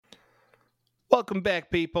Welcome back,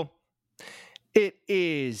 people. It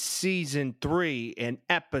is season 3 and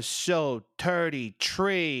episode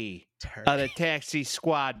 33 of the Taxi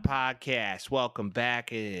Squad podcast. Welcome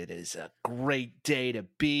back. It is a great day to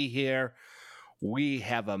be here. We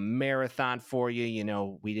have a marathon for you. You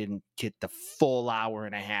know, we didn't get the full hour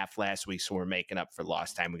and a half last week, so we're making up for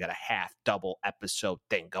lost time. We got a half double episode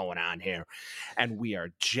thing going on here, and we are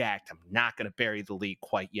jacked. I'm not going to bury the lead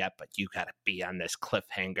quite yet, but you got to be on this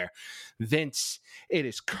cliffhanger. Vince, it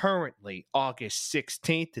is currently August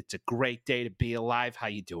 16th. It's a great day to be alive. How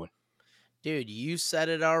you doing? Dude, you said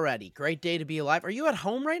it already. Great day to be alive. Are you at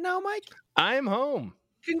home right now, Mike? I'm home.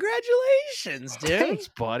 Congratulations, dude. Thanks,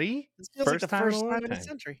 buddy. This feels like the first time in a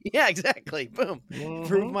century. Yeah, exactly. Boom.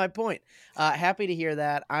 Prove my point. Happy to hear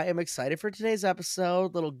that. I am excited for today's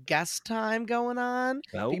episode. Little guest time going on.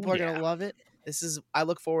 People are gonna love it. I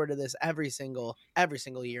look forward to this every single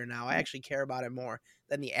year now. I actually care about it more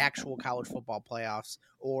than the actual college football playoffs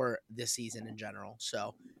or this season in general.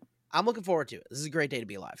 So I'm looking forward to it. This is a great day to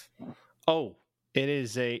be alive. Oh, it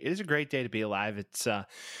is a great day to be alive. It's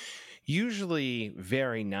usually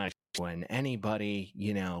very nice when anybody,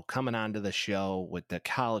 coming onto the show with the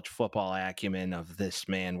college football acumen of this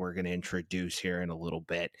man we're going to introduce here in a little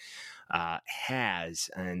bit has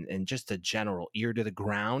and just a general ear to the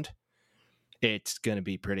ground. It's going to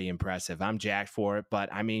be pretty impressive. I'm jacked for it, but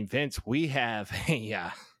I mean, Vince, we have you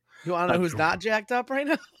want to know who's not jacked up right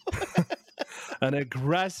now? An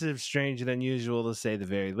aggressive, stranger than usual, to say the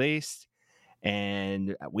very least.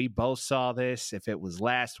 And we both saw this. If it was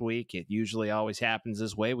last week, it usually always happens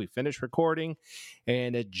this way. We finish recording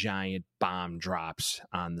and a giant bomb drops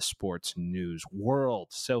on the sports news world.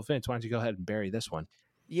 So, Vince, why don't you go ahead and bury this one?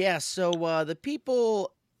 Yeah, so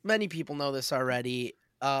many people know this already.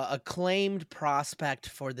 Acclaimed prospect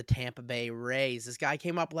for the Tampa Bay Rays. This guy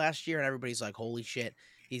came up last year and everybody's like, holy shit,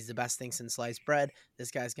 he's the best thing since sliced bread.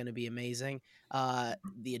 This guy's going to be amazing.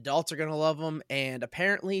 The adults are going to love him, and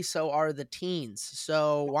apparently so are the teens.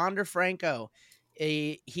 So Wander Franco,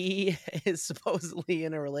 he is supposedly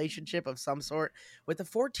in a relationship of some sort with a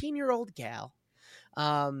 14-year-old gal.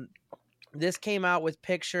 This came out with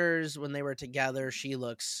pictures when they were together. She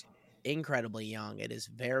looks incredibly young. It is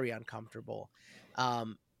very uncomfortable.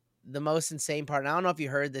 The most insane part, and I don't know if you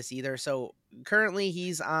heard this either. So currently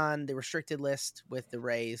he's on the restricted list with the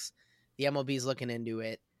Rays. The MLB is looking into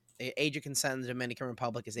it. Age of consent in the Dominican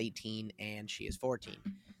Republic is 18 and she is 14.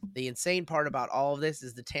 The insane part about all of this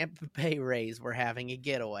is the Tampa Bay Rays were having a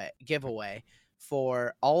giveaway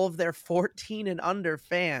for all of their 14 and under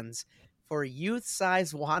fans for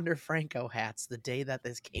youth-size Wander Franco hats the day that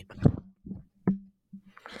this came out.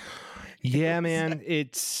 Yeah, man,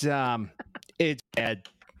 it's bad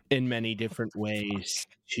in many different ways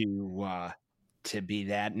to be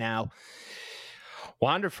that. Now,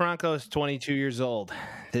 Wander Franco is 22 years old.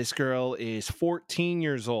 This girl is 14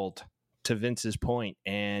 years old, to Vince's point.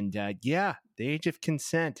 And the age of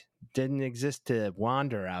consent didn't exist to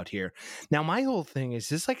Wander out here. Now, my whole thing is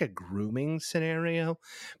this like a grooming scenario?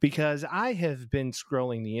 Because I have been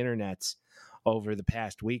scrolling the internets over the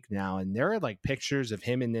past week now, and there are like pictures of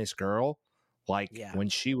him and this girl when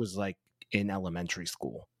she was like in elementary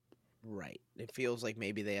school. Right. It feels like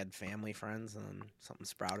maybe they had family friends and something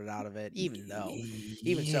sprouted out of it, even so,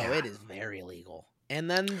 it is very illegal. And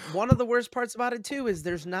then one of the worst parts about it too is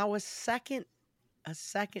there's now a second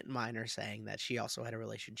minor saying that she also had a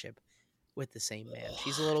relationship with the same man.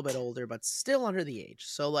 She's a little bit older, but still under the age.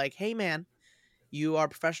 So like, hey man, you are a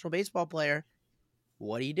professional baseball player.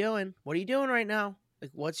 What are you doing? What are you doing right now? Like,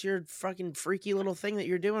 what's your fucking freaky little thing that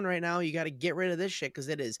you're doing right now? You got to get rid of this shit because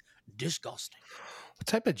it is disgusting. What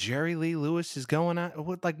type of Jerry Lee Lewis is going on?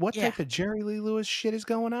 What type of Jerry Lee Lewis shit is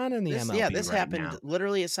going on in the MLB? Yeah, this right happened now?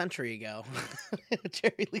 Literally a century ago.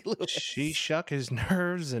 Jerry Lee Lewis. She shook his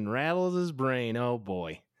nerves and rattled his brain. Oh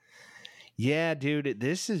boy. Yeah, dude,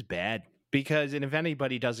 this is bad. Because, and if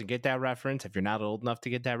anybody doesn't get that reference, if you're not old enough to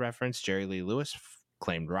get that reference, Jerry Lee Lewis,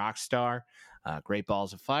 claimed rock star. Great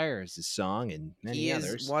Balls of Fire is his song, and many others.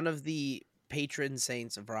 He is one of the patron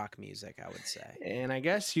saints of rock music, I would say. And I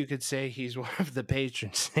guess you could say he's one of the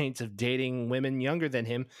patron saints of dating women younger than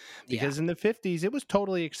him, because in the 50s, it was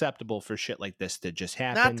totally acceptable for shit like this to just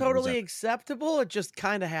happen. Not totally acceptable, it just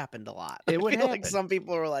kind of happened a lot. It would happen. Like some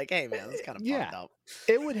people were like, hey man, that's kind of fucked up.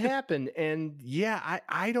 It would happen, and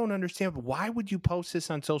I don't understand. Why would you post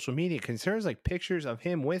this on social media? Because there's like pictures of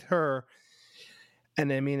him with her,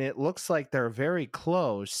 and I mean, it looks like they're very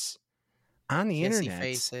close on the internet.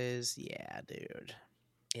 Faces, yeah, dude.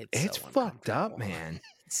 It's so fucked up, man.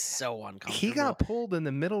 It's so uncomfortable. He got pulled in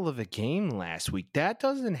the middle of a game last week. That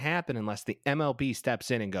doesn't happen unless the MLB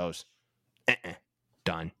steps in and goes,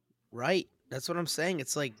 done. Right. That's what I'm saying.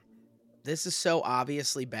 It's like, this is so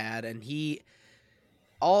obviously bad. And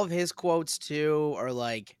all of his quotes too are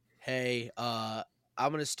like, hey, I'm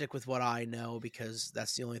going to stick with what I know because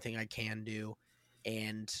that's the only thing I can do.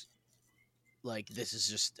 And like, this is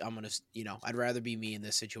just, I'm going to, I'd rather be me in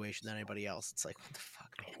this situation than anybody else. It's like, what the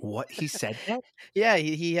fuck, man? What, he said that? Yeah,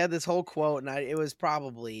 he had this whole quote, and it was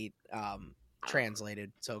probably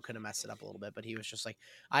translated, so it could have messed it up a little bit. But he was just like,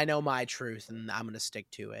 "I know my truth, and I'm gonna stick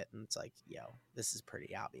to it." And it's like, yo, this is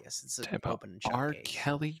pretty obvious. It's an Type of open and shut R. case.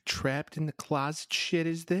 Kelly trapped in the closet shit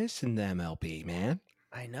is this in the MLB, man?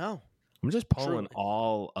 I know. I'm just pulling Truly.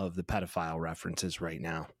 all of the pedophile references right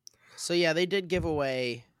now. So yeah, they did give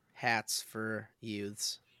away hats for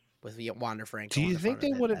youths with Wander Franco. Do on you the think front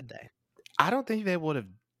they of it would have? that day? I don't think they would have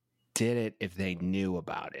did it if they knew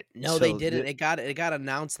about it. No, they didn't. It got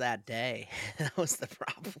announced that day. That was the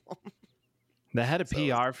problem. The head of So it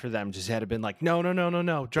was- PR for them just had to been like, no,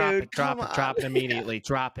 drop Dude, it, drop come it, drop on. it immediately,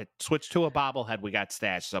 drop it. Switch to a bobblehead we got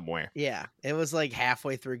stashed somewhere. Yeah, it was like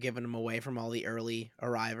halfway through giving them away from all the early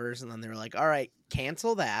arrivers, and then they were like, all right,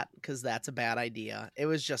 cancel that because that's a bad idea. It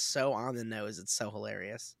was just so on the nose. It's so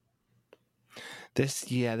hilarious. This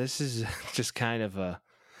is just kind of a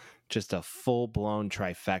full-blown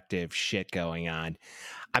trifecta of shit going on.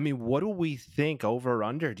 I mean, what do we think over or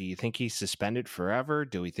under? Do you think he's suspended forever?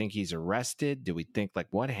 Do we think he's arrested? Do we think, like,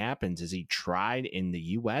 what happens? Is he tried in the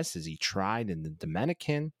U.S.? Is he tried in the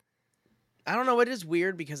Dominican? I don't know. It is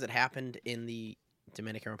weird because it happened in the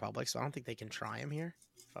Dominican Republic, so I don't think they can try him here,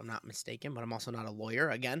 if I'm not mistaken. But I'm also not a lawyer.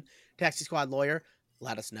 Again, Taxi Squad lawyer,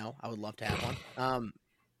 let us know. I would love to have one.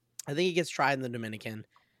 I think he gets tried in the Dominican.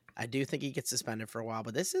 I do think he gets suspended for a while,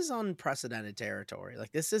 but this is unprecedented territory.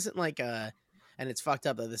 Like, this isn't like and it's fucked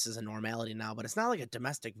up that this is a normality now, but it's not like a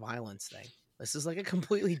domestic violence thing. This is like a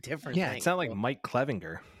completely different thing. It's not like Mike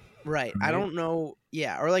Clevenger. Right. I don't know.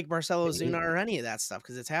 Yeah. Or like Marcelo Zuna or any of that stuff,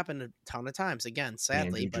 because it's happened a ton of times. Again,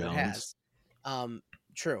 sadly, Andrew but Jones. it has.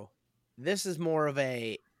 True. This is more of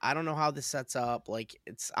I don't know how this sets up. Like,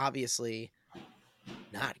 it's obviously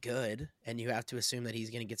not good, and you have to assume that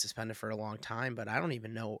he's going to get suspended for a long time, but I don't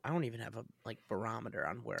even know. I don't even have a barometer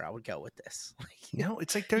on where I would go with this. No,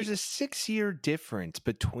 it's like there's a 6-year difference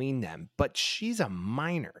between them, but she's a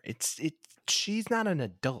minor. She's not an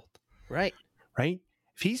adult. Right. If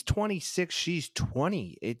he's 26, she's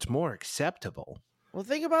 20. It's more acceptable. Well,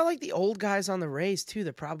 think about like the old guys on the Rays too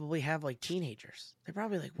that probably have like teenagers. They're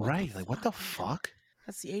probably like, what the fuck?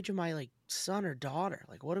 That's the age of my like son or daughter.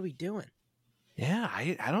 Like, what are we doing? Yeah,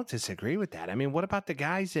 I don't disagree with that. I mean, what about the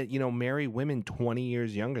guys that, marry women 20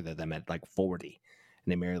 years younger than them at like 40,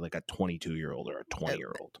 and they marry like a 22-year-old or a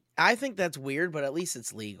 20-year-old? I think that's weird, but at least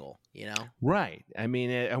it's legal, Right. I mean,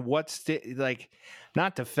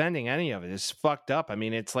 not defending any of it. It's fucked up. I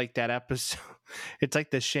mean, it's like that episode. It's like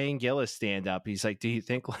the Shane Gillis stand-up. He's like, do you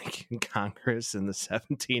think like in Congress in the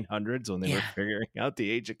 1700s when they were figuring out the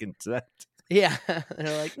age of consent? Yeah.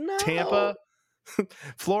 They're like, no. Tampa,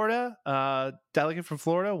 Florida, delegate from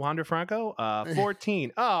Florida, Wander Franco,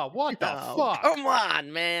 14. Oh, what the fuck? Come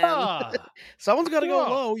on, man. Someone's got to go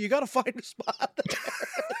low. You got to find a spot there.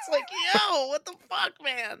 It's like, yo, what the fuck,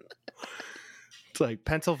 man? It's like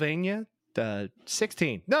Pennsylvania,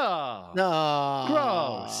 16. No.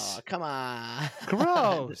 Gross. Come on.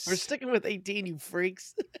 Gross. We're sticking with 18, you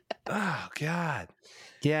freaks. Oh, God.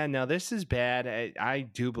 Yeah, no, this is bad. I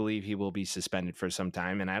do believe he will be suspended for some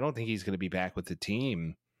time, and I don't think he's going to be back with the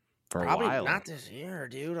team for Probably a while. Not this year,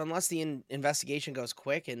 dude. Unless the investigation goes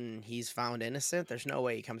quick and he's found innocent, there's no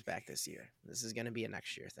way he comes back this year. This is going to be a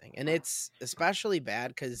next year thing. And it's especially bad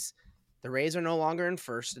because the Rays are no longer in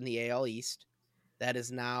first in the AL East. That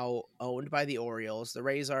is now owned by the Orioles. The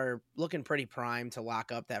Rays are looking pretty primed to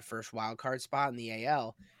lock up that first wild card spot in the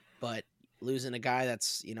AL, but losing a guy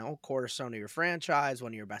that's, cornerstone of your franchise,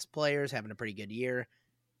 one of your best players, having a pretty good year,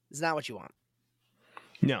 is not what you want.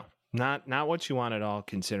 No, not what you want at all,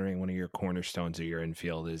 considering one of your cornerstones of your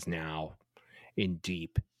infield is now in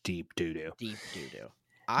deep doo-doo. Deep doo-doo.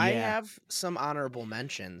 I have some honorable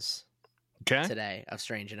mentions today of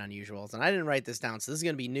strange and unusuals, and I didn't write this down, so this is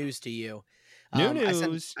going to be news to you. New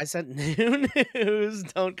news. I sent new news.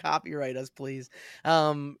 Don't copyright us, please.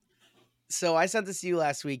 So I sent this to you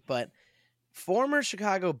last week, but former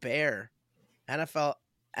Chicago Bear NFL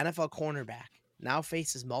cornerback now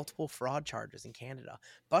faces multiple fraud charges in Canada.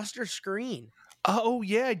 Buster Skrine. Oh,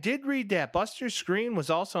 yeah, I did read that. Buster Skrine was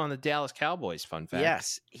also on the Dallas Cowboys, fun fact.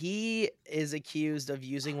 Yes, he is accused of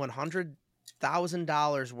using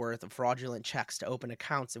 $100,000 worth of fraudulent checks to open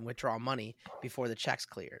accounts and withdraw money before the checks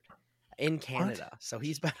cleared in Canada. What? So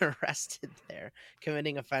he's been arrested there,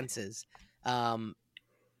 committing offenses. I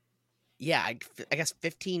guess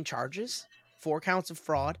 15 charges. 4 counts of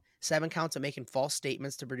fraud, 7 counts of making false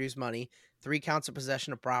statements to produce money, 3 counts of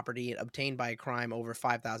possession of property obtained by a crime over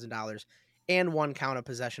 $5,000, and 1 count of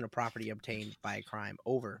possession of property obtained by a crime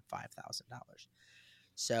over $5,000.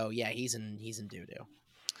 So yeah, he's in doo doo.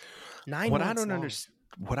 9 months long.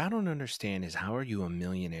 What I don't understand is, how are you a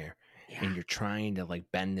millionaire and you're trying to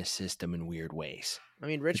like bend the system in weird ways? I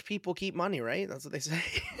mean, rich people keep money, right? That's what they say.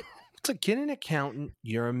 It's like, get an accountant.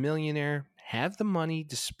 You're a millionaire. Have the money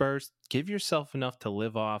dispersed. Give yourself enough to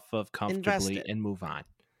live off of comfortably and move on.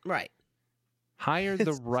 Right. Hire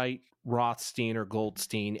the right Rothstein or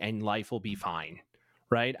Goldstein and life will be fine.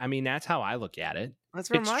 Right? I mean, that's how I look at it. That's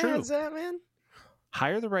where my head's at, man.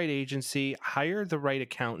 Hire the right agency. Hire the right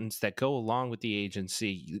accountants that go along with the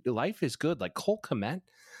agency. Life is good. Like Cole Kmet,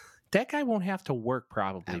 that guy won't have to work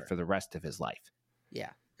probably for the rest of his life.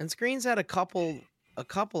 Yeah. And Screen's had a couple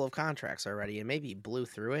of contracts already, and maybe he blew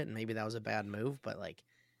through it, and maybe that was a bad move, but like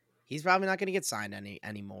he's probably not going to get signed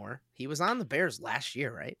anymore. He was on the Bears last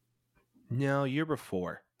year, right? No, year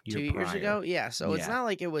before. 2 years ago? Yeah, so it's not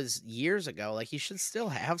like it was years ago. Like, he should still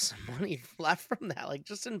have some money left from that. Like,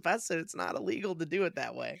 just invest it. It's not illegal to do it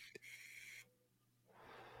that way.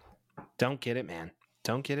 Don't get it, man.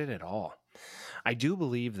 Don't get it at all. I do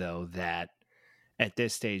believe, though, that at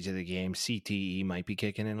this stage of the game, CTE might be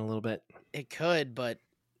kicking in a little bit. It could, but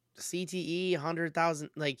CTE, 100,000,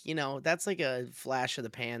 like, you know, that's like a flash of the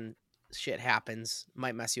pan. Shit happens.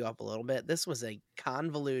 Might mess you up a little bit. This was a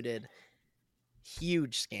convoluted,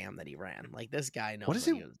 huge scam that he ran. Like, this guy knows what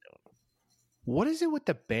he was doing. What is it with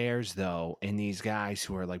the Bears, though, and these guys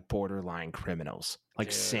who are like borderline criminals?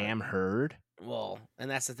 Like Sam Hurd? Well, and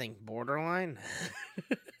that's the thing, borderline?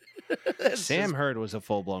 Sam Hurd was a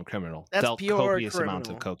full-blown criminal. That's dealt pure copious criminal. amounts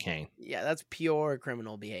of cocaine. Yeah, that's pure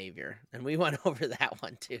criminal behavior. And we went over that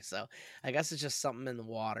one, too. So I guess it's just something in the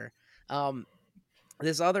water.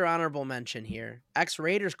 This other honorable mention here,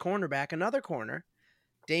 ex-Raiders cornerback, another corner,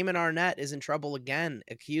 Damon Arnett is in trouble again,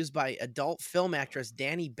 accused by adult film actress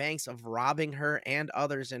Danny Banks of robbing her and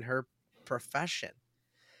others in her profession.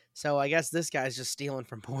 So I guess this guy's just stealing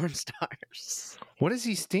from porn stars. What is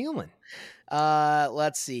he stealing?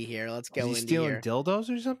 Let's see here. Let's go into here. Is he stealing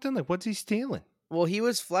dildos or something? Like, what's he stealing? Well, he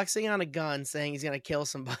was flexing on a gun, saying he's going to kill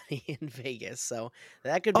somebody in Vegas. So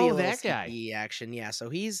that could be a little CPE action. Yeah, so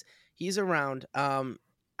he's around.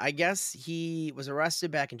 I guess he was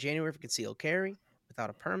arrested back in January for concealed carry without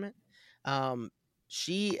a permit.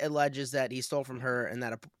 She alleges that he stole from her and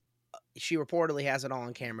that she reportedly has it all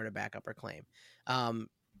on camera to back up her claim.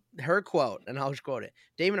 Her quote, and I'll just quote it.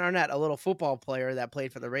 Damon Arnett, a little football player that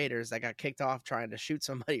played for the Raiders that got kicked off trying to shoot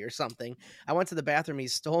somebody or something. I went to the bathroom. He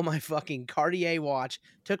stole my fucking Cartier watch,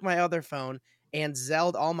 took my other phone, and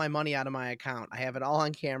Zelled all my money out of my account. I have it all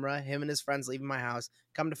on camera. Him and his friends leaving my house.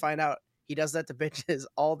 Come to find out, he does that to bitches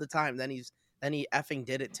all the time. Then he effing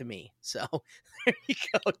did it to me. So there you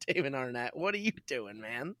go, Damon Arnett. What are you doing,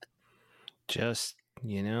 man? Just,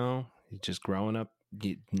 just growing up,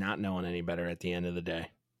 not knowing any better at the end of the day.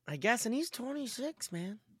 I guess, and he's 26,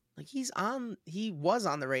 man. Like, he was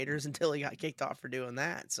on the Raiders until he got kicked off for doing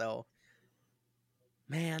that. So,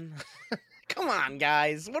 man, come on,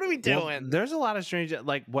 guys. What are we doing? Well, there's a lot of strange,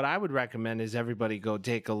 like, what I would recommend is everybody go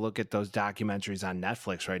take a look at those documentaries on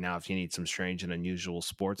Netflix right now if you need some strange and unusual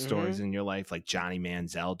sports stories in your life, like Johnny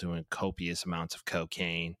Manziel doing copious amounts of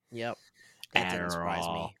cocaine. Yep. That didn't surprise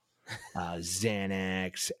me.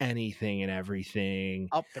 Xanax, anything and everything,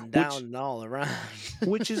 up and down and all around.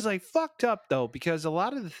 Which is like fucked up though, because a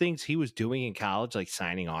lot of the things he was doing in college, like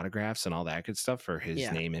signing autographs and all that good stuff for his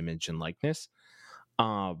name, image, and likeness,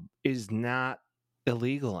 is not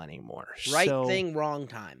illegal anymore. Right thing, wrong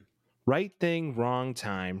time. Right thing, wrong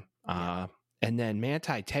time. And then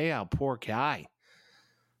Manti Te'o, poor guy.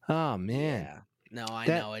 Oh man. Yeah. No, I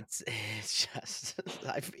know it's just.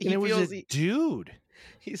 It was a dude.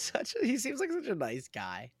 He seems like such a nice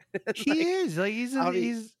guy. He is like he's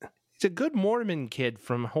a good Mormon kid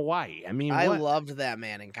from Hawaii. I mean, I loved that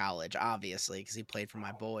man in college, obviously, because he played for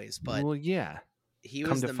my boys. But well, yeah, he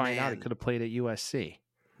was the man. Out, he could have played at USC.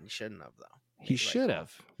 He shouldn't have though. He should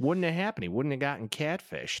have. Wouldn't have happened. He wouldn't have gotten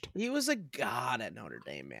catfished. He was a god at Notre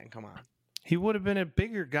Dame, man. Come on. He would have been a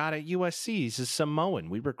bigger god at USC. He's a Samoan.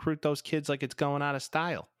 We recruit those kids like it's going out of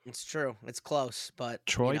style. It's true. It's close, but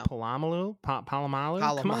Troy Polamalu?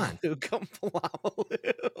 Polamalu? Come on.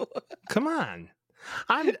 Polamalu. Come on.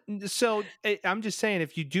 I'm just saying,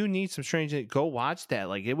 if you do need some strange, go watch that.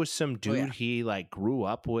 Like, it was some dude he like grew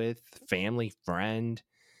up with, family friend,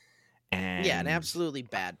 and an absolutely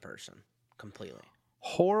bad person. Completely.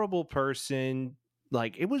 Horrible person.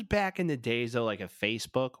 Like, it was back in the days though, like a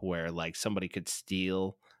Facebook where like somebody could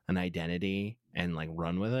steal an identity and like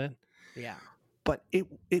run with it. Yeah. But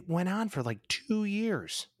it went on for like 2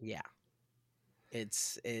 years. Yeah. It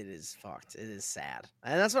is fucked. It is sad.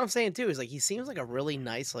 And that's what I'm saying too, is like he seems like a really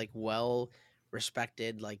nice, like well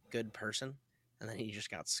respected, like good person. And then he just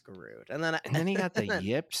got screwed. And then He got the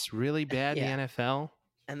yips really bad in yeah. the NFL.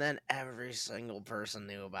 And then every single person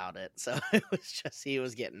knew about it. So it was just he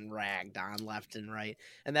was getting ragged on left and right.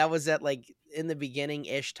 And that was at like in the beginning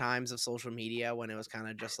ish times of social media when it was kind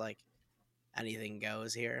of just like anything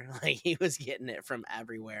goes here. Like he was getting it from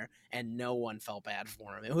everywhere and no one felt bad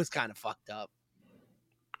for him. It was kind of fucked up.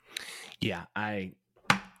 Yeah, I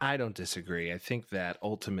don't disagree. I think that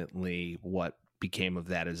ultimately what became of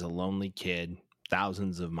that is a lonely kid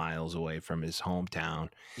thousands of miles away from his hometown.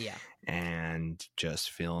 Yeah. And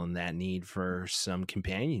just feeling that need for some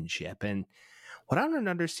companionship. And what I don't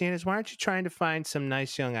understand is why aren't you trying to find some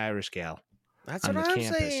nice young Irish gal? That's on what the I'm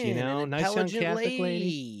campus, saying. you know, An nice young intelligent Catholic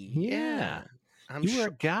lady. Yeah. I'm You were sure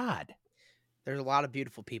a god. there's a lot of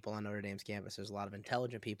beautiful people on Notre Dame's campus. There's a lot of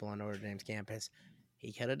intelligent people on Notre Dame's campus.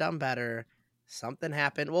 He could have done better. Something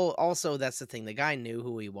happened. Well, also that's the thing. The guy knew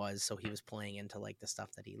who he was, so he was playing into like the stuff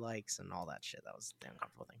that he likes and all that shit. That was the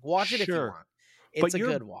uncomfortable thing. Watch it if you Sure. want. It's a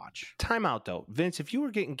good watch. Time out though. Vince, if you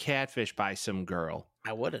were getting catfished by some girl,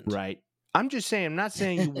 I wouldn't. right? I'm just saying, I'm not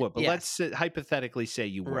saying you would, but Yes. let's hypothetically say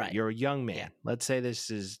you would. Right. You're a young man. Yeah. Let's say this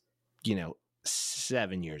is,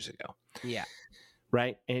 7 years ago. Yeah.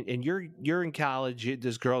 Right. And you're in college.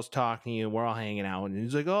 This girl's talking to you. We're all hanging out. And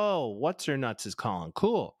he's like, oh, what's her nuts is calling.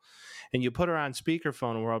 Cool. And you put her on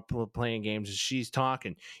speakerphone and we're all playing games and she's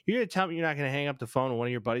talking. You're going to tell me you're not going to hang up the phone and one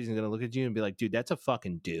of your buddies is going to look at you and be like, dude, that's a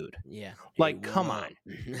fucking dude. Yeah. Like, come on.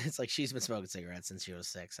 It's like she's been smoking cigarettes since she was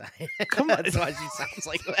 6. Come on. That's why she sounds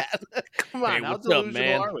like that. Come on. Hey, How what's up, delusional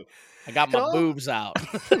man? are we? I got my boobs out.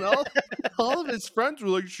 all of his friends were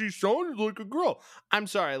like, she sounded like a girl. I'm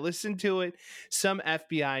sorry. I listened to it. Some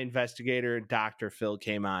FBI investigator, Dr. Phil,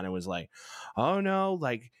 came on and was like, oh no,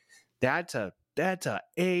 like that's a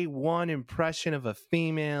A1 impression of a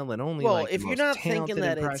female and only Well, like if you're not thinking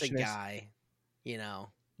that it's a impressionist. guy,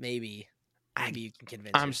 maybe you can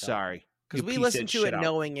convince I'm yourself. sorry. Because You we pieced listened that to shit it out.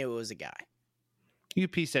 knowing it was a guy. You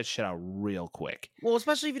piece that shit out real quick. Well,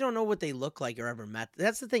 especially if you don't know what they look like or ever met.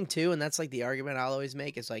 That's the thing, too, and that's like the argument I'll always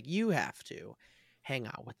make. It's like you have to hang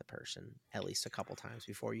out with the person at least a couple times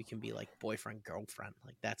before you can be like boyfriend, girlfriend.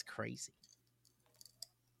 Like, that's crazy.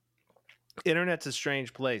 Internet's a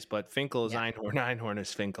strange place, but Finkel is Yeah. Einhorn. Einhorn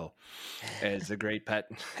is Finkel, as the great pet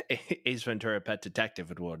Ace Ventura pet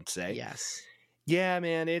detective would say. Yes. Yeah,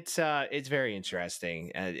 man, it's very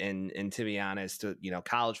interesting, and to be honest,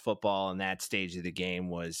 college football in that stage of the game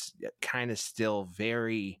was kind of still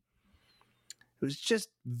very. It was just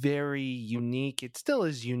very unique. It still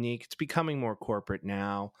is unique. It's becoming more corporate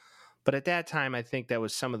now, but at that time, I think that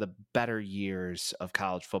was some of the better years of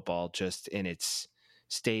college football, just in its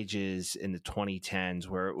stages in the 2010s,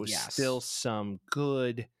 where it was still some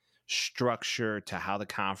good structure to how the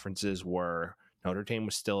conferences were. Notre Dame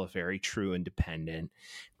was still a very true independent.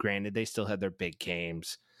 Granted, they still had their big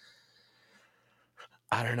games.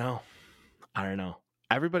 I don't know.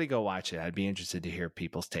 Everybody go watch it. I'd be interested to hear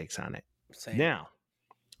people's takes on it. Same. Now,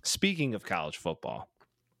 speaking of college football,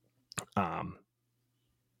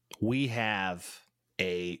 we have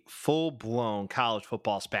a full-blown college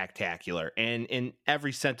football spectacular. And in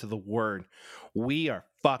every sense of the word, we are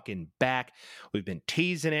fucking back. We've been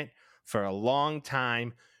teasing it for a long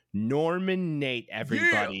time. Norman Nate,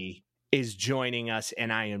 everybody, is joining us,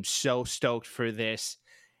 and I am so stoked for this.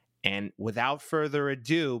 And without further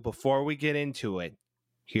ado, before we get into it,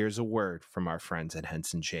 here's a word from our friends at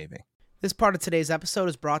Henson Shaving. This part of today's episode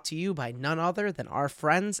is brought to you by none other than our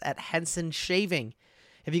friends at Henson Shaving.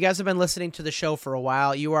 If you guys have been listening to the show for a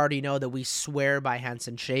while, you already know that we swear by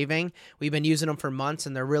Henson Shaving. We've been using them for months,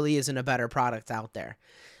 and there really isn't a better product out there.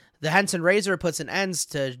 The Henson razor puts an end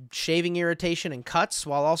to shaving irritation and cuts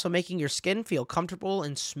while also making your skin feel comfortable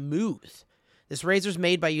and smooth. This razor is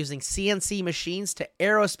made by using CNC machines to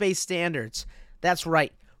aerospace standards. That's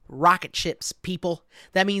right, rocket ships, people.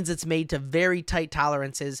 That means it's made to very tight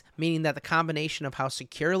tolerances, meaning that the combination of how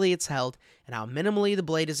securely it's held and how minimally the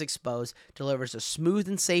blade is exposed delivers a smooth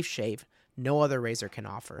and safe shave no other razor can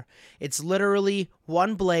offer. It's literally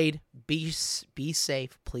one blade. Be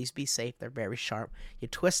safe. Please be safe. They're very sharp. You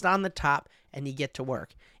twist on the top and you get to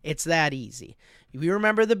work. It's that easy. You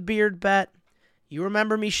remember the beard bet? You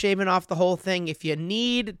remember me shaving off the whole thing? If you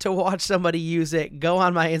need to watch somebody use it, go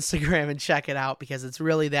on my Instagram and check it out because it's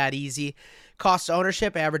really that easy. Cost of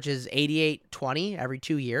ownership averages $88.20 every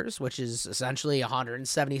 2 years, which is essentially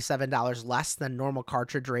 $177 less than normal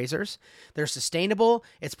cartridge razors. They're sustainable,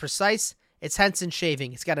 it's precise, It's Henson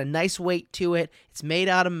Shaving. It's got a nice weight to it. It's made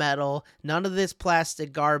out of metal. None of this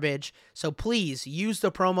plastic garbage. So please use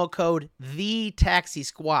the promo code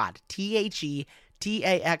TheTaxiSquad,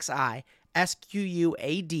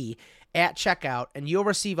 TheTaxiSquad at checkout, and you'll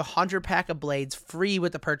receive a 100-pack of blades free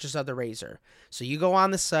with the purchase of the razor. So you go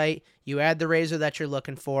on the site, you add the razor that you're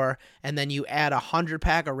looking for, and then you add a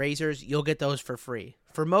 100-pack of razors. You'll get those for free.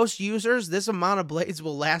 For most users, this amount of blades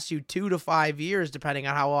will last you 2 to 5 years, depending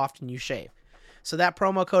on how often you shave. So that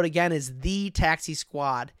promo code again is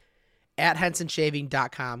TheTaxiSquad at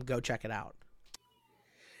HensonShaving.com. Go check it out.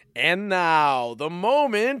 And now, the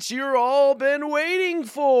moment you're all been waiting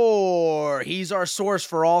for. He's our source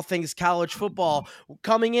for all things college football.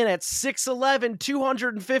 Coming in at 6'11",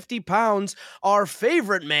 250 pounds, our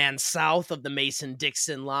favorite man south of the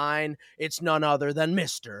Mason-Dixon line. It's none other than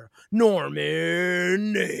Mr.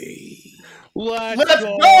 Norman Nate. Let's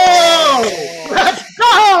go! Let's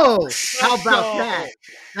go! How about that?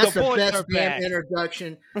 That's the best damn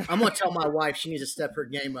introduction. I'm going to tell my wife she needs to step her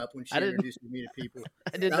game up when she introduces me to people.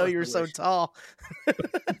 I didn't know you were so tall.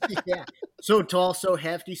 Yeah. So tall, so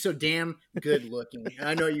hefty, so damn good looking.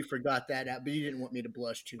 I know you forgot that out, but you didn't want me to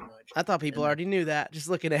blush too much. I thought people already knew that, just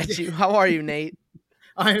looking at you. How are you, Nate?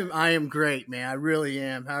 I am great, man. I really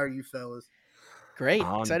am. How are you fellas? Great.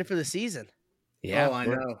 Excited for the season. Yeah. Oh, I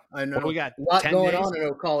know. Well, we got a lot going days. on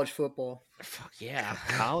in college football. Fuck yeah.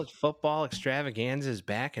 College football extravaganza is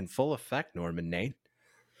back in full effect, Norman Nate.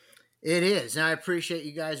 It is. And I appreciate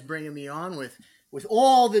you guys bringing me on with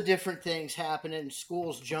all the different things happening,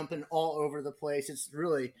 schools jumping all over the place. It's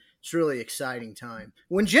really exciting time.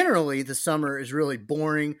 When generally the summer is really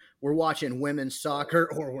boring. We're watching women's soccer,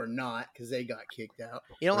 or we're not because they got kicked out.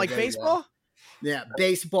 You don't like baseball? Yeah,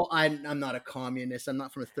 baseball. I'm not a communist. I'm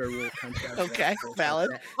not from a third world country. Okay, valid.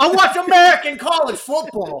 I watch American college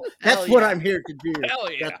football. That's what I'm here to do.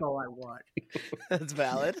 Hell yeah. That's all I watch. That's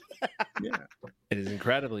valid. Yeah, it is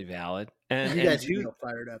incredibly valid. And you guys are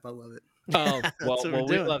fired up. I love it. Oh, well,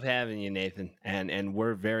 we love having you, Nathan, and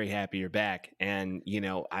we're very happy you're back. And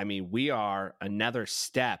we are another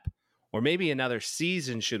step, or maybe another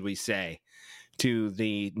season, should we say, to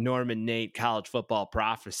the Norman Nate college football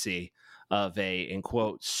prophecy of a, in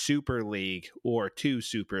quote, super league or two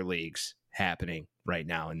super leagues happening right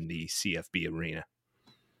now in the CFB arena.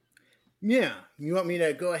 Yeah. You want me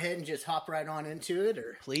to go ahead and just hop right on into it,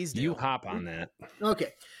 or please do. You hop on that.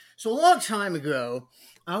 Okay. So a long time ago,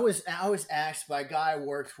 I was asked by a guy I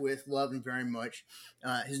worked with, loved him very much.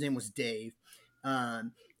 His name was Dave.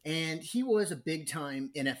 And he was a big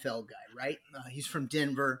time NFL guy, right? He's from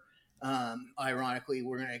Denver. Ironically,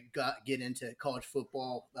 we're going to get into college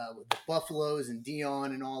football with the Buffaloes and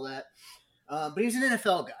Dion and all that. But he's an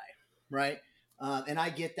NFL guy, right? And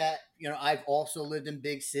I get that. I've also lived in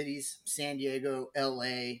big cities, San Diego,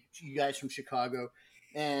 LA, you guys from Chicago.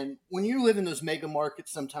 And when you live in those mega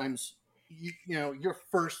markets, sometimes, your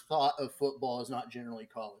first thought of football is not generally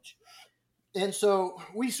college. And so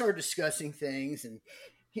we started discussing things, and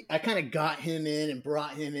I kind of got him in and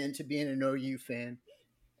brought him into being an OU fan.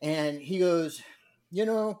 And he goes,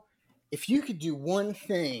 if you could do one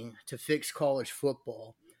thing to fix college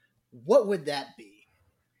football, what would that be?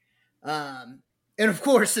 And of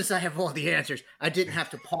course, since I have all the answers, I didn't have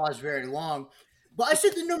to pause very long. But I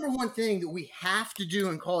said the number one thing that we have to do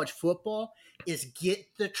in college football is get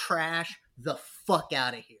the trash the fuck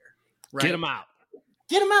out of here. Right? Get them out.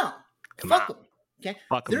 Get them out. Fuck them. Okay.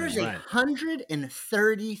 Fuck them. There's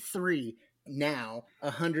 133 now,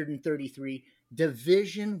 133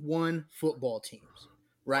 Division I football teams.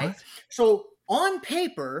 Right. What? So on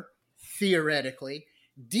paper, theoretically,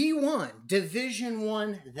 D1, Division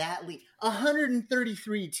I, that league,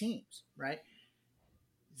 133 teams. Right.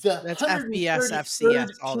 That's FBS,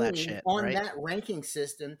 FCS, all that shit. On that ranking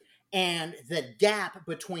system, and the gap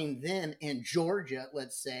between them and Georgia,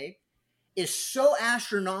 let's say, is so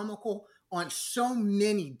astronomical on so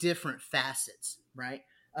many different facets, right?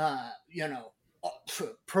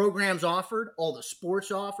 Programs offered, all the sports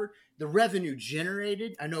offered, the revenue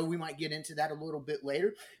generated. I know we might get into that a little bit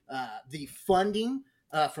later. The funding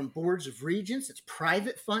from boards of regents, it's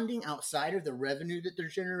private funding outside of the revenue that they're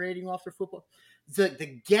generating off their football.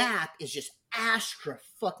 The gap is just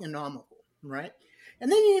astronomical, right?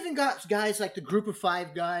 And then you even got guys like the group of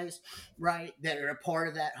 5 guys, right, that are a part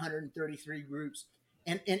of that 133 groups.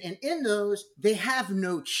 And in those, they have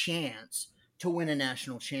no chance to win a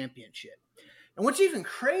national championship. And what's even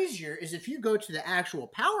crazier is if you go to the actual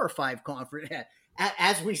Power 5 conference,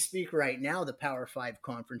 as we speak right now, the Power 5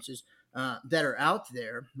 conferences that are out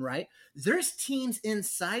there, right, there's teams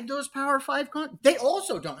inside those Power 5 they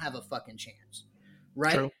also don't have a fucking chance.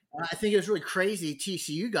 Right? True. I think it was really crazy.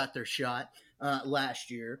 TCU got their shot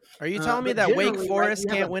last year. Are you telling me But that Wake generally, Forest you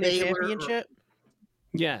have can't win a Baylor or- championship?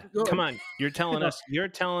 Yeah, Go come ahead. on. You're telling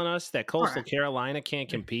us that Coastal right. Carolina can't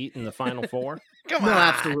compete in the Final Four? Come No, on.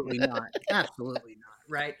 absolutely not. Absolutely not.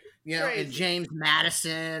 Right. You know, and Crazy. James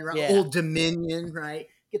Madison, right? Yeah. Old Dominion, right?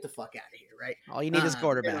 Get the fuck out of here, right? All you need is a You know,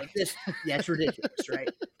 quarterback. it's ridiculous, right?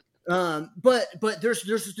 But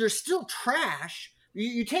there's still trash.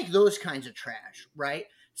 You take those kinds of trash, right?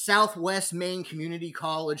 Southwest Maine Community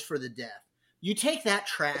College for the deaf. You take that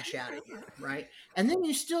trash out of here, right? And then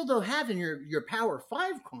you still though have in your Power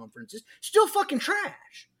 5 conferences still fucking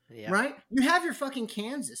trash. Yeah. Right? You have your fucking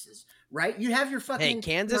Kansases, right? You have your fucking Hey,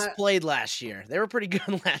 Kansas played last year. They were pretty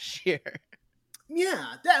good last year.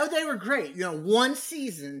 Yeah, they were great. You know, one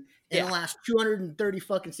season in the last 230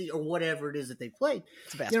 fucking seasons or whatever it is that they played.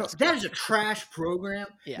 It's a basketball That is a trash program.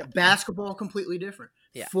 Yeah. Basketball completely different.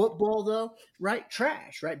 Yeah. Football though, right?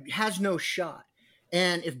 Trash, right? Has no shot.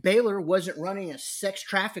 And if Baylor wasn't running a sex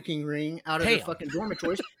trafficking ring out of their fucking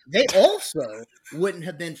dormitories, they also wouldn't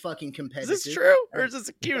have been fucking competitive. Is this true or is this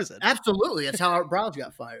accusing? Absolutely. That's how Art Browse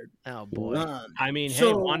got fired. Oh boy. I mean,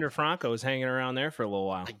 hey, Wander Franco was hanging around there for a little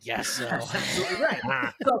while. I guess so. That's absolutely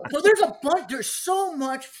right. So there's a bunch. There's so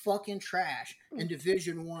much fucking trash in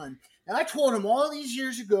Division One, and I told him all these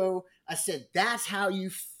years ago. I said that's how you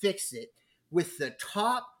fix it with the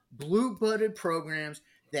top blue-blooded programs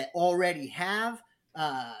that already have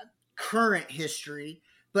current history,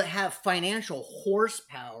 but have financial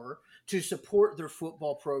horsepower to support their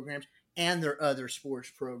football programs and their other sports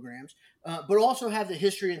programs, but also have the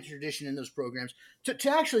history and tradition in those programs to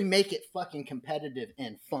actually make it fucking competitive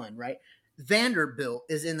and fun, right? Vanderbilt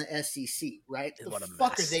is in the SEC, right? What the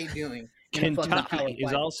fuck are they doing? Kentucky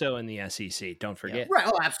is also in the SEC. Don't forget. Right.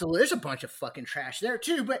 Oh, absolutely. There's a bunch of fucking trash there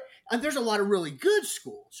too, but there's a lot of really good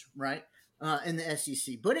schools, right? In the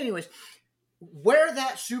SEC. But anyways, where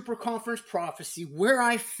that super conference prophecy, where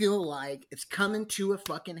I feel like it's coming to a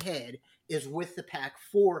fucking head is with the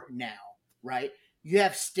Pac-4 now, right? You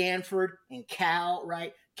have Stanford and Cal,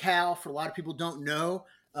 right? Cal, for a lot of people don't know,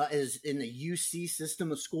 is in the UC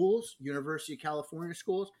system of schools, University of California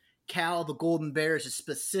schools. Cal, the Golden Bears, is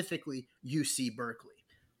specifically UC Berkeley.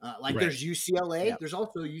 There's UCLA, there's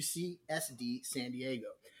also UCSD San Diego.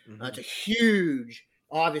 It's a huge,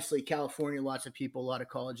 obviously California, lots of people, a lot of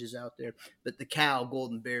colleges out there, but the Cal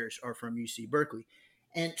Golden Bears are from UC Berkeley.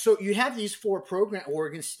 And so you have these four programs,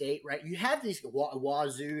 Oregon State, right? You have these,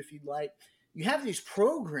 Wazoo, if you'd like. You have these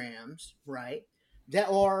programs, right, that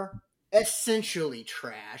are essentially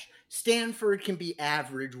trash. Stanford can be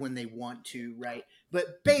average when they want to, right?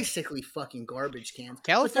 But basically fucking garbage cans.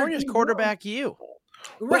 California's quarterback you.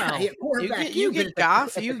 Right, well, you get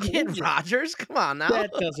Goff, you get Rodgers. Come on now.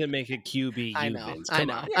 That doesn't make a QB. I know.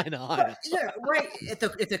 Yeah, right. At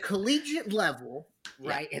the collegiate level,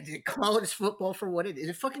 right? At the college football for what it is,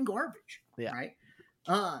 it's fucking garbage. Yeah. Right.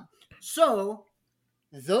 So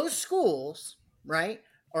those schools, right,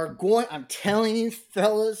 are going. I'm telling you,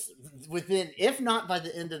 fellas, within, if not by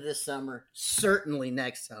the end of this summer, certainly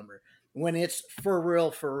next summer, when it's for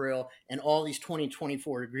real, and all these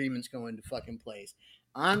 2024 agreements go into fucking place.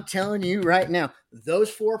 I'm telling you right now, those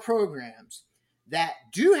four programs that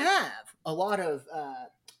do have a lot of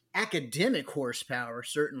academic horsepower,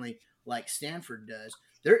 certainly like Stanford does,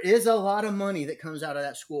 there is a lot of money that comes out of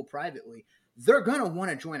that school privately. They're going to want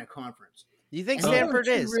to join a conference. You think Stanford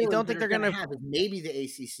is? Really, you don't think they're going to have maybe the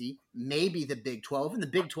ACC, maybe the Big 12, and the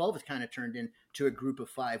Big 12 has kind of turned into a group of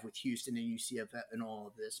five with Houston and UCF and all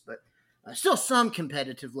of this, but still some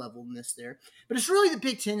competitive levelness there. But it's really the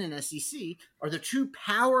Big 10 and SEC are the two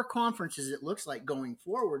power conferences, it looks like, going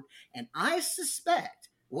forward. And I suspect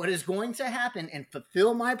what is going to happen and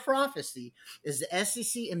fulfill my prophecy is the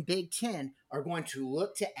SEC and Big 10 are going to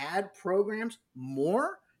look to add programs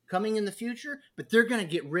more coming in the future, but they're going to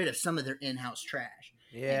get rid of some of their in-house trash.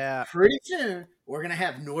 Yeah. And pretty soon, we're going to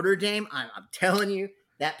have Notre Dame. I'm telling you,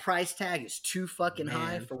 that price tag is too fucking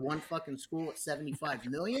high for one fucking school at $75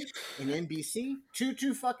 million in NBC.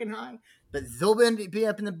 Too fucking high. But they'll be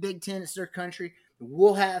up in the Big Ten. It's their country.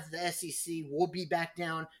 We'll have the SEC. We'll be back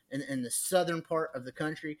down in the southern part of the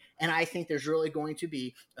country. And I think there's really going to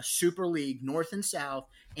be a super league, north and south.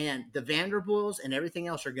 And the Vanderbilts and everything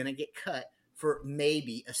else are going to get cut for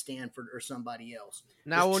maybe a Stanford or somebody else.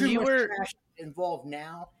 Now, there's when too you much were trash involved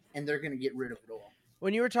now, and they're going to get rid of it all.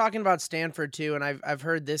 When you were talking about Stanford too, and I've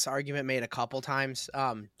heard this argument made a couple times,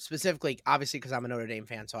 specifically, obviously, because I'm a Notre Dame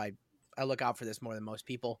fan, so I look out for this more than most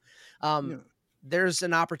people. There's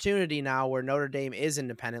an opportunity now where Notre Dame is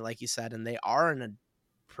independent, like you said, and they are in a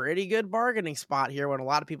pretty good bargaining spot here when a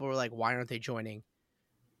lot of people were like, why aren't they joining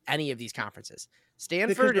any of these conferences?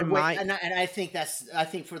 Stanford in my and I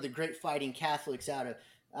think for the great fighting Catholics out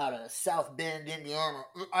of South Bend, Indiana,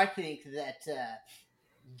 I think that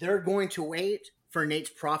they're going to wait for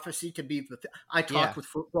Nate's prophecy to be fulfilled. I talked with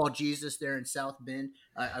Football Jesus there in South Bend.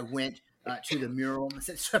 I went to the mural and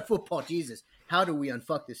said, "Football Jesus, how do we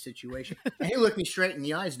unfuck this situation?" And he looked me straight in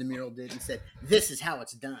the eyes, the mural did, and said, "This is how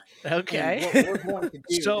it's done." Okay. And what we're going to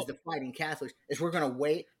do So- as the fighting Catholics is we're going to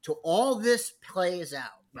wait till all this plays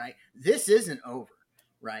out, right? This isn't over,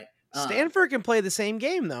 right? Stanford can play the same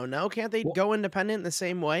game though. No, can't they go independent in the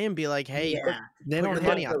same way and be like, "Hey, they put don't your have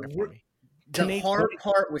money out there for me." The hard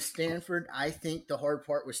part with Stanford, I think the hard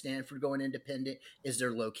part with Stanford going independent is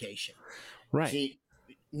their location. Right. See,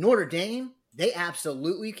 Notre Dame, they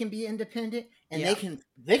absolutely can be independent, and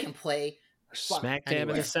they can play smack dab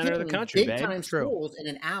in the center of the country, big babe. time schools in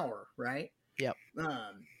an hour, right? Yep.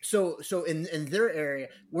 So in their area,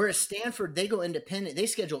 whereas Stanford, they go independent, they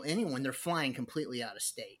schedule anyone, they're flying completely out of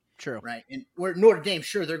state. True. Right. And where Notre Dame,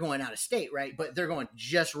 sure, they're going out of state, right? But they're going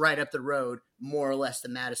just right up the road, more or less, to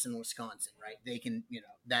Madison, Wisconsin, right? They can,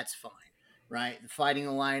 that's fine, right? The Fighting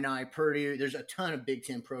Illini, Purdue, there's a ton of Big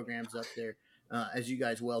Ten programs up there, as you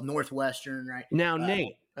guys well. Northwestern, right? Now,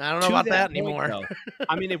 Nate, I don't know about that point, anymore. though,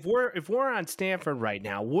 I mean, if we're on Stanford right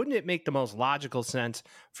now, wouldn't it make the most logical sense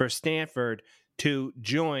for Stanford to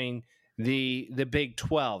join the Big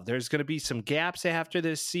 12? There's going to be some gaps after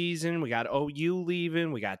this season. We got OU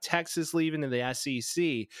leaving, we got Texas leaving to the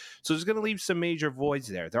SEC, so there's going to leave some major voids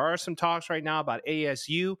there. There are some talks right now about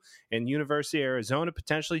ASU and University of Arizona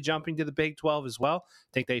potentially jumping to the Big 12 as well.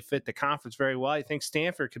 I think they fit the conference very well. I think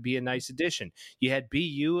Stanford could be a nice addition. You had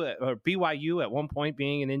BYU at one point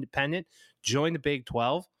being an independent, join the Big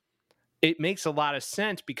 12. It makes a lot of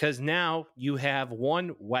sense because now you have one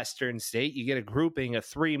Western state, you get a grouping of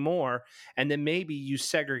three more, and then maybe you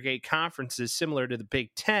segregate conferences similar to the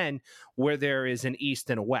Big Ten where there is an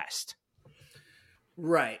East and a West.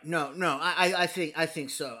 Right. No. I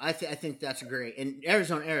think so. I think that's great. And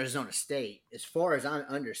Arizona State, as far as I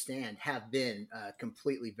understand, have been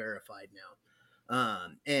completely verified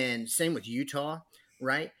now. And same with Utah,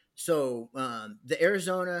 right? So the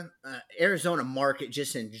Arizona market,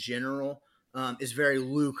 just in general, is very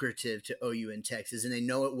lucrative to OU and Texas, and they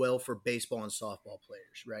know it well for baseball and softball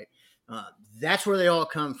players, right? That's where they all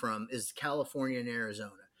come from, is California and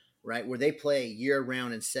Arizona, right? Where they play year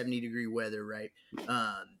round in 70-degree weather, right?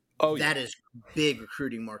 That is big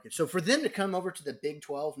recruiting market. So for them to come over to the Big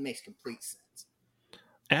 12 makes complete sense.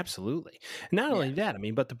 Absolutely. Not only that, I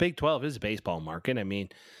mean, but the Big 12 is a baseball market. I mean,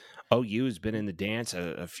 OU has been in the dance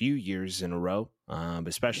a few years in a row,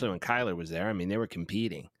 especially when Kyler was there. I mean, they were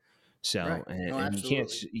competing. So, Right. and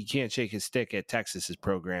you can't shake his stick at Texas's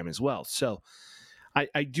program as well. So,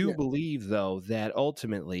 I do believe though that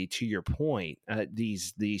ultimately, to your point,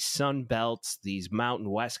 these Sun Belts, these Mountain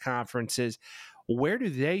West conferences, where do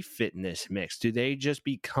they fit in this mix? Do they just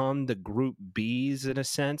become the Group Bs in a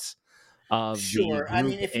sense? Sure. I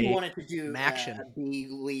mean, if you A wanted to do a B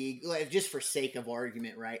league, like, just for sake of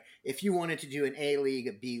argument, right? If you wanted to do an A league,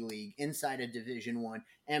 a B league inside of Division I,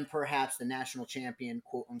 and perhaps the national champion,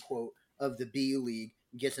 quote unquote, of the B league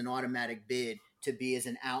gets an automatic bid to be as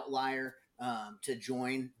an outlier to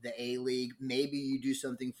join the A league, maybe you do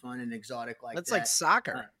something fun and exotic like that. That's like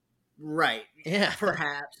soccer, right? Yeah,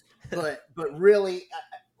 perhaps, but really.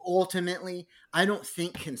 Ultimately, I don't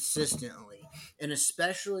think consistently, and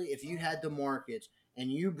especially if you had the markets and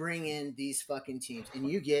you bring in these fucking teams and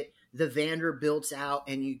you get the Vanderbilts out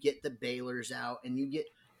and you get the Baylors out and you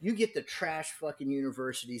get the trash fucking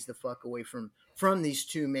universities the fuck away from these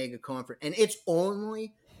two mega conference, and it's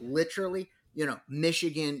only literally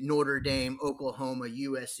Michigan, Notre Dame, Oklahoma,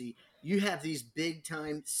 USC. You have these big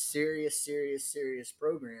time serious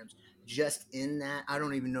programs just in that. I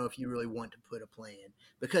don't even know if you really want to put a play in,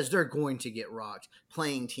 because they're going to get rocked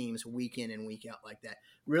playing teams week in and week out like that.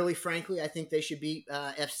 Really, frankly, I think they should be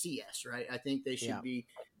FCS, right? I think they should be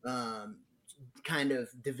kind of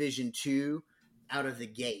Division II out of the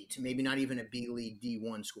gate, maybe not even a B League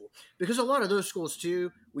D1 school, because a lot of those schools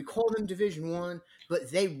too, we call them Division I,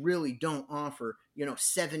 but they really don't offer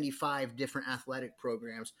 75 different athletic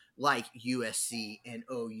programs like USC and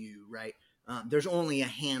OU, right? There's only a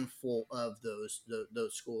handful of those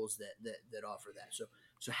schools that offer that.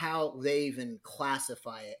 So how they even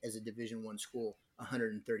classify it as a Division I school,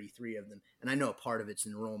 133 of them, and I know a part of it's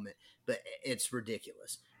enrollment, but it's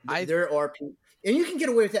ridiculous. There are people, and you can get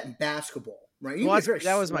away with that in basketball, right?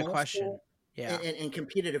 That was my question. Yeah, and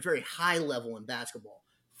compete at a very high level in basketball.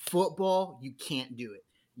 Football, you can't do it.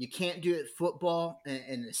 You can't do it football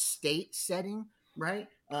in a state setting, right?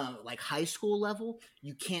 like high school level,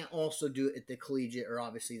 you can't also do it at the collegiate or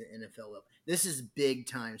obviously the NFL level. This is big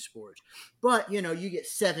time sports. But, you get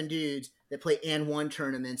 7 dudes that play and 1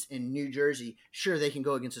 tournaments in New Jersey. Sure, they can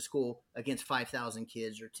go against a school against 5,000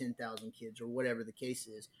 kids or 10,000 kids or whatever the case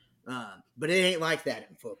is. But it ain't like that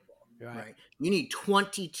in football, right? You need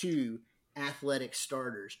 22 athletic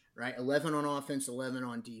starters, right? 11 on offense, 11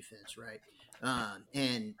 on defense, right?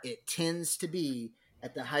 And it tends to be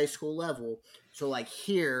at the high school level. So like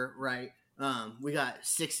here, right? We got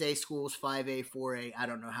 6A schools, 5A, 4A. I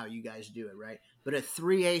don't know how you guys do it, right? But a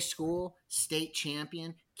 3A school, state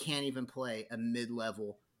champion, can't even play a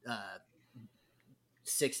mid-level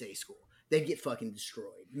 6A school. They get fucking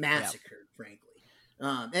destroyed, massacred, frankly.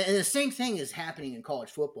 And the same thing is happening in college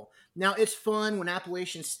football. Now, it's fun when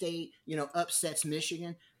Appalachian State, upsets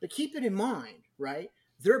Michigan. But keep it in mind, right?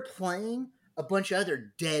 They're playing a bunch of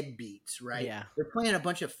other deadbeats, right? Yeah. They're playing a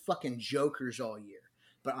bunch of fucking jokers all year.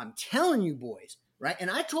 But I'm telling you, boys, right?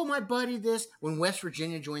 And I told my buddy this when West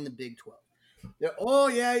Virginia joined the Big 12. Oh,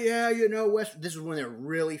 yeah, this is when they're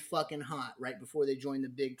really fucking hot, right before they joined the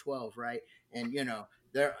Big 12, right? And,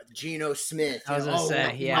 they're Geno Smith. I was going to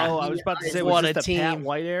say, yeah. Oh, I was about to say, what was a this the team. Pat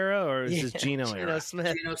White era or is this Geno era?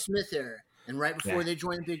 Geno Smith era. And right before they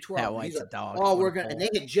joined the Big 12. Pat White's a dog. Oh, we're going to – and they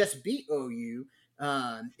had just beat OU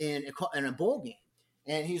in a bowl game.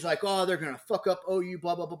 And he's like, oh, they're going to fuck up OU,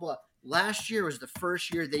 blah, blah, blah, blah. Last year was the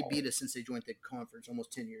first year they beat us since they joined the conference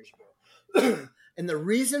almost 10 years ago. And the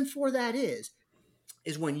reason for that is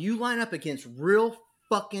when you line up against real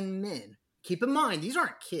fucking men, keep in mind, these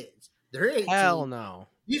aren't kids. They're 18. Hell no.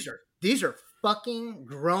 These are fucking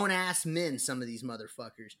grown-ass men, some of these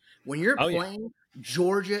motherfuckers. When you're playing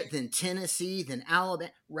Georgia, then Tennessee, then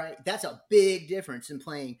Alabama, right? That's a big difference in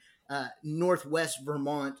playing Northwest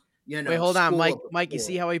Vermont, Wait, hold on, Mike, you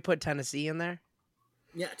see how he put Tennessee in there?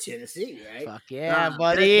 Yeah, Tennessee, right? Fuck yeah,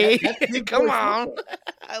 buddy. Come on.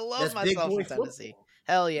 I love That's myself in Tennessee. Football.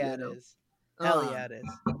 Hell yeah, it is. Hell yeah, it is.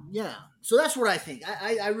 Yeah. So that's what I think.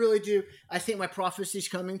 I really do. I think my prophecy's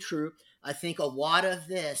coming true. I think a lot of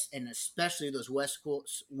this, and especially those West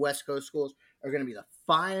Coast schools, are going to be the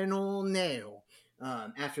final nail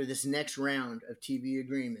after this next round of TV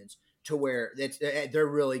agreements to where they're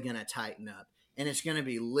really going to tighten up. And it's going to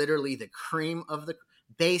be literally the cream of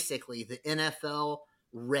basically the NFL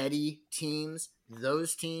ready teams.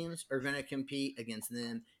 Those teams are going to compete against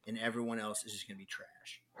them, and everyone else is just going to be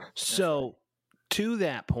trash. So, to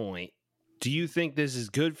that point, do you think this is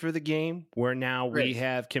good for the game where now we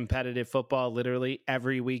have competitive football literally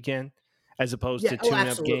every weekend as opposed to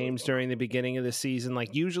tune-up games during the beginning of the season?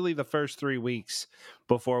 Like usually the first 3 weeks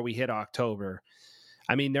before we hit October,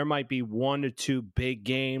 I mean, there might be 1 or 2 big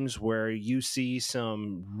games where you see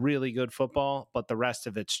some really good football, but the rest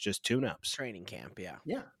of it's just tune-ups. Training camp, yeah.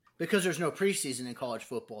 Yeah, because there's no preseason in college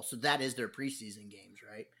football, so that is their preseason games,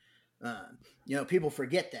 right? People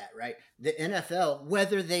forget that, right? The NFL,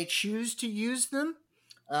 whether they choose to use them,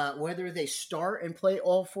 whether they start and play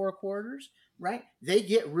all 4 quarters, right? They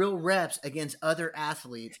get real reps against other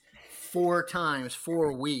athletes 4 times,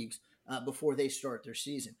 4 weeks before they start their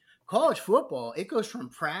season. College football, it goes from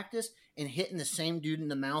practice and hitting the same dude in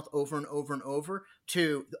the mouth over and over and over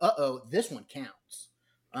to, this one counts.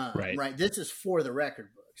 Right? This is for the record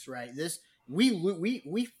books, right?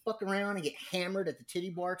 We fuck around and get hammered at the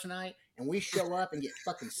titty bar tonight, and we show up and get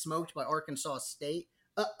fucking smoked by Arkansas State.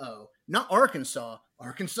 Not Arkansas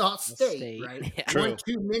State, right? Yeah. One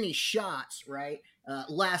too many shots, right?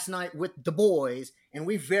 Last night with the boys, and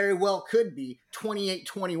we very well could be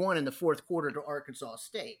 28-21 in the fourth quarter to Arkansas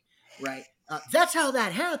State, right? That's how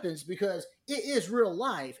that happens because it is real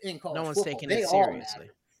life in college football. No one's taking it seriously.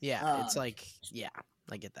 Yeah, it's like, yeah.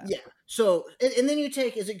 I get that. Yeah. So, and then you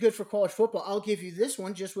take, is it good for college football? I'll give you this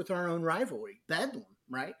one just with our own rivalry. Bedlam,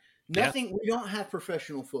 right? We don't have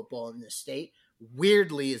professional football in this state.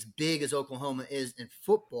 Weirdly, as big as Oklahoma is in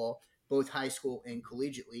football, both high school and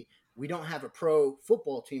collegiately, we don't have a pro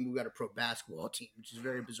football team. We've got a pro basketball team, which is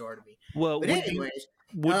very bizarre to me. Well, but anyways.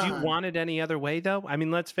 Would you want it any other way, though? I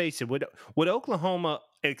mean, let's face it. Would Oklahoma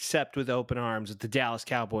accept with open arms with the Dallas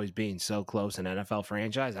Cowboys being so close an NFL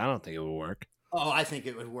franchise? I don't think it would work. Oh, I think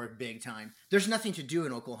it would work big time. There's nothing to do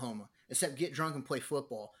in Oklahoma except get drunk and play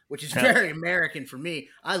football, which is very American for me.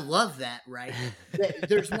 I love that, right?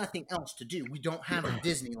 There's nothing else to do. We don't have a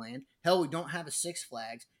Disneyland. Hell, we don't have a Six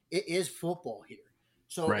Flags. It is football here.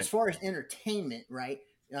 So as far as entertainment, right,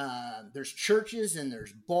 there's churches and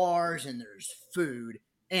there's bars and there's food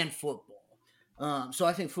and football. So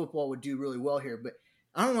I think football would do really well here. But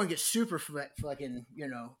I don't want to get super fucking,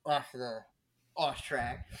 off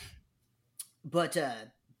track. But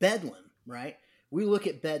Bedlam, right? We look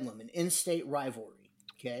at Bedlam, an in-state rivalry.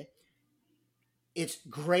 Okay. It's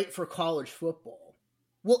great for college football.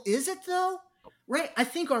 Well, is it though? Right. I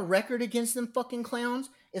think our record against them fucking clowns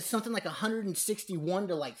is something like 161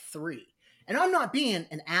 to like 3. And I'm not being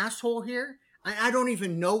an asshole here. I don't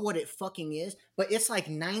even know what it fucking is, but it's like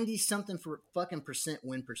 90 something for fucking percent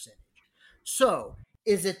win percentage. So,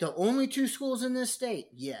 is it the only 2 schools in this state?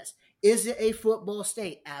 Yes. Is it a football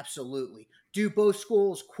state? Absolutely. Do both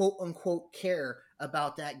schools quote unquote care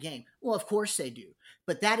about that game? Well, of course they do.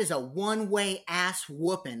 But that is a one-way ass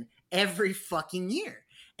whooping every fucking year.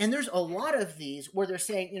 And there's a lot of these where they're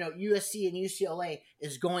saying, USC and UCLA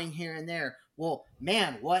is going here and there. Well,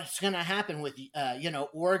 man, what's going to happen with,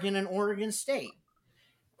 Oregon and Oregon State?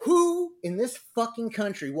 Who in this fucking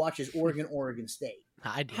country watches Oregon State?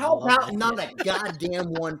 I do. How about not a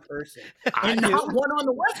goddamn one person? And not one on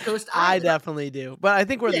the West Coast either. I definitely do. But I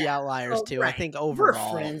think we're the outliers too. Right. I think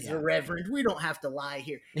overall. We're friends, the Reverend. We don't have to lie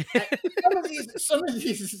here. some of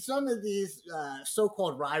these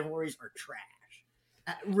so-called rivalries are trash.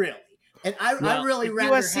 Really. And I really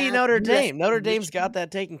rather USC have Notre Dame. USC Notre Dame's got that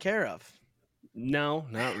taken care of. No,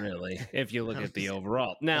 not really. If you look at the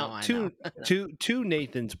overall. Now, to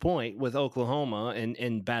Nathan's point with Oklahoma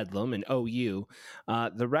and Bedlam and OU,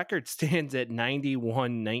 the record stands at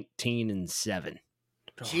 91-19-7.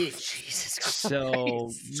 Jesus Christ. So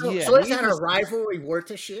is that a rivalry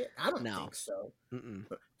worth a shit? I don't think so.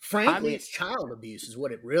 Frankly, it's child abuse is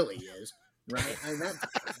what it really is, right? I mean,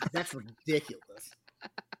 that's ridiculous.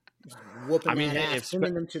 Whooping that ass,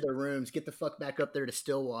 sending them to their rooms, get the fuck back up there to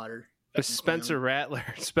Stillwater. If Spencer Rattler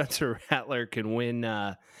can win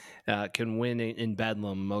in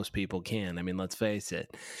Bedlam, most people can. I mean, let's face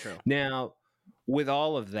it. True. Now, with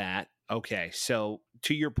all of that, okay, so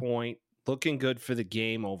to your point, looking good for the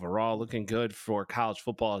game overall, looking good for college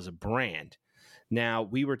football as a brand. Now,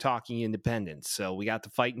 we were talking independence, so we got the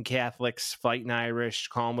Fighting Catholics, Fighting Irish,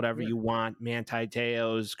 call them whatever you want, Manti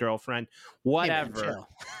Te'o's girlfriend, whatever. Hey man,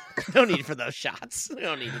 no need for those shots. We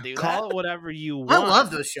don't need to do Call it whatever you want. I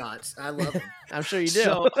love those shots. I love them. I'm sure you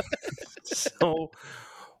do. So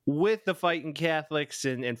with the Fighting Catholics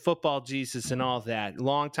and football Jesus and all that,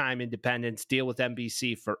 longtime independents, deal with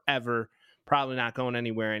NBC forever, probably not going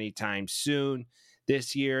anywhere anytime soon.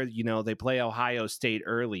 This year, they play Ohio State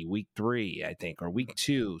early, week 3, I think, or week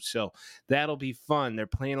 2. So that'll be fun. They're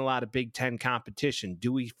playing a lot of Big Ten competition.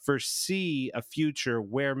 Do we foresee a future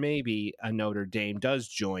where maybe a Notre Dame does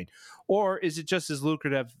join? Or is it just as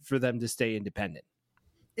lucrative for them to stay independent?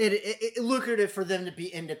 It's lucrative for them to be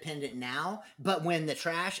independent now, but when the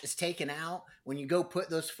trash is taken out, when you go put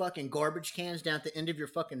those fucking garbage cans down at the end of your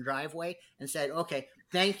fucking driveway and said, okay,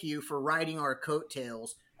 thank you for riding our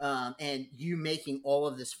coattails, and you making all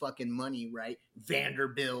of this fucking money, right?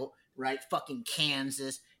 Vanderbilt, right? Fucking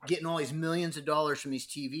Kansas, getting all these millions of dollars from these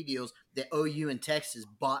TV deals that OU and Texas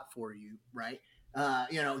bought for you, right?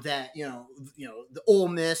 The Ole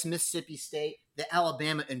Miss, Mississippi State, the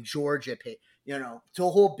Alabama and Georgia pay, to a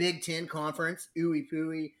whole Big Ten conference, ooey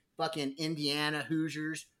pooey, fucking Indiana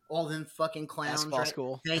Hoosiers, all them fucking clowns, right?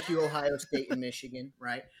 School. Thank you, Ohio State and Michigan,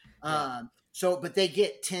 right? Yeah. But they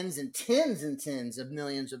get tens and tens and tens of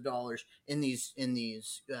millions of dollars in these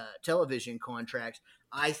television contracts.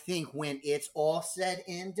 I think when it's all said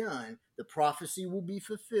and done, the prophecy will be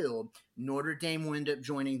fulfilled. Notre Dame will end up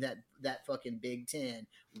joining that fucking Big Ten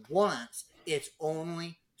once it's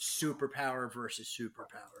only superpower versus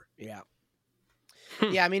superpower. Yeah.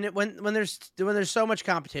 Yeah, I mean, when there's so much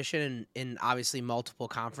competition in obviously multiple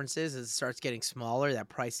conferences, as it starts getting smaller, that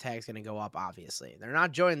price tag's going to go up. Obviously, they're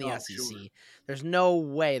not joining the SEC. Sure. There's no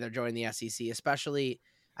way they're joining the SEC, especially.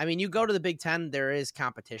 I mean, you go to the Big Ten, there is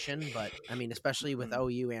competition, but I mean, especially with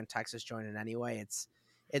OU and Texas joining anyway,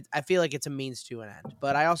 I feel like it's a means to an end.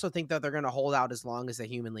 But I also think that they're going to hold out as long as they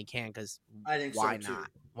humanly can, because why not? Too.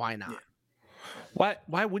 Why not? Yeah.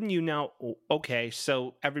 Why wouldn't you now? Okay,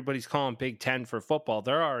 so everybody's calling Big Ten for football.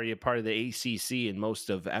 They're already a part of the ACC in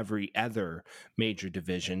most of every other major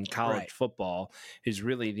division. College football is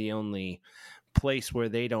really the only place where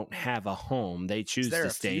they don't have a home. They choose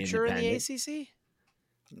to stay independent. Is there a future in the ACC?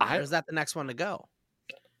 Or is that the next one to go?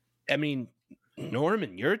 I mean,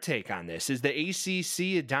 Norman, your take on this. Is the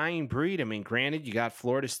ACC a dying breed? I mean, granted, you got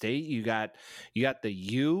Florida State, you got the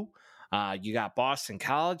U. You got Boston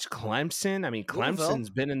College, Clemson. I mean, Clemson's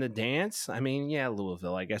been in the dance. I mean, yeah,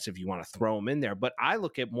 Louisville, I guess if you want to throw them in there. But I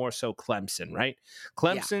look at more so Clemson, right?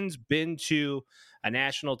 Clemson's been to a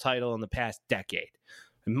national title in the past decade,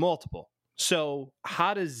 multiple. So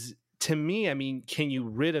to me, I mean, can you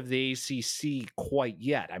rid of the ACC quite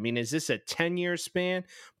yet? I mean, is this a 10-year span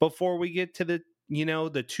before we get to the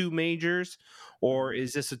the two majors, or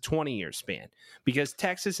is this a 20-year span? Because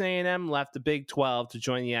Texas A&M left the Big 12 to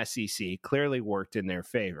join the SEC, clearly worked in their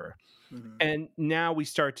favor. Mm-hmm. And now we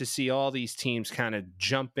start to see all these teams kind of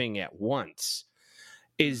jumping at once.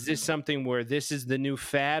 Is this something where this is the new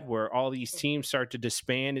fad where all these teams start to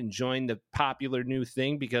disband and join the popular new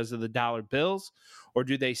thing because of the dollar bills? Or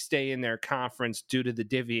do they stay in their conference due to the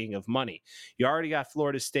divvying of money? You already got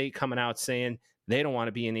Florida State coming out saying they don't want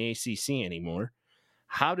to be in the ACC anymore.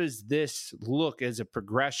 How does this look as a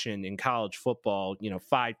progression in college football,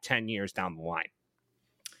 5-10 years down the line?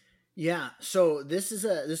 Yeah, so this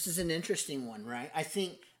is an interesting one, right? I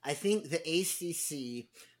think the ACC,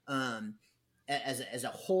 as a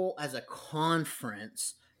whole, as a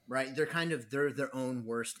conference, right? They're their own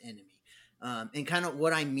worst enemy, and kind of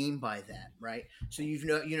what I mean by that, right? So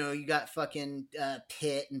you got fucking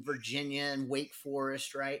Pitt and Virginia and Wake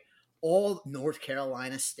Forest, right? All North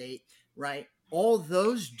Carolina State, right? All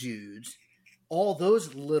those dudes. All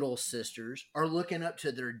those little sisters are looking up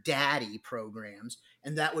to their daddy programs,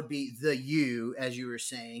 and that would be the U, as you were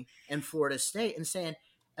saying, and Florida State, and saying,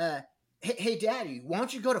 hey, daddy, why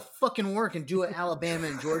don't you go to fucking work and do what Alabama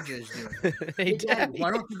and Georgia is doing? Hey, daddy,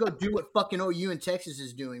 why don't you go do what fucking OU and Texas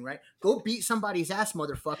is doing, right? Go beat somebody's ass,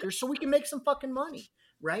 motherfuckers, so we can make some fucking money,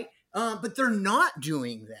 right? But they're not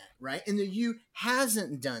doing that, right? And the U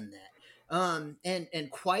hasn't done that. And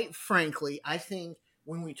quite frankly, I think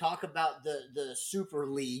when we talk about the Super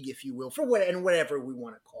League, if you will, whatever we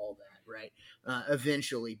want to call that, right?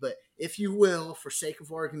 Eventually, but if you will, for sake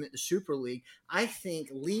of argument, the Super League, I think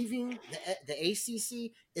leaving the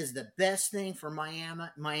ACC is the best thing for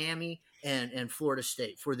Miami and Florida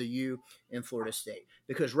State, for the U and Florida State,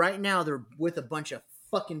 because right now they're with a bunch of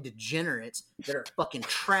fucking degenerates that are fucking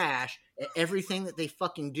trash at everything that they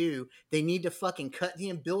fucking do. They need to fucking cut the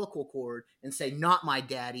umbilical cord and say, not my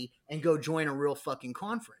daddy, and go join a real fucking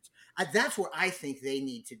conference. That's what I think they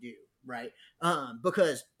need to do, right?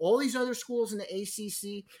 Because all these other schools in the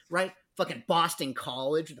ACC, right? Fucking Boston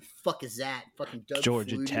College, what the fuck is that? Fucking Doug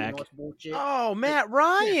Georgia Flutie Tech. And all this bullshit. Oh, Matt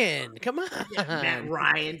Ryan. Come on. Yeah, Matt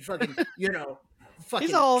Ryan, fucking, fucking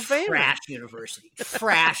He's a Hall of Famer.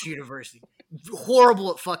 Trash university.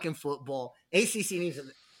 Horrible at fucking football. ACC needs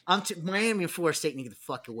Miami and Florida State need to get the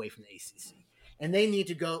fuck away from the ACC. And they need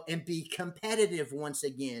to go and be competitive once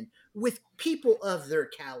again with people of their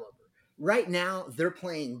caliber. Right now, they're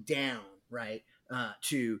playing down, right,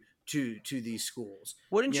 to these schools.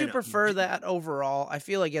 Wouldn't you prefer that overall? I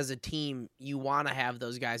feel like as a team, you want to have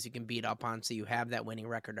those guys you can beat up on, so you have that winning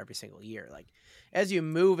record every single year. Like, as you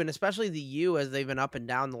move, and especially the U, as they've been up and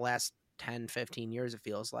down the last 10, 15 years, it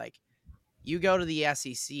feels like, you go to the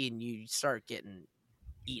SEC and you start getting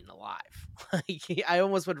eaten alive. Like, I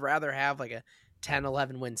almost would rather have like a 10,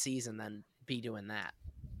 11 win season than be doing that.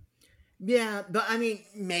 Yeah, but I mean,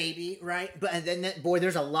 maybe, right? But then,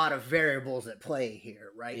 there's a lot of variables at play here,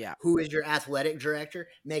 right? Yeah. Who is your athletic director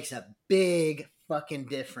makes a big fucking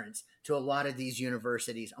difference to a lot of these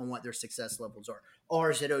universities on what their success levels are.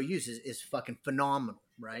 Ours at OU's is fucking phenomenal,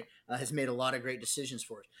 right? Has made a lot of great decisions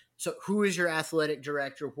for us. So who is your athletic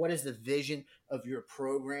director? What is the vision of your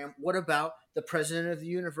program? What about the president of the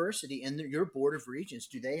university and your board of regents?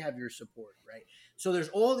 Do they have your support, right? So there's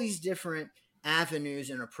all these different avenues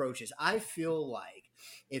and approaches. I feel like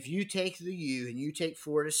if you take the U and you take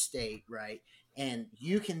Florida State, right, and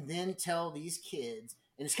you can then tell these kids,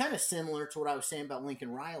 and it's kind of similar to what I was saying about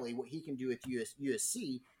Lincoln Riley, what he can do with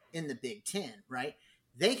USC in the Big Ten, right?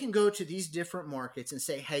 They can go to these different markets and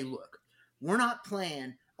say, hey, look, we're not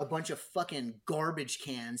playing a bunch of fucking garbage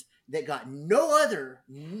cans that got no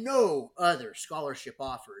other scholarship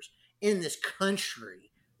offers in this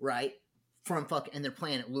country, right? And they're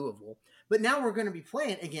playing at Louisville. But now we're going to be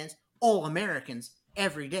playing against all Americans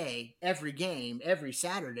every day, every game, every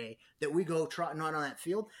Saturday that we go trotting on that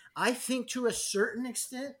field. I think to a certain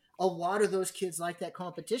extent, a lot of those kids like that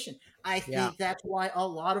competition. I think that's why a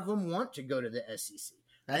lot of them want to go to the SEC.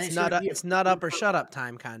 It's not up or shut up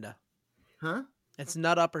time, kind of. Huh? It's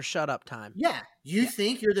nut up or shut up time. Yeah. You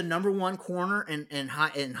think you're the number one corner in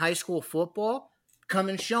high school football? Come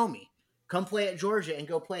and show me. Come play at Georgia and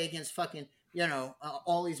go play against fucking,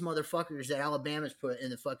 all these motherfuckers that Alabama's put in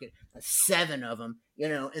the fucking 7 of them,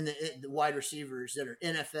 in the wide receivers that are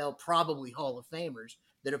NFL, probably Hall of Famers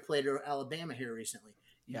that have played at Alabama here recently.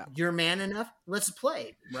 Yeah. You're man enough? Let's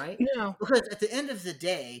play, right? No. Because at the end of the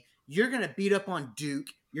day, you're going to beat up on Duke.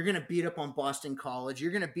 You're going to beat up on Boston College.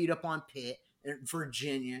 You're going to beat up on Pitt and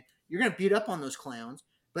Virginia. You're going to beat up on those clowns.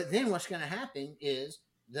 But then what's going to happen is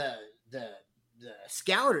the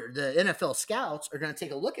NFL scouts are going to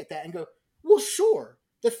take a look at that and go, well, sure,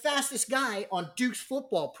 the fastest guy on Duke's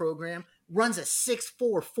football program runs a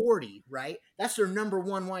 6'4" 40, right? That's their number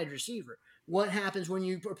one wide receiver. What happens when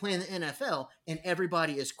you are playing the NFL and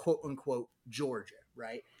everybody is quote unquote Georgia,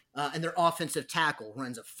 right? And their offensive tackle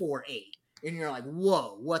runs a 4'8", and you're like,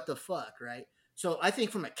 whoa, what the fuck, right? So I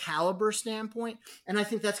think from a caliber standpoint, and I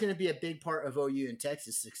think that's going to be a big part of OU and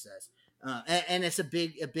Texas success, and it's a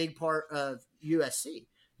big part of USC.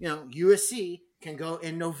 You know, USC can go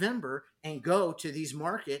in November and go to these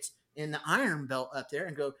markets in the Iron Belt up there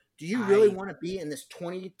and go, do you really want to be in this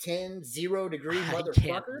 2010 0-degree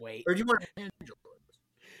motherfucker? Or do you want to enjoy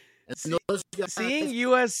it? Seeing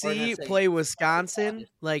USC play Wisconsin,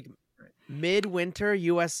 like midwinter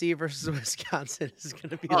USC versus Wisconsin is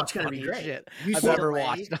going to be the funniest shit I've ever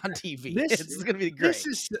watched on TV. It's going to be great. This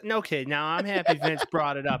is okay. Now I'm happy Vince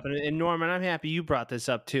brought it up, and Norman, I'm happy you brought this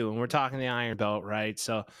up too. And we're talking the Iron Belt, right?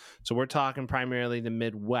 So we're talking primarily the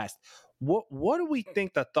Midwest. What do we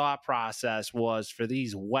think the thought process was for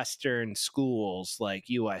these Western schools like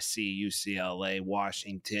USC, UCLA,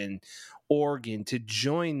 Washington, Oregon to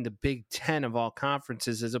join the Big Ten of all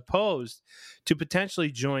conferences as opposed to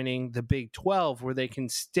potentially joining the Big 12 where they can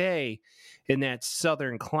stay in that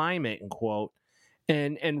southern climate, and quote,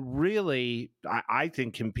 and really, I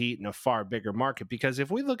think, compete in a far bigger market? Because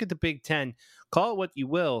if we look at the Big Ten, call it what you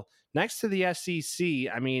will, next to the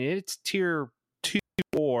SEC, I mean, it's tier 2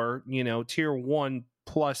 or, tier 1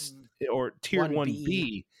 plus or tier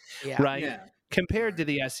 1B, right? Yeah. Compared to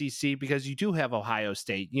the SEC, because you do have Ohio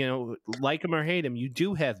State, like them or hate them, you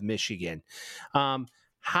do have Michigan.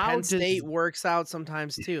 Penn State works out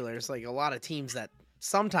sometimes too. There's like a lot of teams that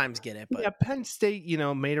sometimes get it, but yeah, Penn State,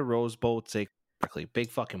 made a Rose Bowl. Say big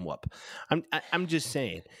fucking whoop. I'm just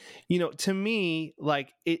saying, to me,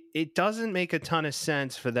 like it doesn't make a ton of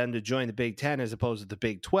sense for them to join the Big Ten as opposed to the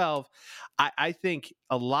Big 12. I think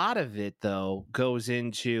a lot of it though goes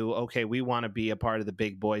into, okay, we want to be a part of the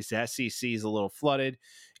big boys. The SEC is a little flooded.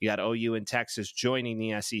 You got OU and Texas joining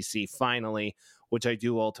the SEC finally, which I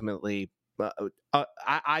do ultimately.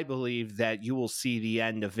 I believe that you will see the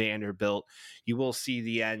end of Vanderbilt. You will see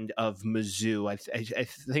the end of Mizzou. I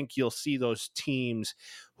think you'll see those teams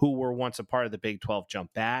who were once a part of the Big 12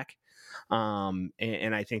 jump back,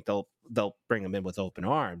 and I think they'll bring them in with open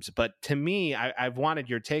arms. But to me, I've wanted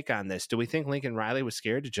your take on this. Do we think Lincoln Riley was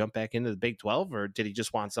scared to jump back into the Big 12, or did he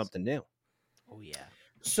just want something new? Oh yeah.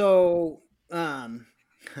 So, yeah,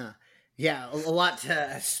 a lot to,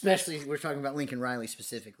 especially we're talking about Lincoln Riley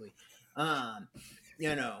specifically.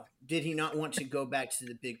 Did he not want to go back to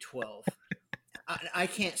the Big 12? I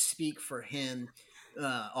can't speak for him,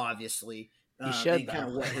 obviously, and kind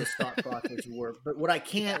of what his thought process were. But what I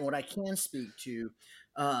can speak to,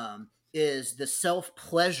 is the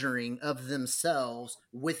self-pleasuring of themselves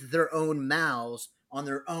with their own mouths on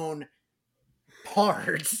their own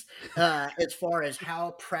parts, as far as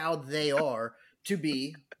how proud they are to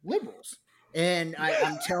be liberals. And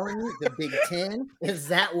I'm telling you, the Big Ten is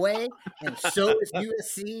that way, and so is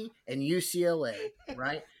USC and UCLA,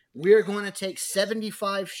 right? We're going to take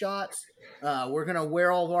 75 shots. We're going to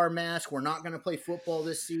wear all of our masks. We're not going to play football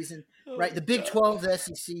this season, right? The Big 12, the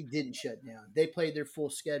SEC didn't shut down. They played their full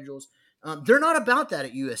schedules. They're not about that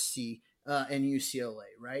at USC and UCLA,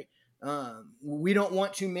 right? We don't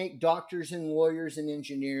want to make doctors and lawyers and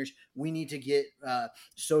engineers. We need to get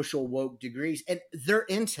social woke degrees, and they're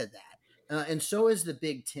into that. And so is the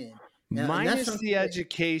Big Ten. Minus the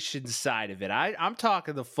education side of it. I'm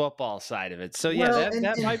talking the football side of it. So, yeah,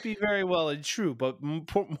 that might be very well and true, but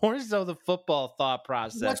more so the football thought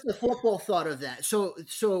process. What's the football thought of that?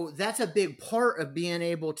 So that's a big part of being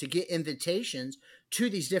able to get invitations to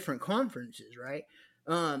these different conferences, right?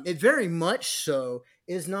 It very much so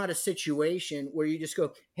is not a situation where you just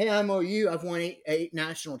go, hey, I'm OU. I've won eight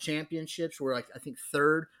national championships. We're I think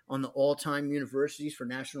third on the all-time universities for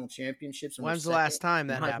national championships. And when's the last time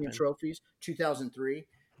that happened? Trophies, 2003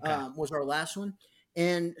 was our last one.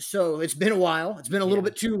 And so it's been a while. It's been a little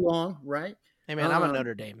bit too long, right? Hey, man, I'm a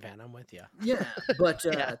Notre Dame fan. I'm with you. Yeah, but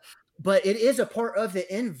but it is a part of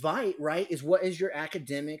the invite, right? Is what is your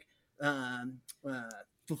academic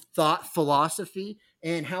thought philosophy,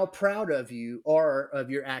 and how proud of you are of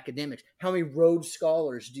your academics. How many Rhodes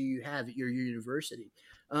Scholars do you have at your university?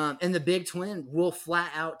 And the Big Ten will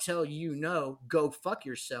flat out tell you, no, go fuck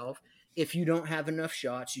yourself if you don't have enough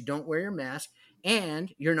shots, you don't wear your mask,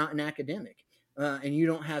 and you're not an academic. And you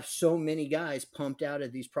don't have so many guys pumped out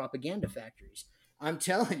of these propaganda factories. I'm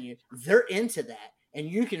telling you, they're into that. And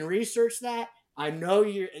you can research that. I know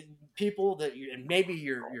you're people that maybe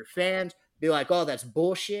your fans be like, oh, that's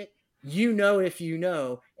bullshit. If you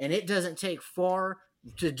know, and it doesn't take far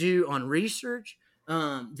to do on research,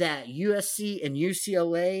 that USC and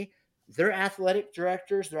UCLA their athletic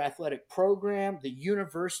directors, their athletic program, the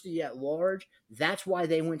university at large, that's why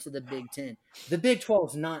they went to the Big Ten. The Big 12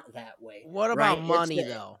 is not that way. What about right? money,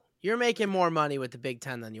 though? You're making more money with the Big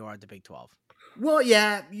Ten than you are at the Big 12. Well,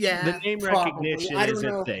 yeah, The name probably. recognition I don't is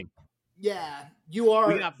know. a thing. Yeah, you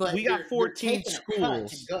are, We got they're 14 taking a cut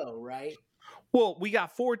to schools. go, right? Well, we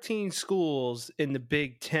got 14 schools in the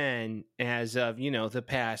Big Ten as of, the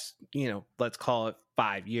past, let's call it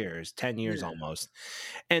 5 years, 10 years almost.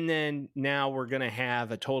 And then now we're going to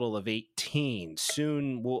have a total of 18.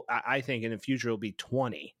 Soon, I think in the future, it'll be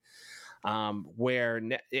 20.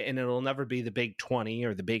 And it'll never be the Big 20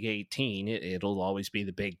 or the Big 18. It'll always be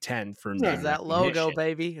the Big 10 for name that logo, recognition.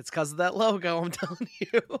 baby. It's because of that logo, I'm telling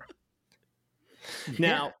you.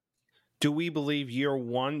 Now, do we believe year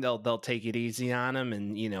one they'll take it easy on them,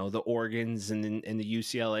 and the Oregons and the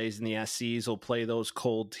UCLAs and the SCs will play those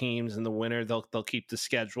cold teams in the winter? They'll keep the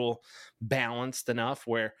schedule balanced enough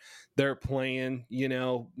where they're playing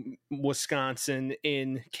Wisconsin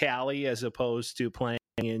in Cali as opposed to playing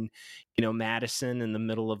in Madison in the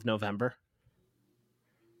middle of November.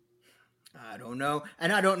 I don't know.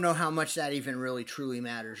 And I don't know how much that even really truly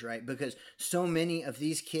matters, right? Because so many of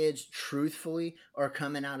these kids, truthfully, are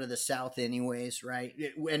coming out of the South anyways, right?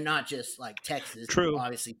 And not just like Texas. True.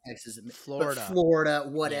 Obviously, Texas, Florida. but Florida,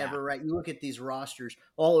 whatever, right? You look at these rosters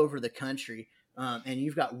all over the country, and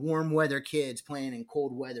you've got warm weather kids playing in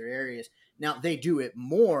cold weather areas. Now, they do it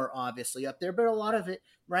more, obviously, up there, but a lot of it,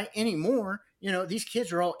 right, anymore, these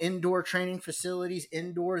kids are all indoor training facilities,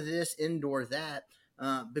 indoor this, indoor that.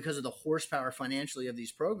 Because of the horsepower financially of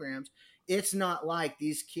these programs, it's not like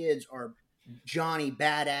these kids are Johnny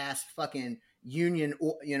badass fucking union,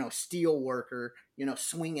 steel worker,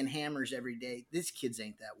 swinging hammers every day. These kids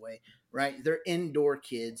ain't that way, right? They're indoor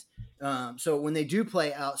kids. So when they do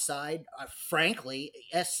play outside, frankly,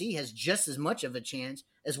 SC has just as much of a chance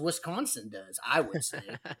as Wisconsin does, I would say,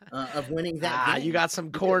 of winning that game. You got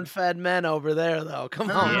some corn-fed men over there, though.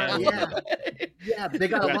 Come on. Yeah, they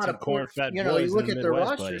got a lot of corn-fed you boys. You look in at the their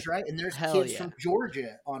Midwest, rosters, buddy. right? And there's kids from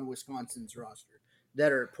Georgia on Wisconsin's roster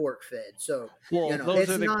that are pork fed. So, those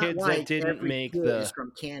are the kids like that didn't make is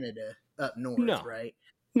from Canada up north, right?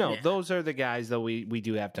 No, those are the guys that we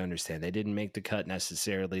do have to understand. They didn't make the cut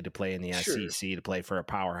necessarily to play in the SEC, to play for a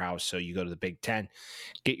powerhouse. So you go to the Big Ten,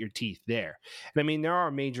 get your teeth there. And I mean, there are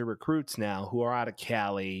major recruits now who are out of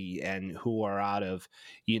Cali and who are out of,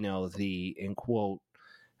 the, in quote,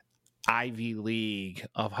 Ivy League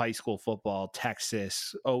of high school football,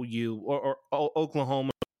 Texas, OU, or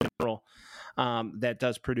Oklahoma in general, that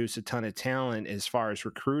does produce a ton of talent as far as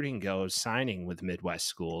recruiting goes, signing with Midwest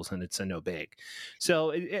schools, and it's a no big.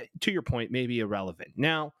 So to your point, maybe irrelevant.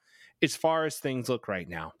 Now, as far as things look right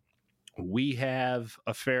now, we have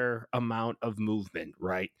a fair amount of movement,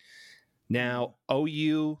 right? Now,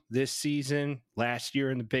 OU this season, last year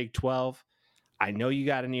in the Big 12, I know you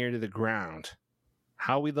got an ear to the ground.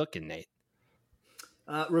 How are we looking, Nate?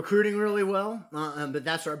 Recruiting really well, but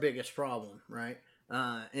that's our biggest problem, right?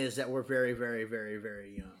 Is that we're very, very, very,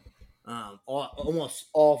 very young. Almost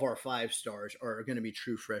all of our 5 stars are going to be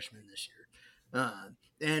true freshmen this year.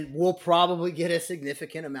 And we'll probably get a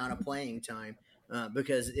significant amount of playing time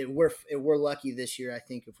because we're lucky this year, I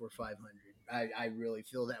think, if we're 500. I really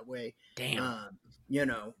feel that way. Damn.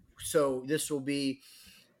 So this will be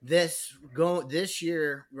this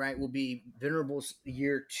year, right, will be Venerable's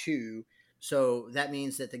year 2. So that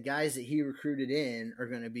means that the guys that he recruited in are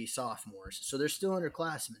going to be sophomores. So they're still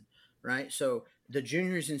underclassmen, right? So the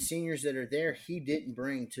juniors and seniors that are there, he didn't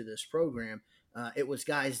bring to this program. It was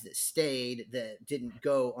guys that stayed that didn't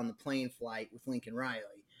go on the plane flight with Lincoln Riley,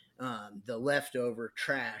 the leftover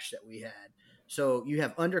trash that we had. So you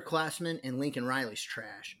have underclassmen and Lincoln Riley's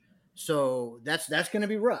trash. So that's going to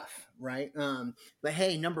be rough, right? But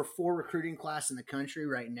hey, number 4 recruiting class in the country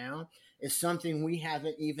right now is something we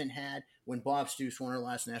haven't even had when Bob Stoops won our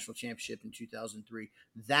last national championship in 2003.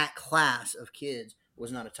 That class of kids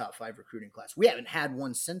was not a top 5 recruiting class. We haven't had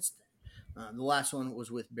one since then. The last one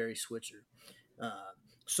was with Barry Switzer.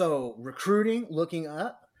 So recruiting looking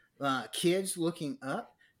up, kids looking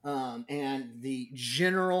up, and the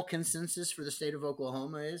general consensus for the state of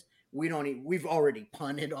Oklahoma is we've already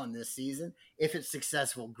punted on this season. If it's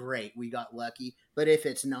successful, great. We got lucky. But if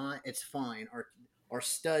it's not, it's fine. Our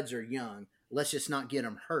studs are young. Let's just not get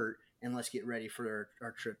them hurt, and let's get ready for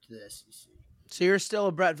our trip to the SEC. So you're still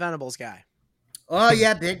a Brett Venables guy? Oh,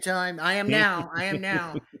 yeah, big time. I am now.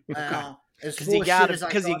 Because you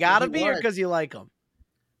got to be, or because you like him?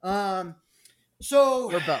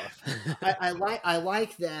 So or both. I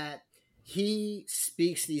like that he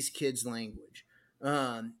speaks these kids' language,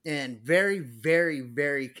 and very, very,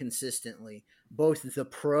 very consistently. both the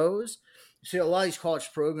pros. So a lot of these college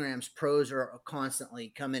programs, pros are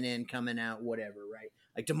constantly coming in, coming out, whatever, right?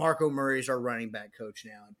 Like DeMarco Murray's our running back coach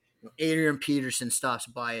now. And, Adrian Peterson stops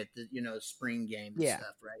by at the spring game and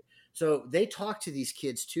stuff, right? So they talk to these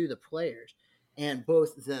kids too, the players, and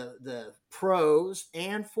both the pros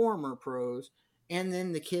and former pros, and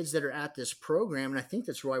then the kids that are at this program, and I think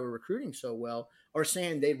that's why we're recruiting so well, are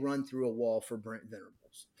saying they'd run through a wall for Brent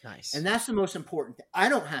Venables. Nice. And that's the most important thing. I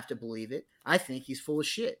don't have to believe it. I think he's full of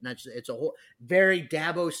shit. And it's a whole very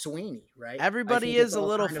Dabo Sweeney, right? Everybody is a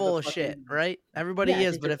little full of shit, right? Everybody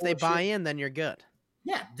is, but if they buy in, then you're good.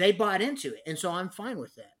 Yeah, they bought into it. And so I'm fine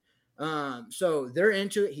with that. So they're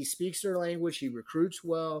into it. He speaks their language. He recruits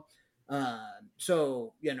well.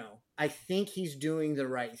 So, I think he's doing the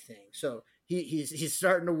right thing. So he's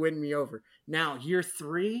starting to win me over. Now, year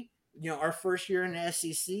 3, our first year in the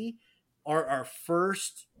SEC, our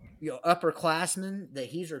first, upperclassmen that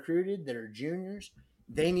he's recruited that are juniors,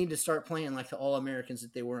 they need to start playing like the All-Americans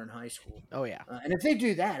that they were in high school. Oh, yeah. And if they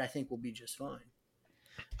do that, I think we'll be just fine.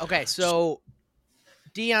 Okay, so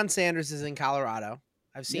Deion Sanders is in Colorado.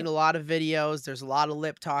 I've seen a lot of videos. There's a lot of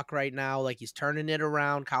lip talk right now. Like, he's turning it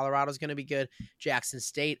around. Colorado's going to be good. Jackson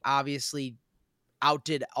State obviously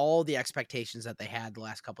outdid all the expectations that they had the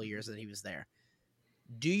last couple of years that he was there.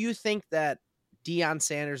 Do you think that Deion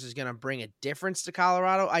Sanders is going to bring a difference to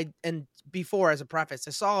Colorado? And before, as a preface,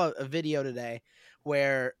 I saw a video today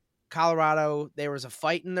where Colorado, there was a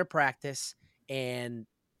fight in their practice, and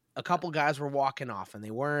a couple guys were walking off, and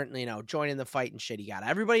they weren't, joining the fight and shit. He got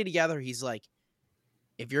everybody together. He's like,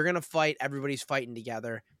 if you're going to fight, everybody's fighting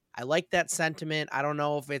together. I like that sentiment. I don't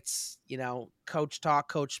know if it's, coach talk,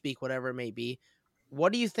 coach speak, whatever it may be.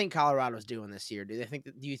 What do you think Colorado's doing this year? Do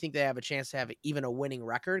you think they have a chance to have even a winning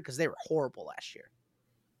record? Because they were horrible last year.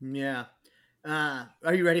 Yeah.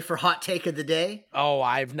 Are you ready for hot take of the day? Oh,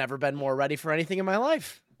 I've never been more ready for anything in my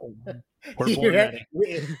life. We're born ready.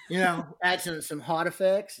 Add some hot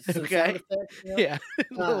effects. Some sound effects. Yeah.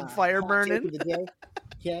 A little fire burning. Take of the day.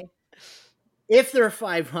 Okay. If they're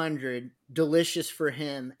 500, delicious for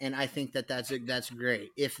him, and I think that's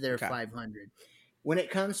great. If they're 500, when it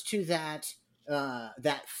comes to that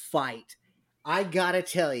fight, I gotta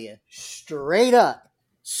tell you, straight up,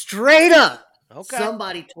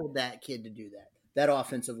 somebody told that kid to do that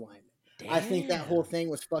offensive lineman. Damn. I think that whole thing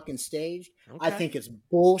was fucking staged. Okay. I think it's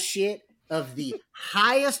bullshit of the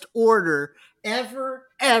highest order ever.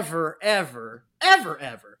 I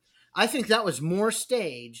think that was more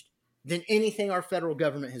staged than anything our federal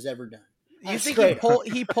government has ever done. You think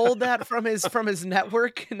he pulled that from his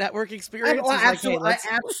network experience? I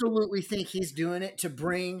absolutely think he's doing it to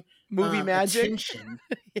bring movie magic attention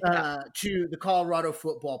to the Colorado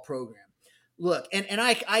football program. Look, and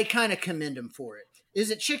I kind of commend him for it. Is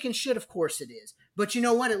it chicken shit? Of course it is. But you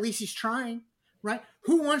know what? At least he's trying, right?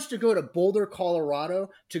 Who wants to go to Boulder, Colorado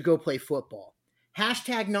to go play football?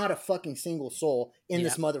 Hashtag not a fucking single soul in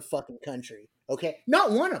this motherfucking country. Okay? Not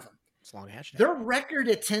one of them. It's a long hashtag. Their record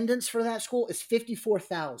attendance for that school is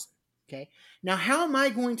 54,000. Okay. Now, how am I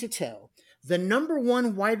going to tell the number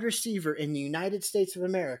one wide receiver in the United States of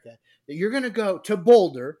America that you're going to go to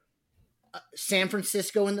Boulder, San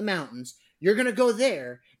Francisco in the mountains, you're going to go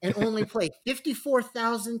there and only play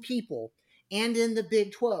 54,000 people and in the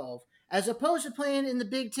Big 12, as opposed to playing in the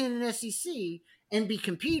Big 10 and SEC and be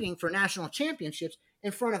competing for national championships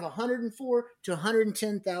in front of 104 to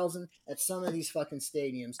 110,000 at some of these fucking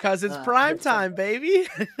stadiums. Because it's prime time, baby.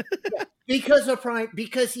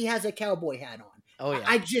 Because he has a cowboy hat on. Oh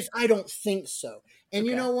yeah. I don't think so. And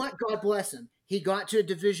you know what? God bless him. He got to a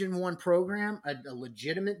Division I program, a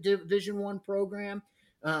legitimate Division I program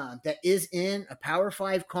that is in a Power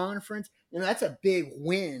 5 conference. That's a big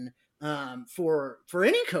win for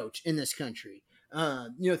any coach in this country.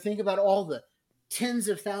 Think about all the tens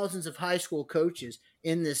of thousands of high school coaches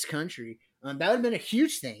in this country. That would have been a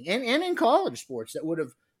huge thing. And in college sports that would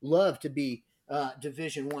have loved to be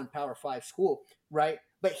Division I Power 5 school, right?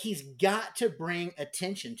 But he's got to bring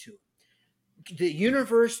attention to it. The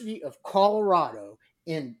University of Colorado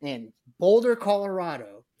in Boulder,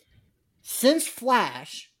 Colorado, since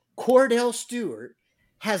Flash, Cordell Stewart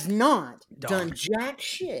has not done jack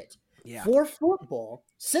shit for football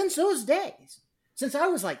since those days. Since I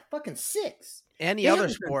was like fucking 6. Any other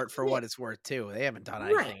sport for what it's worth too. They haven't done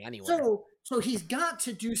anything anywhere. So he's got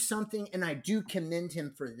to do something, and I do commend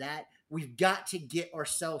him for that. We've got to get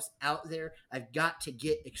ourselves out there. I've got to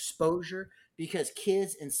get exposure because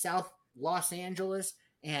kids in South Los Angeles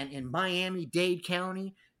and in Miami-Dade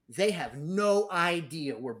County, they have no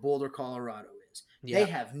idea where Boulder, Colorado is. Yeah.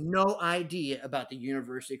 They have no idea about the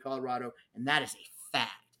University of Colorado, and that is a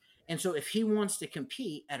fact. And so if he wants to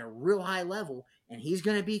compete at a real high level and he's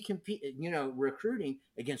going to be recruiting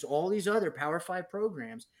against all these other Power 5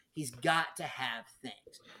 programs, he's got to have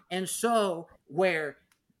things. And so where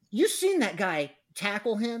you've seen that guy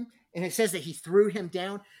tackle him and it says that he threw him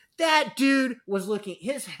down, that dude was looking,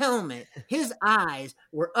 his helmet, his eyes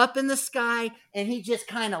were up in the sky, and he just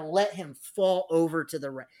kind of let him fall over to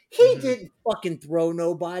the right. He didn't fucking throw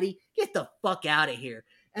nobody. Get the fuck out of here.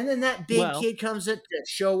 And then that big kid comes up to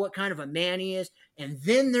show what kind of a man he is. And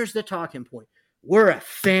then there's the talking point. We're a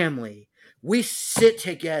family. We sit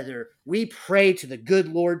together. We pray to the good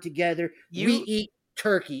Lord together. We eat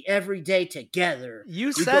turkey every day together.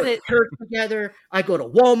 You said it. Church together. I go to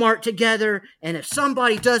Walmart together. And if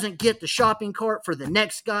somebody doesn't get the shopping cart for the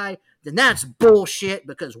next guy, then that's bullshit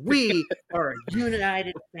because we are a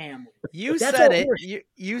united family. You said it.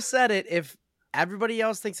 You said it. If everybody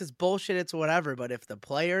else thinks it's bullshit, it's whatever. But if the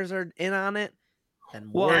players are in on it, then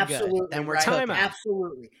we're absolutely good. Then we're right.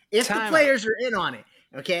 Absolutely. If the players are in on it,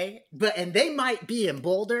 okay? And they might be in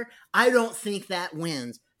Boulder, I don't think that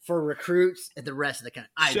wins for recruits at the rest of the country.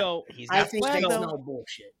 I think that's no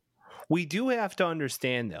bullshit. We do have to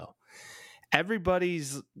understand, though,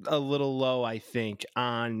 everybody's a little low, I think,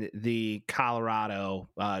 on the Colorado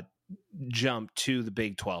jump to the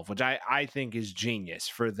Big 12, which I think is genius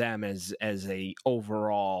for them as a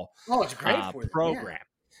overall it's great for program.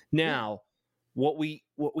 Yeah. Now, what we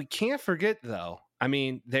can't forget, though, I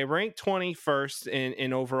mean, they ranked 21st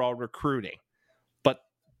in overall recruiting, but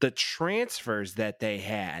the transfers that they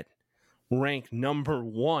had ranked number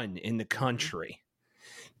 1 in the country.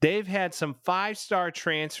 They've had some 5-star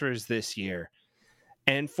transfers this year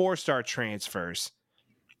and 4-star transfers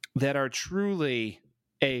that are truly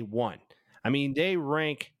A1. I mean, they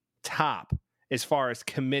rank top as far as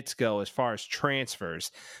commits go, as far as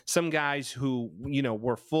transfers. Some guys who,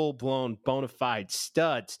 were full-blown bona fide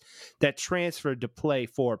studs that transferred to play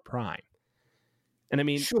for Prime. And I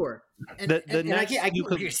mean, sure. And I get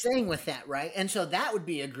what you're saying with that, right? And so that would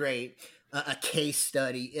be a great a case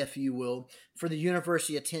study, if you will, for the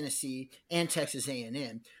University of Tennessee and Texas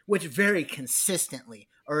A&M, which very consistently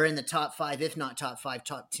are in the top 5, if not top 5,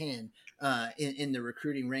 top 10 in the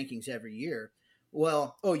recruiting rankings every year.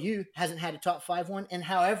 Well, OU hasn't had a top 5 one in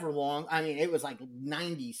however long. I mean, it was like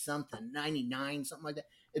 90-something, 99, something like that.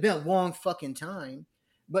 It's been a long fucking time.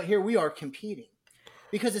 But here we are competing.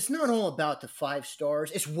 Because it's not all about the 5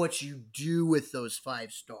 stars. It's what you do with those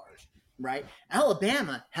 5 stars, right?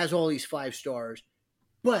 Alabama has all these 5 stars,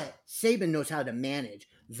 but Saban knows how to manage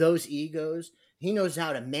those egos. He knows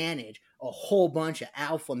how to manage a whole bunch of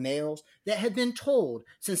alpha males that have been told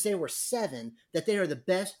since they were 7 that they are the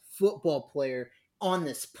best football player on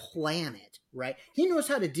this planet, right? He knows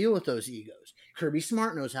how to deal with those egos. Kirby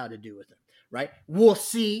Smart knows how to deal with them, right? We'll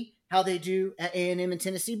see how they do at A&M and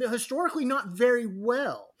Tennessee, but historically not very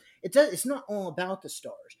well. It's not all about the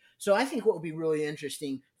stars. So I think what would be really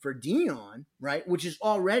interesting for Deion, right, which is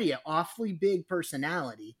already an awfully big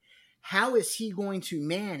personality, how is he going to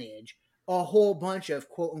manage a whole bunch of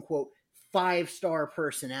quote-unquote 5-star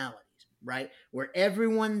personalities, right, where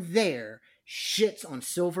everyone there shits on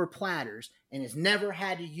silver platters and has never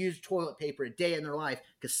had to use toilet paper a day in their life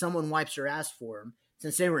because someone wipes their ass for them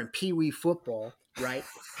since they were in Pee Wee football, right?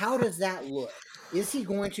 How does that look? Is he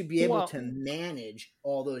going to be able to manage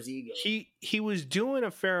all those egos? He was doing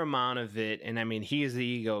a fair amount of it, and I mean, he is the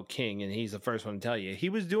ego king, and he's the first one to tell you. He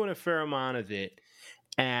was doing a fair amount of it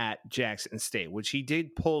at Jackson State, which he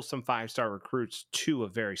did pull some 5-star recruits to a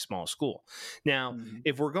very small school. Now,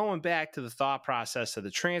 if we're going back to the thought process of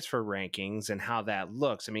the transfer rankings and how that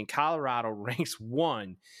looks, I mean, Colorado ranks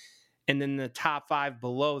 1, and then the top 5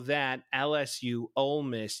 below that, LSU, Ole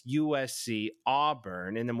Miss, USC,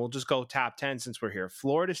 Auburn, and then we'll just go top 10 since we're here.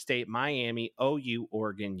 Florida State, Miami, OU,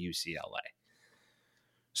 Oregon, UCLA.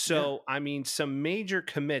 So, I mean, some major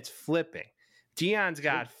commits flipping. Deion's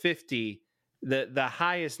got 50. The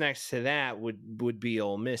highest next to that would be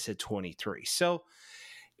Ole Miss at 23. So,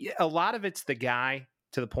 a lot of it's the guy,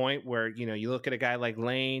 to the point where, you look at a guy like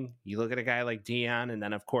Lane, you look at a guy like Deion, and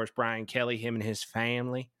then, of course, Brian Kelly, him and his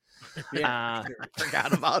family.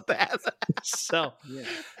 Forgot about that. So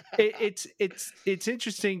it's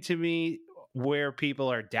interesting to me where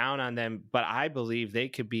people are down on them, but I believe they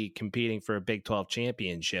could be competing for a Big 12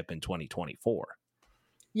 championship in 2024.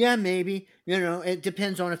 Yeah, maybe. It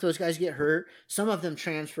depends on if those guys get hurt. Some of them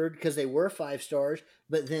transferred because they were 5 stars,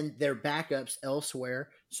 but then they're backups elsewhere.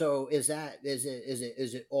 So is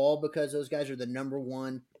it all because those guys are the number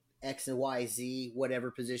 1 X and Y, Z,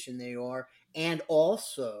 whatever position they are, and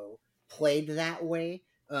also played that way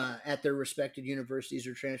at their respected universities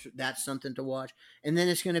or transfer. That's something to watch. And then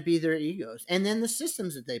it's going to be their egos, and then the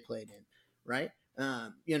systems that they played in, right?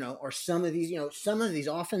 Or some of these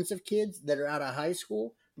offensive kids that are out of high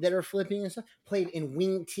school that are flipping and stuff played in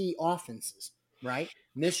wing T offenses, right?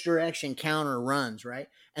 Misdirection, counter runs, right?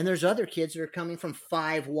 And there's other kids that are coming from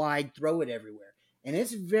 5 wide, throw it everywhere. And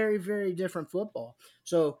it's very, very different football.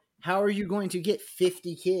 So how are you going to get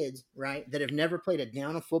 50 kids, right, that have never played a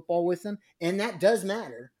down of football with them? And that does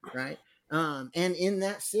matter, right? And in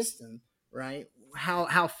that system, right,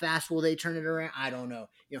 how fast will they turn it around? I don't know.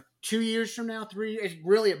 2 years from now, 3 years, it's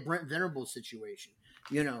really a Brent Venables situation.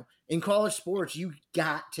 In college sports, you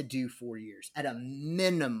got to do 4 years at a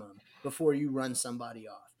minimum before you run somebody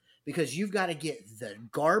off, because you've got to get the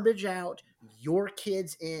garbage out, your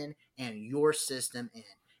kids in, and your system in.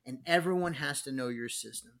 And everyone has to know your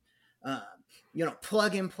system.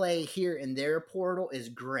 Plug and play here and there portal is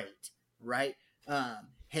great, right?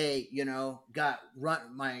 Hey,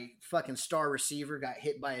 my fucking star receiver got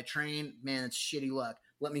hit by a train. Man, it's shitty luck.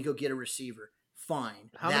 Let me go get a receiver. Fine.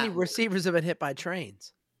 How many receivers have been hit by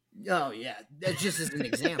trains? Oh, yeah. That's just as an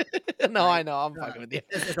example. No, right? I know. I'm fucking with you.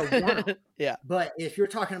 It's a one-off. Yeah. But if you're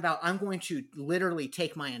talking about, I'm going to literally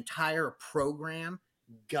take my entire program,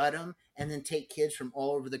 gut them, and then take kids from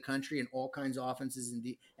all over the country and all kinds of offenses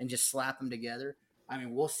and just slap them together. I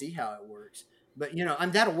mean, we'll see how it works. But,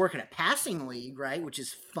 that'll work in a passing league, right, which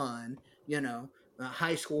is fun, a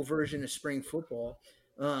high school version of spring football.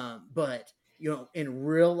 But, in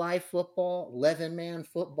real life football, 11-man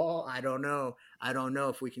football, I don't know. I don't know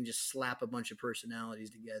if we can just slap a bunch of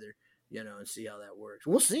personalities together, and see how that works.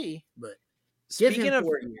 We'll see, but speaking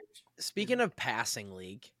of passing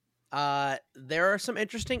league, there are some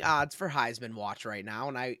interesting odds for Heisman watch right now,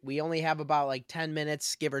 and we only have about like 10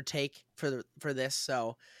 minutes, give or take, for this.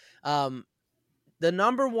 So, the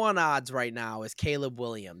number one odds right now is Caleb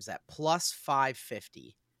Williams at plus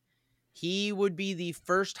 550. He would be the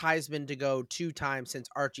first Heisman to go 2 times since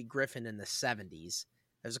Archie Griffin in the 70s.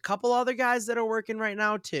 There's a couple other guys that are working right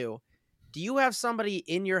now too. Do you have somebody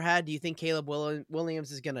in your head? Do you think Caleb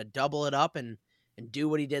Williams is going to double it up and do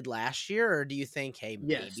what he did last year? Or do you think, hey,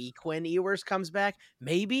 maybe Quinn Ewers comes back?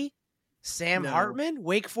 Maybe Sam Hartman,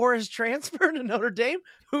 Wake Forest transfer to Notre Dame?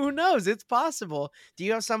 Who knows? It's possible. Do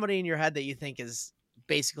you have somebody in your head that you think is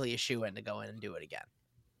basically a shoo-in to go in and do it again?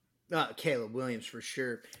 Caleb Williams for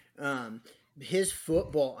sure. His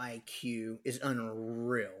football IQ is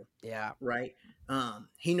unreal. Yeah. Right?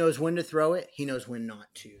 He knows when to throw it. He knows when not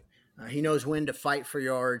to. He knows when to fight for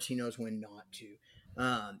yards. He knows when not to.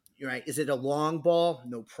 Right? Is it a long ball?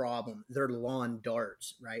 No problem. They're lawn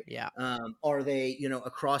darts, right? Yeah. Are they,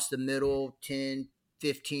 across the middle, 10,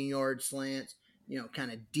 15-yard slants,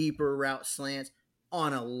 kind of deeper route slants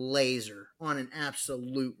on a laser, on an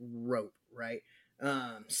absolute rope, right?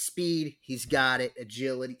 Speed, he's got it.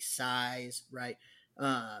 Agility, size, right?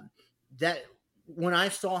 That when I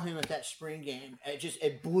saw him at that spring game,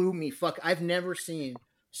 it blew me. I've never seen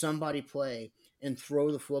somebody play and throw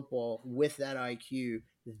the football with that IQ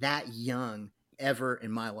that young ever in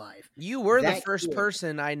my life. You were the first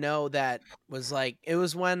person I know that was like, it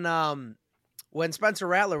was when Spencer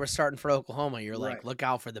Rattler was starting for Oklahoma, you're like, look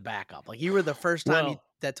out for the backup. Like, you were the first time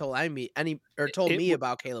that told me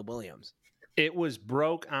about Caleb Williams. It was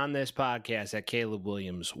broke on this podcast that Caleb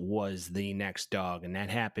Williams was the next dog, and that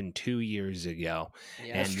happened 2 years ago.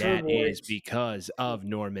 Yeah, and that is because of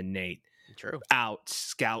Norman Nate. True. Out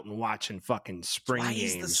scouting, watching fucking spring games.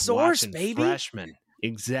 He's the source, watching baby. Freshmen.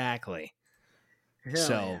 Exactly.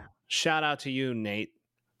 Shout out to you, Nate.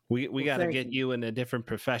 We got to get you in a different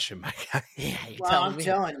profession, my guy. Yeah, I'm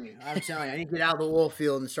telling you. I need to get out of the oil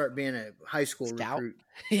field and start being a high school recruit.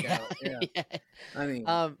 Yeah. I mean,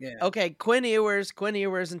 okay, Quinn Ewers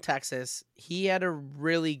in Texas. He had a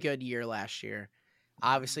really good year last year.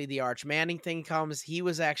 Obviously, the Arch Manning thing comes. He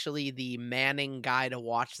was actually the Manning guy to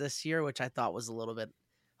watch this year, which I thought was a little bit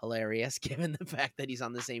hilarious given the fact that he's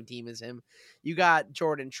on the same team as him. You got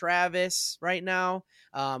Jordan Travis right now,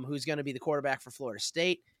 who's going to be the quarterback for Florida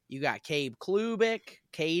State. You got Cade Klubnik,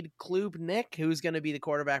 who's going to be the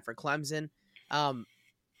quarterback for Clemson.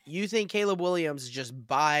 You think Caleb Williams is just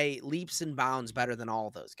by leaps and bounds better than all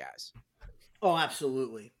of those guys? Oh,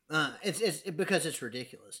 absolutely. It's because it's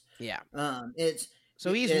ridiculous. Yeah.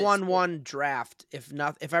 He's 1-1 draft.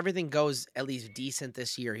 If everything goes at least decent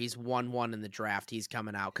this year, he's 1-1 in the draft. He's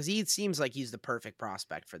coming out because he seems like he's the perfect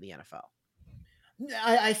prospect for the NFL.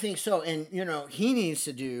 I think so, and he needs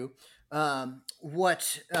to do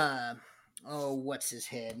what's his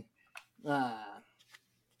head?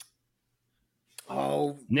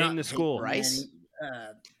 Name the school. Rice.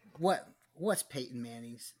 What's Peyton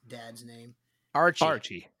Manning's dad's name?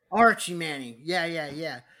 Archie. Archie Manning.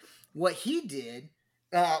 Yeah. What he did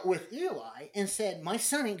with Eli and said, my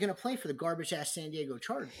son ain't going to play for the garbage ass San Diego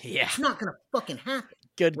Chargers. Yeah. It's not going to fucking happen.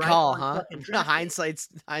 Good right? call, On huh? fucking draft day.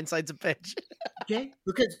 Hindsight's a bitch. Okay,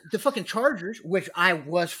 because the fucking Chargers, which I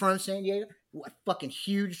was from San Diego, a fucking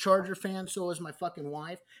huge Charger fan, so is my fucking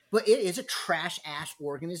wife, but it is a trash ass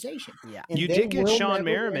organization. Yeah. And You they did get will Sean never win a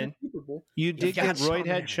Merriman. Super Bowl. You did get Sean Roydhead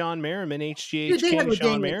Merriman. Sean Merriman, HGH Dude, they King had Sean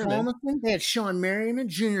Daniel Merriman. Tomlinson, they had Sean Merriman,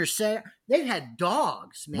 Junior Seau. They've had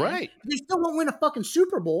dogs, man. Right. They still won't win a fucking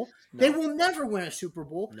Super Bowl. No. They will never win a Super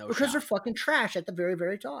Bowl No because shot. they're fucking trash at the very,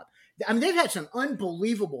 very top. I mean, they've had some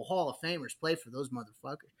unbelievable Hall of Famers play for those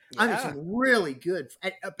motherfuckers. I mean, Yeah. some really good.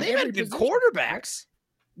 They've had good quarterbacks.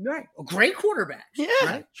 Right. Great quarterbacks. Yeah.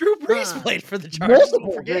 Right? Drew Brees played for the Chargers.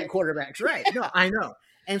 Multiple great quarterbacks. Right. No, I know.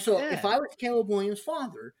 And so Yeah. if I was Caleb Williams'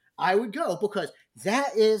 father, I would go because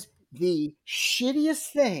that is the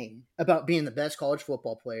shittiest thing about being the best college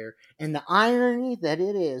football player and the irony that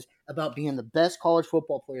it is about being the best college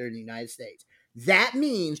football player in the United States. That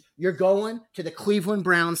means you're going to the Cleveland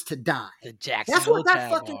Browns to die. The Jacksonville That's what that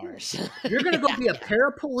fucking Jaguars. You're going to go be a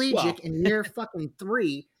paraplegic Well. in year fucking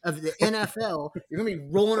 3 of the NFL. You're going to be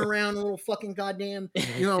rolling around a little fucking goddamn,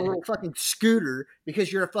 little fucking scooter because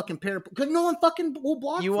you're a fucking paraplegic. Because no one fucking will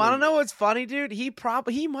block You for want to know what's funny, dude? He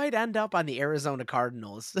might end up on the Arizona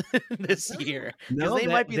Cardinals this year. Because No, they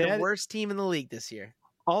might be the that- worst team in the league this year.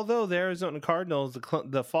 Although the Arizona Cardinals,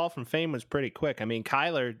 the fall from fame was pretty quick. I mean,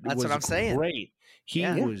 Kyler That's was what I'm saying. great. He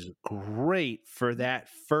Yeah. was great for that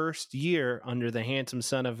first year under the handsome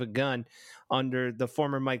son of a gun, under the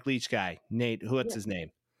former Mike Leach guy, Nate. What's his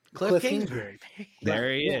name? Cliff Kingsbury.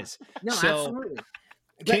 There he Yeah. is. No, So, absolutely.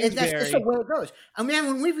 But that's the way it goes. I mean,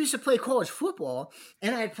 when we used to play college football,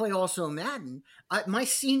 and I'd play also Madden, my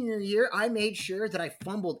senior year, I made sure that I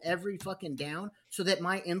fumbled every fucking down so that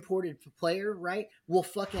my imported player, right, will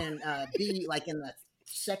fucking be like in the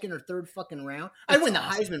second or third fucking round. I win the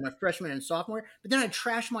Heisman my freshman and sophomore, but then I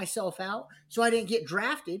trash myself out so I didn't get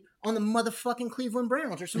drafted on the motherfucking Cleveland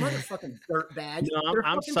Browns or some other fucking dirt bags. No,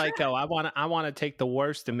 I'm psycho. I want to take the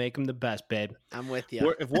worst and make them the best, babe. I'm with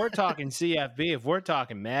you. If we're talking CFB, if we're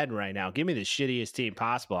talking Madden right now, give me the shittiest team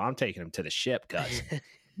possible. I'm taking them to the ship, cuz.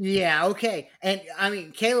 Yeah, okay. And I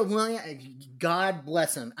mean, Caleb Williams, God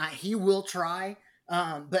bless him. He will try.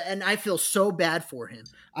 And I feel so bad for him.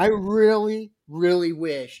 I really, really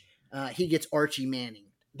wish he gets Archie Manning.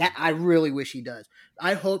 That I really wish he does.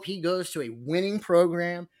 I hope he goes to a winning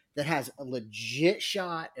program that has a legit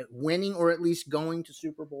shot at winning or at least going to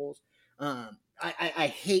Super Bowls. I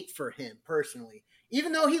hate for him personally,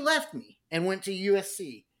 even though he left me and went to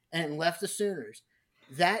USC and left the Sooners.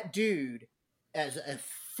 That dude, as a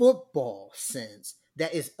football sense,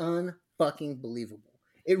 that is unfucking believable.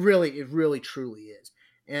 It really, truly is.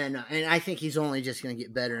 And I think he's only just going to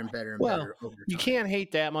get better and better and better over time. You can't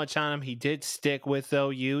hate that much on him. He did stick with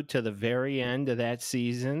OU to the very end of that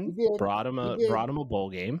season. He did. Brought him a bowl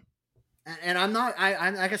game. And I'm not.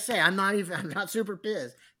 I'm like I say, I'm not super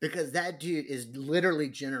pissed because that dude is literally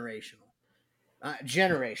generational.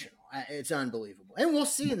 It's unbelievable, and we'll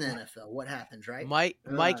see in the NFL what happens. Right? Mike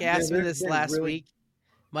asked me this last really- week.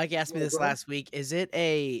 Mike asked me this last week. Is it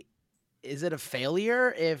a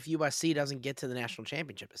failure if USC doesn't get to the national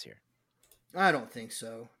championship this year? I don't think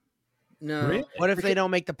so. No. Really? What if they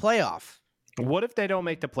don't make the playoff? What if they don't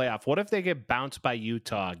make the playoff? What if they get bounced by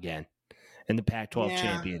Utah again in the Pac-12 Yeah.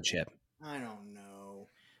 championship? I don't know.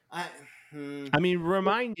 I mean,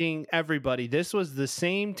 reminding everybody, this was the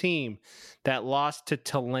same team that lost to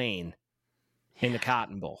Tulane in the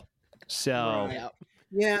Cotton Bowl. So, Right.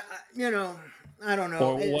 Yeah, I don't know.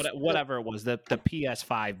 or whatever it was, the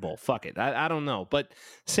PS5 Bowl. Fuck it. I don't know. But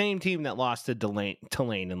same team that lost to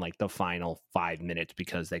Tulane in like the final 5 minutes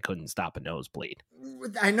because they couldn't stop a nosebleed.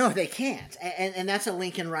 I know they can't, and that's a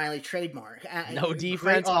Lincoln Riley trademark. No Great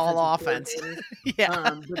defense, all offense. coordinator.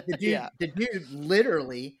 Yeah. But the dude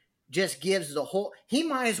literally just gives the whole. He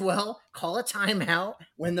might as well call a timeout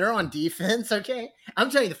when they're on defense. Okay, I'm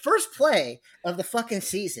telling you, the first play of the fucking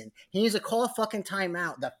season, he needs to call a fucking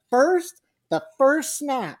timeout. The first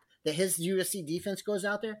snap that his USC defense goes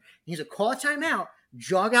out there, he needs to call a timeout,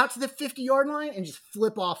 jog out to the 50-yard line, and just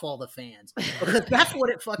flip off all the fans. Because that's what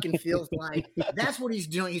it fucking feels like. That's what he's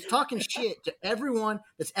doing. He's talking shit to everyone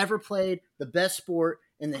that's ever played the best sport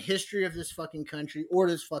in the history of this fucking country or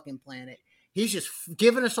this fucking planet. He's just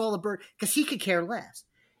giving us all the bird because he could care less.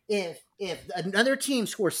 If another team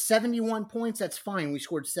scores 71 points, that's fine. We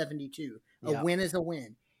scored 72. A win is a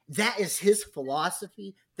win. That is his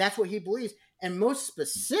philosophy. That's what he believes. And most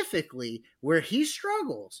specifically, where he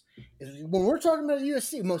struggles is when we're talking about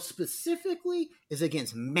USC, most specifically is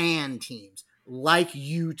against man teams. like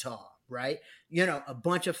Utah, right? You know, a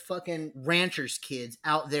bunch of fucking ranchers kids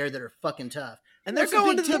out there that are fucking tough. And they're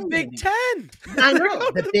going to the Big Ten. I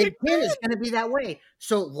know. The Big Ten is going to be that way.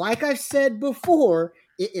 So, like I've said before,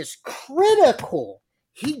 it is critical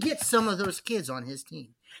he gets some of those kids on his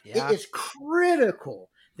team. Yeah. It is critical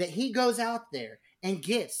that he goes out there and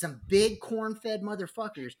gets some big corn-fed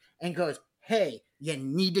motherfuckers and goes, hey, you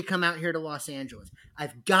need to come out here to Los Angeles.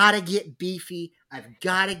 I've got to get beefy. I've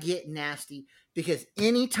got to get nasty. Because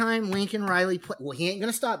anytime Lincoln Riley he ain't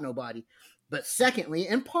going to stop nobody. But secondly,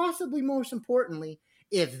 and possibly most importantly,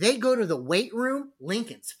 if they go to the weight room,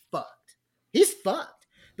 Lincoln's fucked. He's fucked.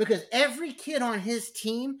 Because every kid on his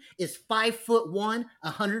team is 5'1",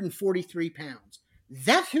 143 pounds.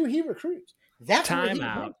 That's who he recruits. That's time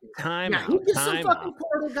out. He gets some fucking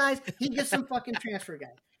portal guys. He gets some fucking transfer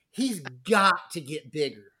guys. He's got to get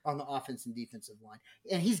bigger on the offense and defensive line.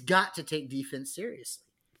 And he's got to take defense seriously.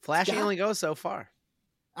 Flashing only goes so far.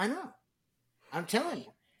 I know. I'm telling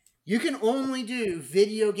you. You can only do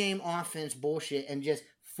video game offense bullshit and just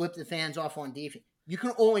flip the fans off on defense. You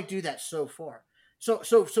can only do that so far. So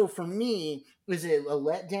for me, is it a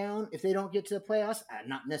letdown if they don't get to the playoffs?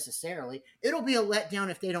 Not necessarily. It'll be a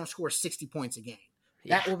letdown if they don't score 60 points a game.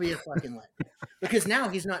 That will be a fucking letdown. Because now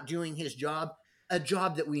he's not doing his job, a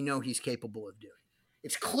job that we know he's capable of doing.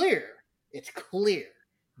 It's clear.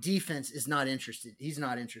 Defense is not interested. He's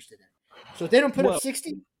not interested in it. So if they don't put up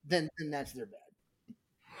 60, then that's their bad.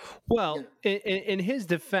 Well, in his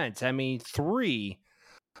defense, I mean,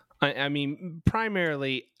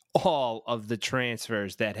 primarily all of the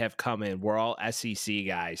transfers that have come in were all SEC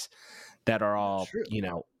guys that are all,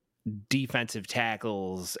 defensive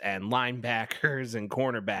tackles and linebackers and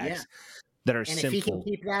cornerbacks that are simple. And if he can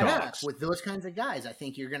keep that dogs. up with those kinds of guys, I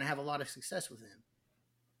think you're going to have a lot of success with him.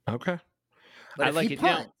 Okay. But I like he it.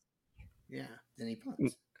 Punts, then he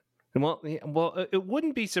punts. Well, it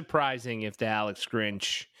wouldn't be surprising if the Alex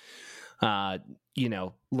Grinch,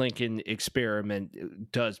 Lincoln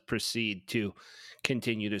experiment does proceed to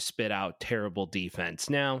continue to spit out terrible defense.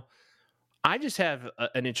 Now, I just have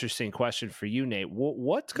an interesting question for you, Nate.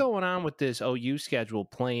 What's going on with this OU schedule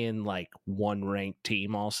playing like one ranked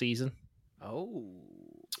team all season? Oh,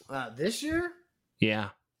 this year?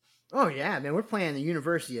 Yeah. Oh yeah, man, we're playing the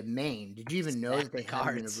University of Maine. Did you even know that they had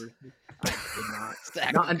a university? I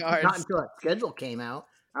did not. Not until that schedule came out.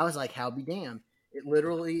 I was like, "How be damned!" It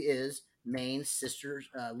literally is Maine's sisters,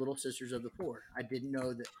 little sisters of the poor. I didn't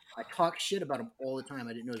know that. I talk shit about them all the time.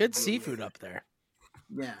 I didn't know. Good seafood up there.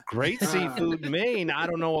 Yeah, great seafood, Maine. I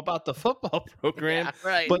don't know about the football program,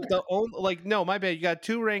 right? But my bad. You got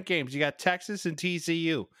two ranked games. You got Texas and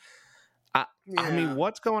TCU. I mean,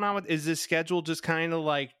 what's going on is this schedule just kind of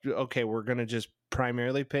like, okay, we're going to just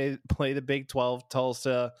primarily play the Big 12,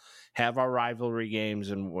 Tulsa, have our rivalry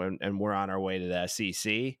games, and we're on our way to the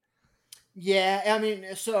SEC? Yeah,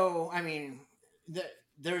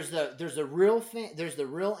 there's the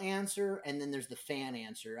real answer, and then there's the fan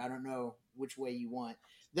answer. I don't know which way you want.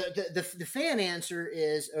 The fan answer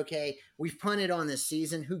is, okay, we've punted on this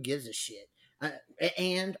season. Who gives a shit?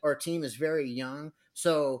 And our team is very young,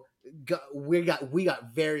 so we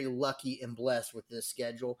got very lucky and blessed with this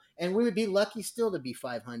schedule, and we would be lucky still to be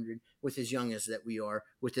 500 with as young as that we are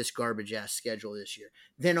with this garbage ass schedule this year.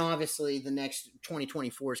 Then obviously the next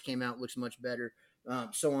 2024s came out, looks much better,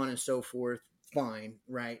 so on and so forth. Fine,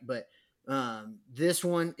 right? But this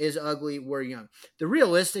one is ugly. We're young. The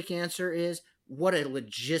realistic answer is, what a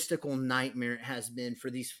logistical nightmare it has been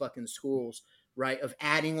for these fucking schools, right? Of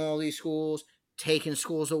adding all these schools, taking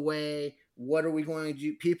schools away. What are we going to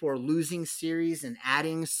do? People are losing series and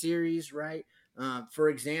adding series, right? For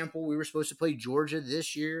example, we were supposed to play Georgia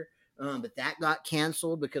this year, but that got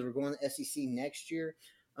canceled because we're going to the SEC next year.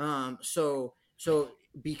 So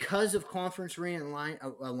because of conference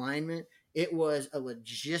alignment, it was a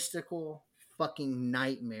logistical fucking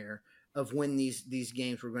nightmare of when these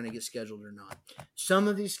games were going to get scheduled or not. Some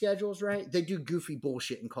of these schedules, right, they do goofy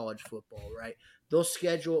bullshit in college football, right? They'll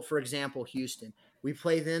schedule, for example, Houston. We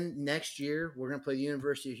play them next year. We're going to play the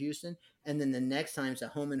University of Houston. And then the next time it's a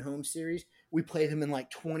home and home series, we play them in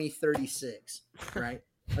like 2036, right?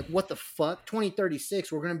 Like, what the fuck?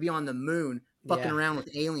 2036, we're going to be on the moon fucking around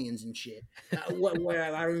with aliens and shit. I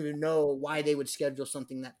don't even know why they would schedule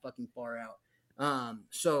something that fucking far out.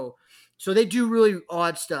 So they do really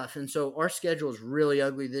odd stuff. And so our schedule is really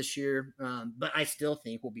ugly this year. But I still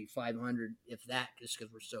think we'll be 500, if that, just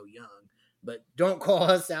because we're so young. But don't call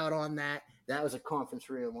us out on that. That was a conference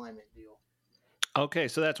realignment deal. Okay,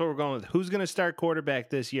 so that's what we're going with. Who's going to start quarterback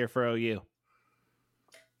this year for OU?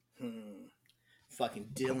 Fucking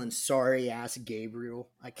Dylan, sorry ass Gabriel.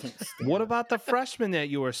 I can't stand What about the freshman that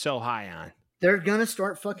you were so high on? They're gonna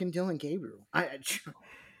start fucking Dylan Gabriel. They're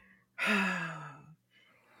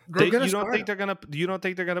gonna You don't start think they're gonna? You don't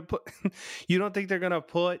think they're gonna put? You don't think they're gonna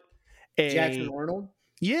put Jackson a? Arnold.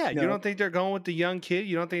 Yeah, you No. don't think they're going with the young kid?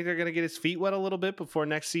 You don't think they're gonna get his feet wet a little bit before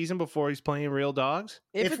next season, before he's playing real dogs?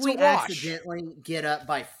 If it's a we wash, accidentally get up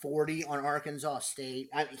by 40 on Arkansas State,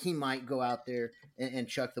 he might go out there and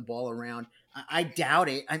chuck the ball around. I doubt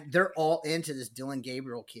it. They're all into this Dylan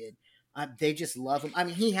Gabriel kid. They just love him. I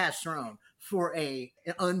mean, he has thrown for an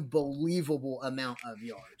unbelievable amount of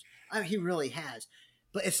yards. He really has.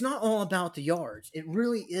 But it's not all about the yards. It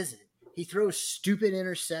really isn't. He throws stupid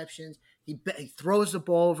interceptions. He throws the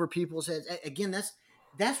ball over people's heads. Again, that's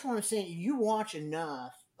what I'm saying. You watch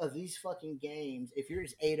enough of these fucking games, if you're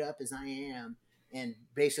as ate up as I am and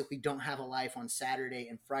basically don't have a life on Saturday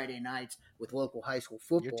and Friday nights with local high school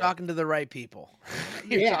football. you're talking to the right people.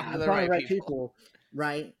 You're talking to the right people.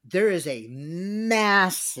 Right? There is a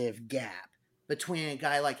massive gap between a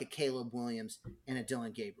guy like a Caleb Williams and a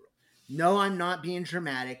Dylan Gabriel. No, I'm not being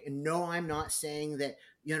dramatic, and no, I'm not saying that,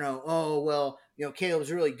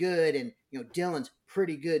 Caleb's really good and, Dylan's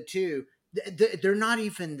pretty good too. They're not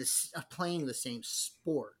even playing the same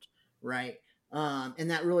sport, right?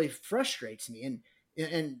 And that really frustrates me.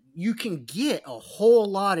 And you can get a whole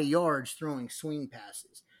lot of yards throwing swing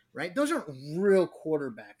passes, right? Those aren't real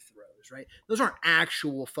quarterback throws, right? Those aren't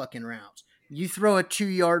actual fucking routes. You throw a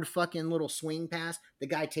 2-yard fucking little swing pass, the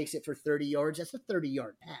guy takes it for 30 yards. That's a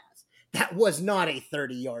 30-yard pass. That was not a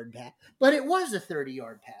 30-yard pass, but it was a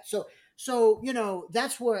 30-yard pass. So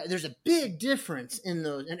that's where there's a big difference in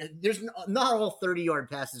those. And there's not all 30-yard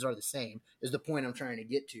passes are the same, is the point I'm trying to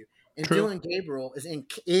get to. And True. Dylan Gabriel is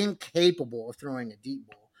incapable of throwing a deep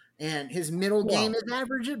ball, and his middle game is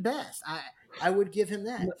average at best. I would give him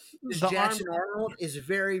that. Jackson Arnold is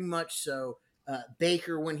very much so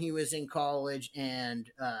Baker when he was in college,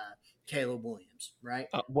 and Caleb Williams, right?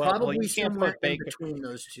 Probably somewhere in between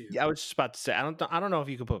those two. Yeah, I was just about to say, I don't know if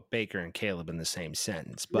you could put Baker and Caleb in the same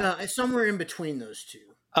sentence, but no, it's somewhere in between those two.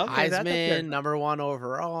 Okay, Heisman, number 1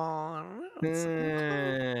 overall.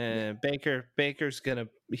 Baker's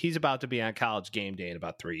he's about to be on College Game Day in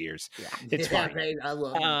about 3 years. Yeah, it's fine. Babe, I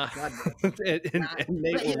love him.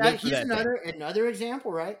 He's another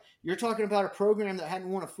example, right? You're talking about a program that hadn't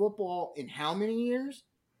won a football in how many years?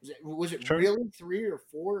 Was it really 3 or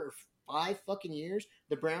 4 or 5 fucking years?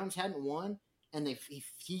 The Browns hadn't won, and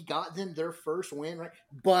he got them their first win, right?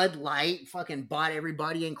 Bud Light fucking bought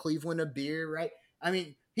everybody in Cleveland a beer, right? I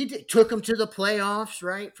mean, took them to the playoffs,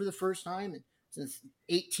 right, for the first time since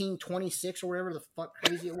 1826 or whatever the fuck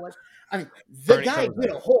crazy it was. I mean, the guy did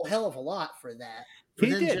a whole hell of a lot for that. He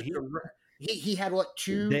had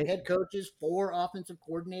 2 head coaches, 4 offensive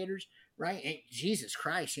coordinators, right? And Jesus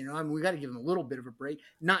Christ, we got to give him a little bit of a break.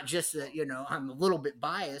 Not just that, I'm a little bit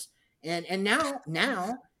biased. And now,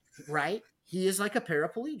 right, he is like a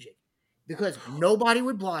paraplegic because nobody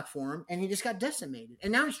would block for him, and he just got decimated.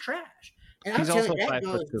 And now he's trash. And he's also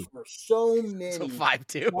 5'2" for so many. So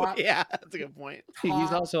 5'2". Yeah, that's a good point.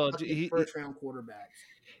 He's also first round quarterbacks.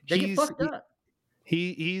 They get fucked up.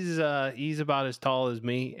 He's about as tall as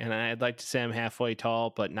me, and I'd like to say I'm halfway tall,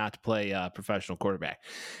 but not to play professional quarterback.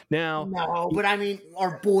 Now, no, but I mean,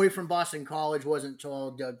 our boy from Boston College wasn't tall.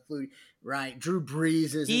 Doug Flutie, right? Drew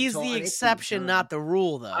Brees isn't. He's tall. the exception, not the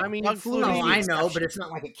rule, though. I mean, Doug Flutie, I know, but it's not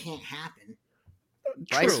like it can't happen.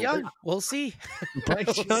 Bryce Young, we'll see.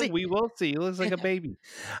 Bryce Young, we will see. He looks like a baby.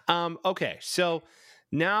 Okay, so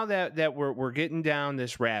now that we're getting down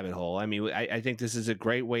this rabbit hole, I mean, I think this is a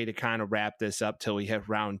great way to kind of wrap this up till we hit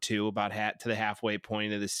round 2, about to the halfway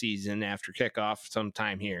point of the season after kickoff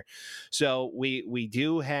sometime here. So we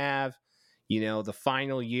do have, the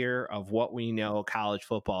final year of what we know college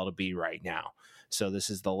football to be right now. So this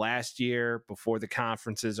is the last year before the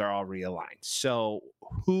conferences are all realigned. So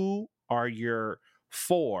who are your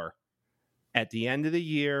 4 at the end of the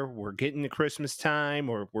year? We're getting to Christmas time,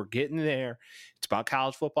 or we're getting there. It's about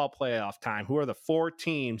college football playoff time. Who are the 4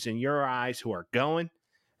 teams in your eyes who are going,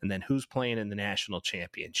 and then who's playing in the national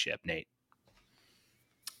championship, Nate?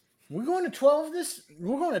 We're going to 12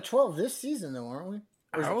 this season, though, aren't we?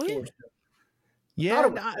 Are we? Yeah,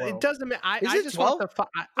 it doesn't matter. I just want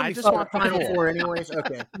the final 4 anyways.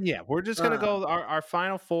 Okay. Yeah, we're just gonna go our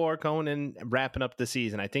final 4 going and wrapping up the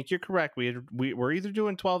season. I think you're correct. We're either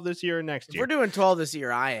doing 12 this year or next year. If we're doing 12 this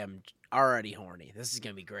year, I am already horny. This is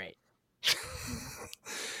gonna be great.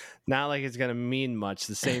 Not like it's gonna mean much.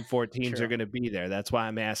 The same 4 teams are gonna be there. That's why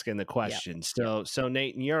I'm asking the question. Yep. So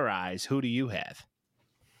Nate, in your eyes, who do you have?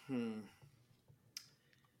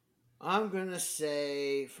 I'm going to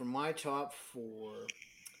say for my top 4,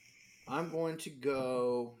 I'm going to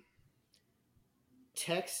go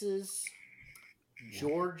Texas,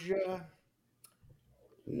 Georgia,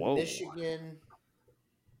 Whoa. Michigan,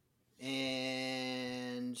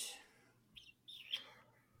 and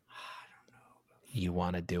You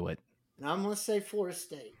want to do it. I'm going to say Florida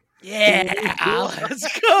State. Yeah,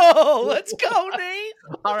 let's go. Let's go, Nate.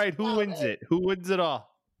 All right, who wins it? Who wins it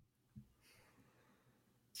all?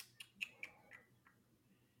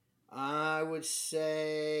 I would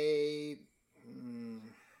say,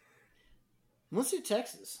 let's do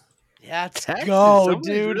Texas. Yeah, Texas. go, Somebody's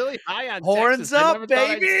dude. really high on Horns Texas. I up, never thought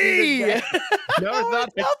I'd see the baby. day. Never thought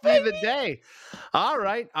Horns I'd up, see the baby. day. All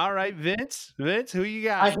right, Vince, who you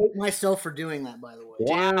got? I hate myself for doing that, by the way.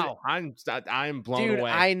 Wow, I'm blown Dude,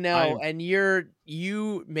 away. I know, and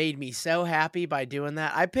you made me so happy by doing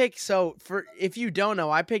that. If you don't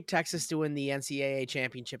know, I picked Texas to win the NCAA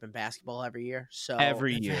championship in basketball every year. So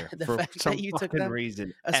every year the for fact some that you took fucking them,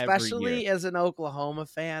 reason, especially as an Oklahoma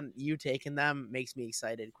fan, you taking them makes me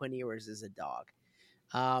excited. Quinn Ewers is a dog.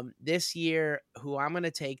 This year, who I'm going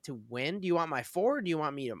to take to win? Do you want my 4? Or do you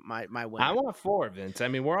want me to my win? I want 4, Vince. I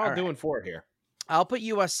mean, we're all All doing right. 4 here. I'll put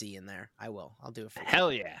USC in there. I will. I'll do it for you.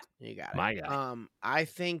 Hell yeah. You got it. My guy. I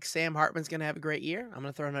think Sam Hartman's going to have a great year. I'm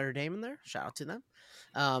going to throw Notre Dame in there. Shout out to them.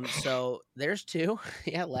 So there's 2.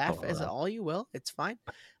 Yeah, laugh as all you will. It's fine.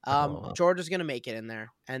 Georgia's going to make it in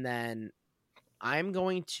there. And then I'm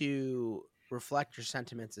going to reflect your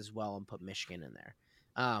sentiments as well and put Michigan in there.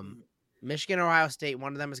 Michigan, Ohio State,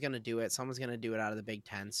 one of them is going to do it. Someone's going to do it out of the Big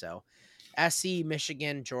Ten. So SC,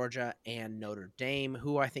 Michigan, Georgia, and Notre Dame.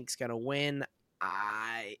 Who I think is going to win?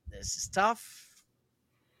 This is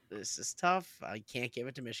tough. I can't give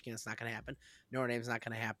it to Michigan. It's not going to happen. Notre Dame's not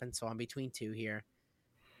going to happen. So I'm between 2 here.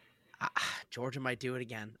 Georgia might do it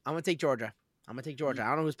again. I'm going to take Georgia. I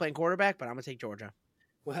don't know who's playing quarterback, but I'm going to take Georgia.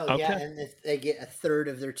 Well, yeah, and if they get a third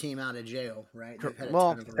of their team out of jail, right?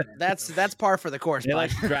 Well, that's par for the course. They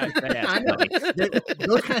like to drive fast. I know.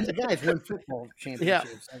 Those kinds of guys win football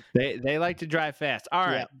championships. Yeah. They like to drive fast. All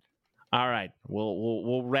right. Yeah. All right.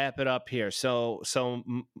 We'll wrap it up here. So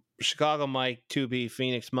Chicago Mike, 2B,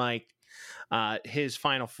 Phoenix Mike, his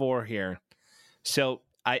final 4 here. So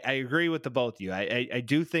I agree with the both of you. I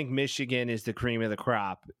do think Michigan is the cream of the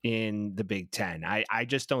crop in the Big Ten. I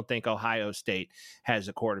just don't think Ohio State has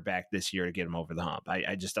a quarterback this year to get them over the hump.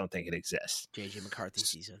 I just don't think it exists. JJ McCarthy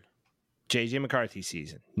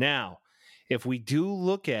season. Now, if we do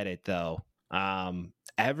look at it, though,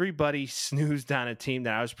 everybody snoozed on a team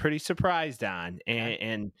that I was pretty surprised on.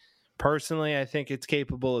 And personally, I think it's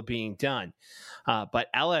capable of being done. But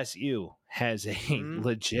LSU has a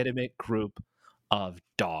legitimate group of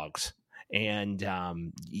dogs. And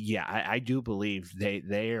I do believe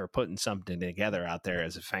they are putting something together out there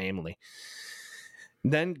as a family.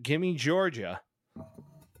 Then give me Georgia.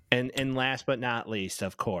 And last but not least,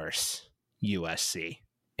 of course, USC.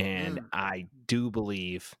 And I do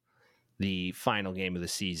believe the final game of the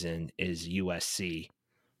season is USC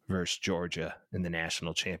versus Georgia in the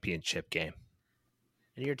national championship game.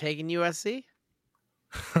 And you're taking USC?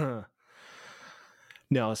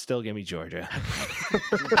 No, still give me Georgia.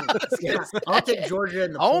 I'll take Georgia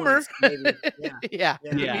in the Homer. Points, maybe. Yeah.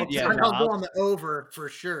 I'll go on the over for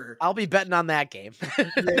sure. I'll be betting on that game.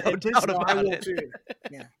 No doubt about it. Too.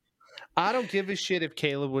 Yeah. I don't give a shit if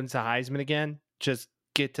Caleb wins the Heisman again. Just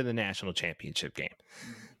get to the national championship game.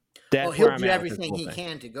 He'll do everything he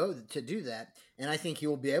can to do that, and I think he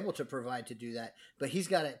will be able to provide to do that. But he's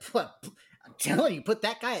got to. I'm telling you, put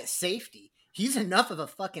that guy at safety. He's enough of a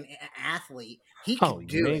fucking athlete. He can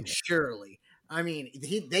do it, surely. I mean,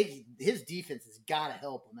 his defense has got to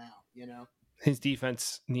help him out, you know? His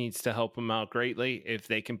defense needs to help him out greatly. If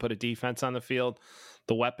they can put a defense on the field,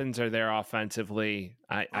 the weapons are there offensively.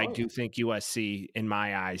 I do think USC, in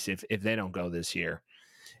my eyes, if they don't go this year,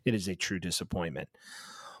 it is a true disappointment.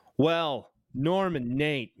 Well, Norman,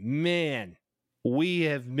 Nate, man, we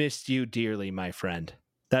have missed you dearly, my friend.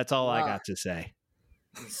 That's all I got to say.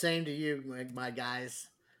 Same to you, my guys.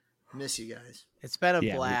 Miss you guys. It's been a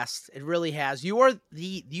blast. It really has. You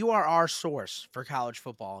are our source for college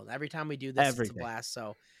football. Every time we do this, it's a blast.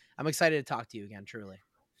 So I'm excited to talk to you again, truly.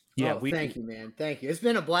 Yeah, thank you, man. Thank you. It's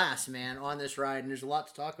been a blast, man, on this ride, and there's a lot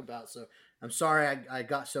to talk about. So I'm sorry I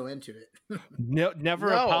got so into it.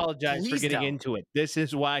 Never apologize for getting into it. This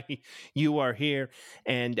is why you are here,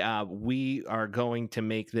 and we are going to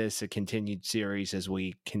make this a continued series as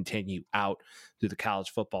we continue out through the college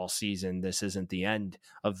football season. This isn't the end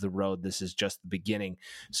of the road. This is just the beginning.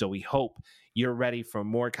 So we hope you're ready for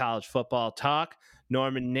more college football talk.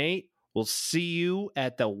 Norman, Nate, we'll see you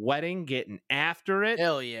at the wedding getting after it.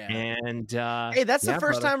 Hell yeah. And hey, that's the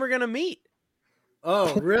first time we're going to meet.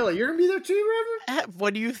 Oh, really? You're gonna be there too, Reverend?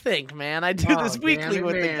 What do you think, man? I do this weekly damn it,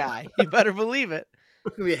 with the man. guy. You better believe it.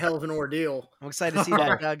 It's gonna be a hell of an ordeal. I'm excited to see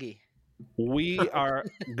that Dougie. We are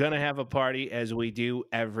going to have a party as we do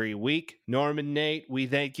every week. Norman, Nate, we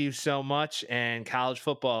thank you so much. And college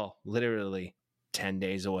football, literally 10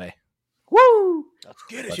 days away. Woo! Let's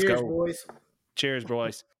get Let's Cheers, go. boys. Cheers,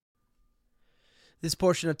 boys. This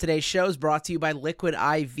portion of today's show is brought to you by Liquid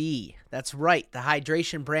IV. That's right, the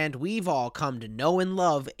hydration brand we've all come to know and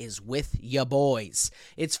love is with ya boys.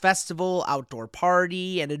 It's festival, outdoor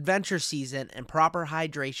party, and adventure season, and proper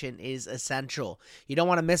hydration is essential. You don't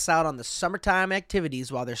want to miss out on the summertime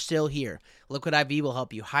activities while they're still here. Liquid IV will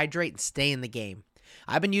help you hydrate and stay in the game.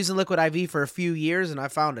 I've been using Liquid IV for a few years, and I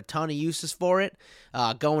found a ton of uses for it.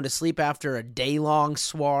 Going to sleep after a day-long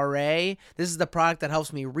soiree. This is the product that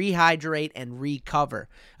helps me rehydrate and recover.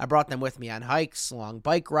 I brought them with me on hikes, long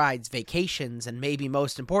bike rides, vacations, and maybe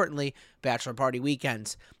most importantly, bachelor party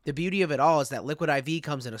weekends. The beauty of it all is that Liquid IV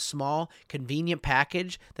comes in a small, convenient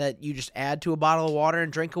package that you just add to a bottle of water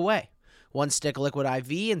and drink away. One stick of Liquid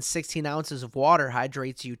IV and 16 ounces of water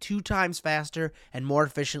hydrates you 2 times faster and more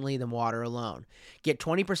efficiently than water alone. Get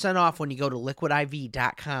 20% off when you go to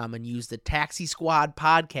liquidiv.com and use the Taxi Squad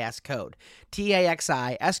podcast code,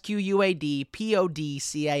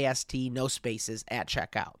 TAXISQUADPODCAST, no spaces, at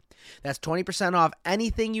checkout. That's 20% off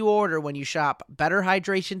anything you order when you shop Better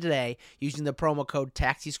Hydration today using the promo code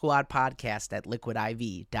Taxi Squad podcast at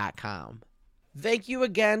liquidiv.com. Thank you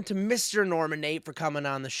again to Mr. Norman Nate for coming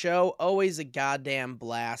on the show. Always a goddamn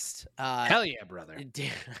blast. Hell yeah, brother.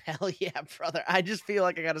 Hell yeah, brother. I just feel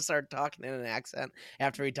like I got to start talking in an accent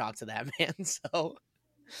after we talk to that man. So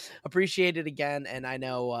appreciate it again. And I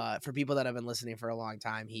know for people that have been listening for a long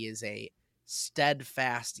time, he is a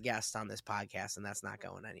steadfast guest on this podcast, and that's not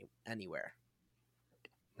going anywhere.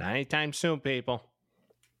 Not anytime soon, people.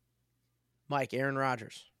 Mike, Aaron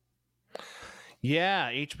Rodgers.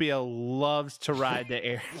 Yeah, HBO loves to ride the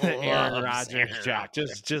Aaron Rodgers track.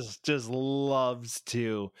 Just loves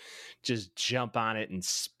to just jump on it and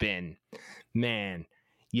spin. Man,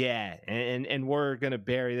 yeah, and we're gonna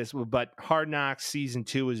bury this, but Hard Knocks season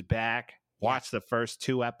 2 is back. Watch the first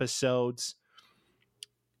 2 episodes.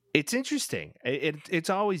 It's interesting. It's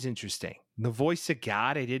always interesting. The voice of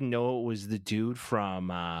God. I didn't know it was the dude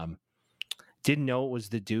from. Didn't know it was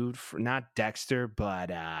the dude for not Dexter, but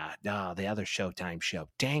the other Showtime show.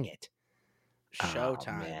 Dang it.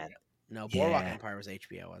 Showtime. Oh, man. No, Boardwalk Empire was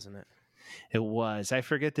HBO, wasn't it? It was. I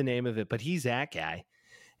forget the name of it, but he's that guy.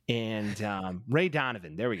 And Ray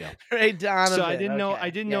Donovan. There we go. Ray Donovan. So I didn't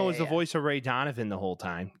know it was the yeah. voice of Ray Donovan the whole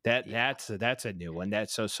time. That's a new one.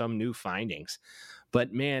 That's some new findings.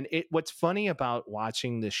 But man, what's funny about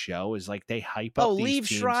watching this show is like they hype up these Liev teams.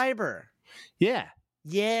 Schreiber. Yeah.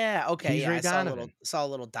 Yeah, okay. He's Yeah, Ray I Donovan. saw a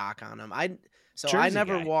little doc on him. I Jersey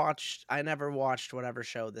never guy. watched whatever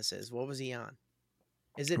show this is. What was he on?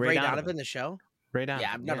 Is it Ray Ray Donovan. Donovan, the show? Ray Donovan.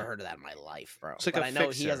 Yeah, I've never heard of that in my life, bro. It's like but a I know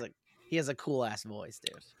fixer. he has a cool ass voice,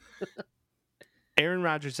 dude. Aaron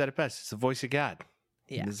Rodgers said it best. It's the voice of God.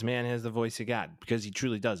 Yeah. This man has the voice of God because he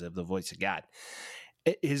truly does have the voice of God.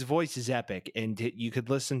 His voice is epic, and you could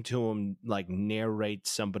listen to him like narrate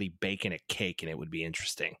somebody baking a cake, and it would be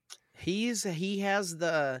interesting. He has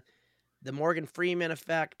the Morgan Freeman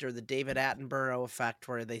effect or the David Attenborough effect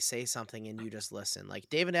where they say something and you just listen. Like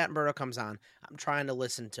David Attenborough comes on, I'm trying to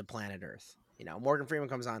listen to Planet Earth. You know, Morgan Freeman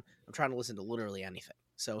comes on, I'm trying to listen to literally anything.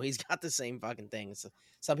 So he's got the same fucking thing. So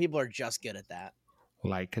some people are just good at that.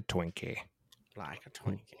 Like a Twinkie. Like a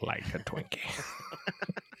Twinkie. Like a Twinkie.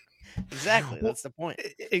 Exactly. That's the point.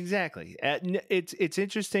 Exactly. It's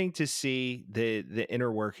interesting to see the inner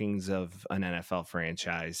workings of an NFL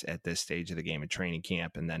franchise at this stage of the game at training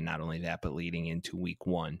camp. And then not only that, but leading into week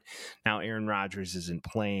 1. Now, Aaron Rodgers isn't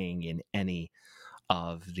playing in any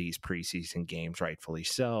of these preseason games, rightfully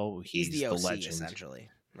so. He's the OC, legend. essentially,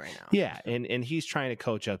 right now. Yeah, and he's trying to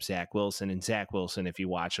coach up Zach Wilson. And Zach Wilson, if you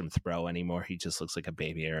watch him throw anymore, he just looks like a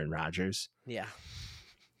baby Aaron Rodgers. Yeah.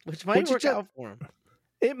 Which might work out for him.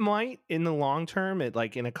 It might in the long term.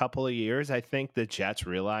 In a couple of years, I think the Jets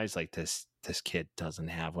realize like this kid doesn't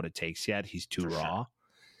have what it takes yet. He's too raw.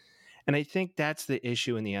 And I think that's the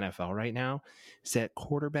issue in the NFL right now is that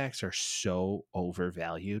quarterbacks are so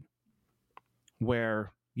overvalued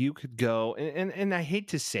where you could go and I hate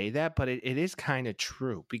to say that, but it is kind of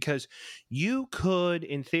true because you could,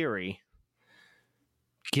 in theory,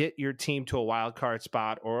 get your team to a wild card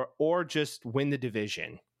spot or just win the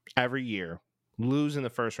division every year. Lose in the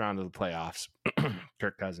first round of the playoffs,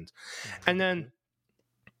 Kirk Cousins. And then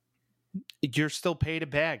you're still paid a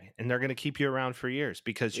bag, and they're going to keep you around for years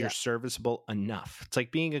because you're serviceable enough. It's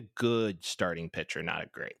like being a good starting pitcher, not a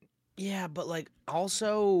great. Yeah, but like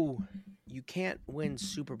also you can't win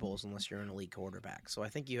Super Bowls unless you're an elite quarterback. So I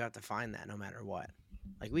think you have to find that no matter what.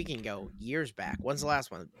 Like we can go years back. When's the last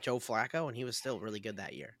one? Joe Flacco, and he was still really good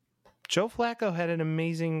that year. Joe Flacco had an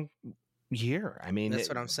amazing year. I mean, That's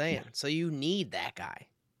what I'm saying. So you need that guy.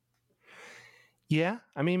 yeah.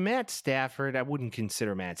 I mean, Matt Stafford, I wouldn't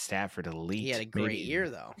consider Matt Stafford elite. He had a great year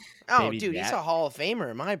though. maybe Dude, he's a Hall of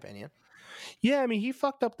Famer in my opinion. Yeah, I mean, he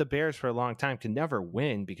fucked up the Bears for a long time, could never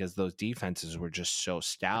win because those defenses were just so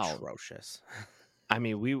stout. Atrocious. I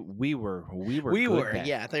mean, we were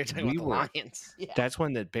yeah. They're talking about the Lions. Yeah. That's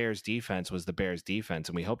when the Bears defense was the Bears defense,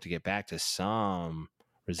 and we hope to get back to some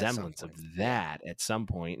resemblance of that at some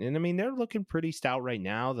point. And I mean, they're looking pretty stout right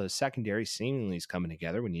now. The secondary seemingly is coming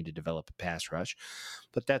together. We need to develop a pass rush,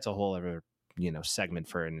 but that's a whole other segment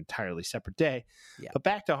for an entirely separate day. Yeah. But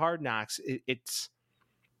back to Hard Knocks, it's.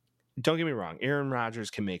 Don't get me wrong, Aaron Rodgers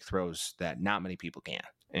can make throws that not many people can.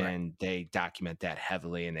 And they document that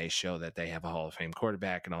heavily, and they show that they have a Hall of Fame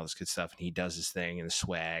quarterback and all this good stuff, and he does his thing and the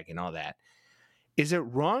swag and all that. Is it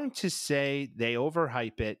wrong to say they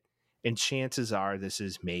overhype it, and chances are this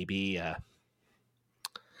is maybe a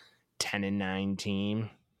 10-9 team?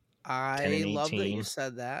 I love that you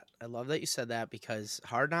said that. I love that you said that because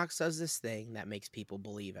Hard Knocks does this thing that makes people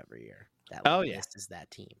believe every year that this is that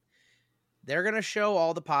team. They're going to show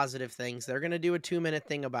all the positive things. They're going to do a 2-minute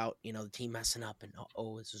thing about, the team messing up and,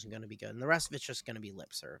 this isn't going to be good. And the rest of it's just going to be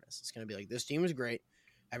lip service. It's going to be like, this team is great.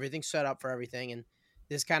 Everything's set up for everything. And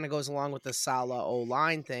this kind of goes along with the Saleh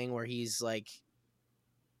O-line thing where he's like,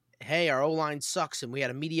 hey, our O-line sucks and we had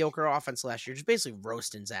a mediocre offense last year. Just basically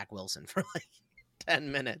roasting Zach Wilson for like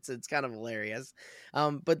 10 minutes. It's kind of hilarious.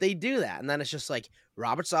 But they do that. And then it's just like,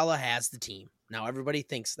 Robert Saleh has the team. Now everybody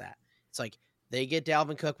thinks that. It's like, they get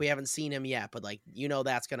Dalvin Cook. We haven't seen him yet, but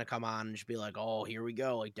that's going to come on and just be like, oh, here we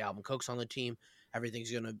go. Like Dalvin Cook's on the team. Everything's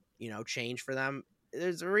going to, change for them.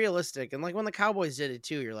 It's realistic. And like when the Cowboys did it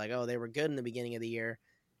too, you're like, oh, they were good in the beginning of the year.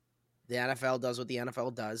 The NFL does what the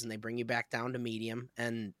NFL does and they bring you back down to medium.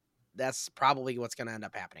 And that's probably what's going to end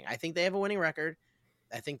up happening. I think they have a winning record.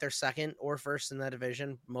 I think they're second or first in that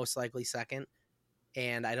division, most likely second.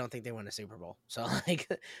 And I don't think they win a Super Bowl. So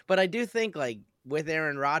but I do think with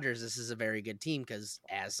Aaron Rodgers, this is a very good team because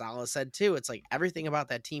as Saleh said too, it's like everything about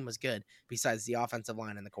that team was good besides the offensive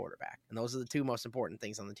line and the quarterback. And those are the two most important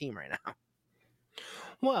things on the team right now.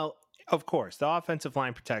 Well, of course, the offensive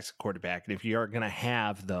line protects the quarterback. And if you're going to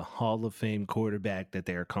have the Hall of Fame quarterback that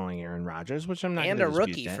they're calling Aaron Rodgers, which I'm not going to dispute,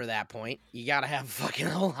 and a rookie for that point, you got to have a fucking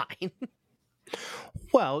O-line.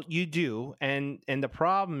 Well, you do, and the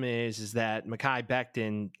problem is that Mekhi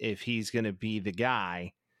Becton, if he's going to be the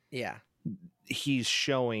guy, he's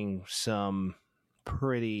showing some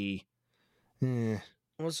pretty. Well,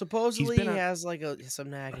 supposedly he has some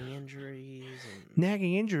nagging injuries.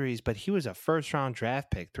 But he was a first-round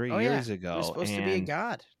draft pick 3 years ago. He's supposed to be a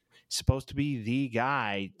god. Supposed to be the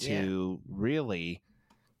guy to really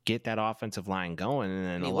get that offensive line going, and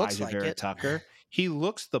then Elijah Vera Tucker. He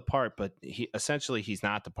looks the part, but he's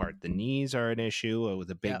not the part. The knees are an issue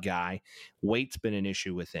with a big guy. Weight's been an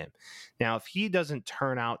issue with him. Now, if he doesn't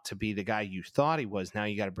turn out to be the guy you thought he was, now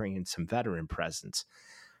you got to bring in some veteran presence.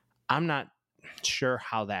 I'm not sure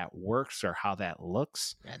how that works or how that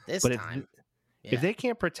looks. At this time. If they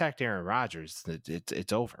can't protect Aaron Rodgers,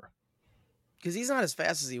 it's over. Because he's not as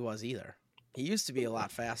fast as he was either. He used to be a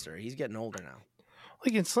lot faster. He's getting older now. Well,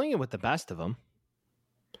 he can sling it with the best of them.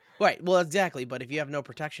 Right. Well, exactly. But if you have no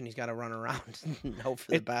protection, he's got to run around and hope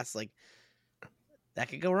for the best. That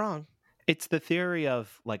could go wrong. It's the theory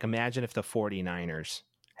of, imagine if the 49ers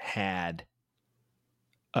had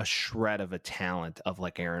a shred of a talent of,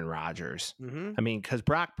 Aaron Rodgers. Mm-hmm. I mean, because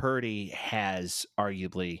Brock Purdy has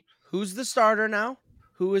arguably... Who's the starter now?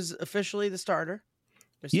 Who is officially the starter?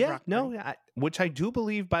 Which I do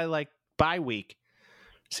believe by, bye week,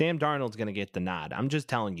 Sam Darnold's going to get the nod. I'm just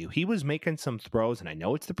telling you. He was making some throws, and I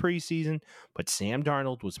know it's the preseason, but Sam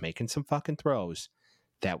Darnold was making some fucking throws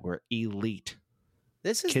that were elite.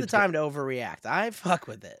 This is the time to overreact. I fuck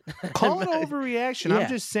with it. Call it overreaction. I'm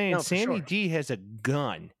just saying Sammy D has a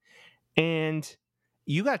gun, and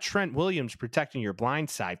you got Trent Williams protecting your blind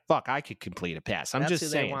side. Fuck, I could complete a pass. I'm just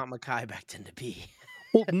saying. They want Mekhi Becton to be.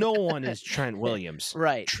 Well, no one is Trent Williams.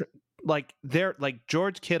 Right.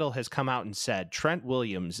 George Kittle has come out and said Trent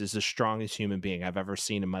Williams is the strongest human being I've ever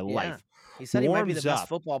seen in my life. He said he might be the best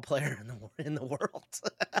football player in the world.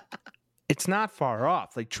 It's not far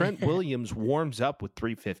off. Trent Williams warms up with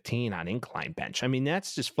 315 on incline bench. I mean,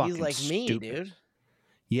 that's just fucking stupid. He's like me, dude.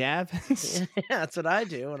 Yeah, yeah, that's what I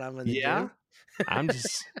do when I'm in the gym.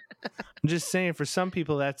 I'm just saying, for some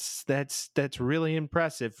people, that's really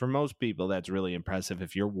impressive. For most people, that's really impressive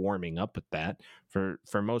if you're warming up with that. For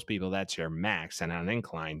most people, that's your max, and on an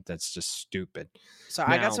incline, that's just stupid. So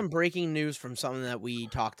I got some breaking news from something that we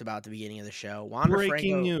talked about at the beginning of the show. Wander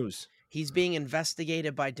Breaking Franco, news. he's being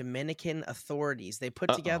investigated by Dominican authorities. They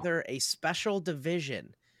put together a special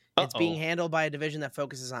division. It's being handled by a division that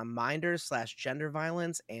focuses on minders/gender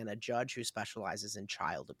violence and a judge who specializes in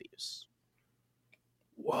child abuse.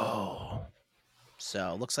 Whoa.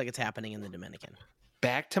 So looks like it's happening in the Dominican.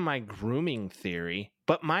 Back to my grooming theory.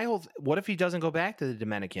 But what if he doesn't go back to the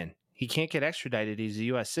Dominican? He can't get extradited. He's a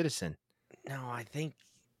U.S. citizen. No, I think.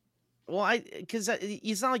 Well, because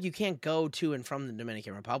it's not like you can't go to and from the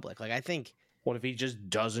Dominican Republic. Like, I think. What if he just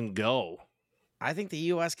doesn't go? I think the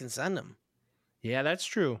U.S. can send him. Yeah, that's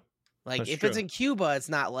true. Like, if it's in Cuba, it's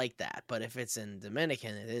not like that. But if it's in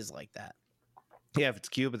Dominican, it is like that. Yeah, if it's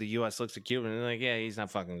Cuba, the U.S. looks at Cuba and they're like, yeah, he's not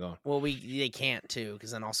fucking going. Well, they can't, too,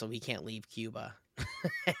 because then also he can't leave Cuba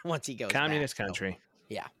once he goes Communist back, country. So,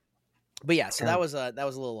 yeah. But yeah, so that was a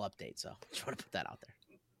little update. So just want to put that out there.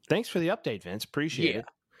 Thanks for the update, Vince. Appreciate it.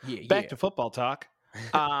 Yeah. Back to football talk.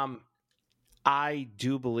 I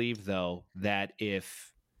do believe, though, that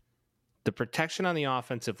if the protection on the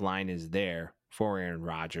offensive line is there for Aaron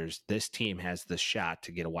Rodgers, this team has the shot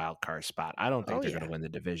to get a wild card spot. I don't think they're going to win the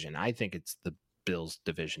division. I think it's the Bills'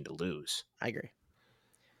 division to lose. I agree.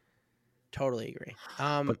 Totally agree.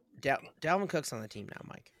 But Dalvin Cook's on the team now,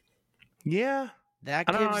 Mike. Yeah. That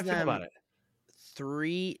I don't know how I gives feel them about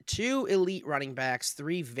it. 2 elite running backs,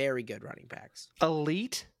 3 very good running backs.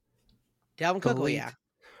 Elite? Dalvin Cook, elite. Yeah.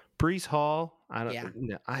 Brees Hall, I don't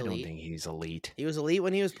elite. think he's elite. He was elite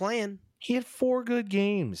when he was playing. He had 4 good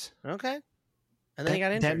games. Okay. And then he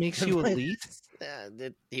got injured. That makes you elite?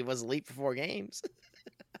 He was elite for 4 games.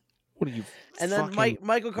 What are you? And then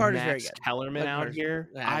Michael Carter's very good. Kellerman out here.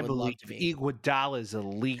 I believe Iguodala's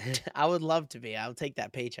elite. I would love to be. I'll take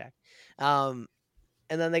that paycheck. And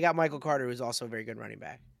then they got Michael Carter, who's also a very good running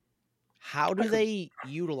back. How do they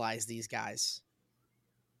utilize these guys?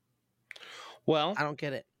 Well, I don't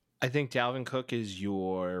get it. I think Dalvin Cook is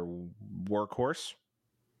your workhorse.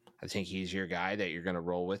 I think he's your guy that you're going to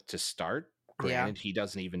roll with to start. Granted, he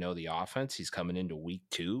doesn't even know the offense. He's coming into week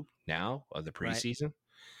 2 now of the preseason. Right.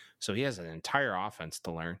 So he has an entire offense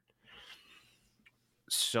to learn.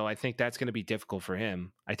 So I think that's going to be difficult for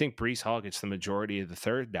him. I think Brees Hall gets the majority of the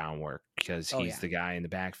third down work because he's the guy in the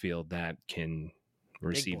backfield that can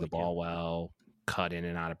receive the ball well, cut in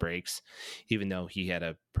and out of breaks, even though he had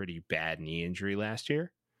a pretty bad knee injury last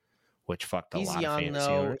year, which fucked a lot of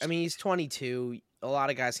fantasy owners. I mean, he's 22. A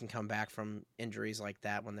lot of guys can come back from injuries like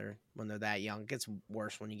that when they're that young. It gets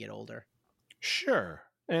worse when you get older. Sure.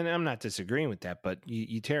 And I'm not disagreeing with that, but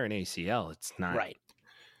you tear an ACL, it's not right.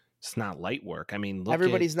 It's not light work. I mean,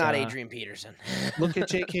 everybody's not Adrian Peterson. Look at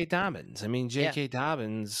J.K. Dobbins. I mean, J.K.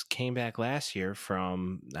 Dobbins came back last year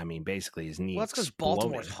from, basically his knee. Well, that's because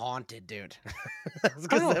Baltimore's haunted, dude. That's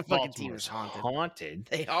because that fucking team is haunted.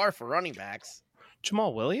 They are for running backs.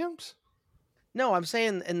 Jamal Williams? No, I'm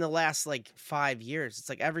saying in the last 5 years, it's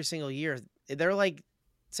like every single year they're like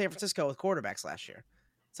San Francisco with quarterbacks last year.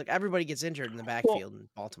 It's like everybody gets injured in the backfield in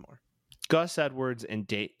Baltimore. Gus Edwards and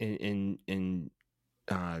J.K.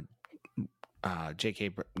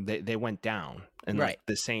 they went down in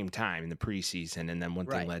the same time in the preseason, and then one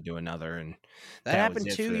thing led to another, and that happened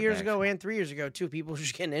 2 years ago and 3 years ago too. People were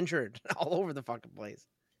just getting injured all over the fucking place.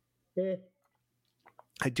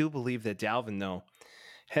 I do believe that Dalvin, though,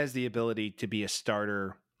 has the ability to be a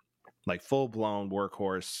starter, full-blown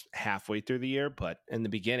workhorse halfway through the year, but in the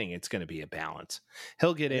beginning, it's going to be a balance.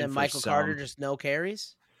 He'll get in. And Michael Carter just no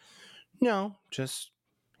carries? No, just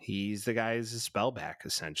he's the guy who's a spellback,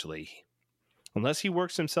 essentially. Unless he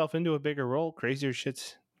works himself into a bigger role, crazier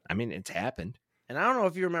shit's, it's happened. And I don't know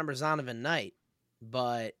if you remember Zonovan Knight,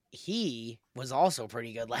 but he was also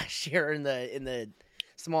pretty good last year in the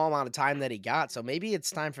small amount of time that he got. So maybe it's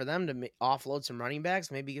time for them to offload some running backs,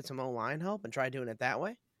 maybe get some O-line help and try doing it that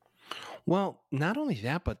way. Well, not only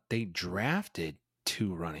that, but they drafted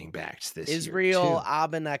 2 running backs this Israel year.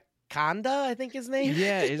 Abanikanda, I think his name.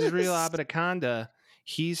 Yeah, Israel Abanikanda.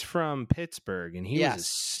 He's from Pittsburgh, and he was a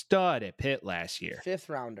stud at Pitt last year. 5th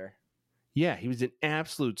rounder. Yeah, he was an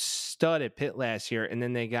absolute stud at Pitt last year. And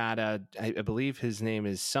then they got, I believe his name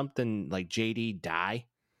is something like J.D. Dye.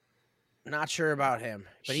 Not sure about him,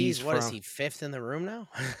 but is he 5th in the room now?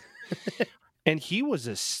 And he was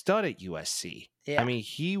a stud at USC. Yeah.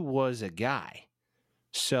 He was a guy.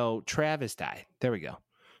 So Travis Dye. There we go.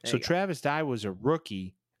 Travis Dye was a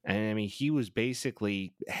rookie And I mean, he was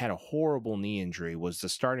basically had a horrible knee injury, was the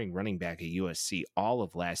starting running back at USC all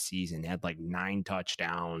of last season, had like 9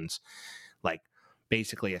 touchdowns, like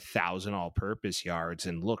basically 1,000 all purpose yards,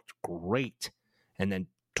 and looked great. And then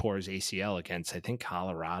tore his ACL against, I think,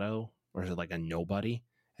 Colorado, or is it like a nobody?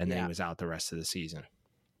 And then he was out the rest of the season.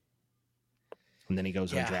 And then he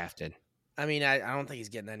goes undrafted. I mean, I don't think he's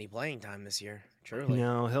getting any playing time this year, truly.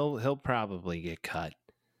 No, he'll probably get cut.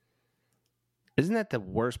 Isn't that the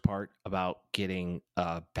worst part about getting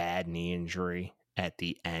a bad knee injury at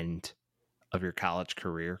the end of your college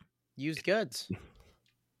career? Used goods.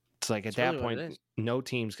 It's like at that point, no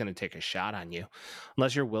team's going to take a shot on you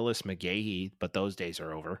unless you're Willis McGahee, but those days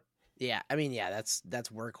are over. Yeah, I mean, that's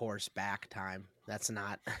workhorse back time. That's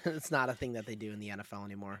not a thing that they do in the NFL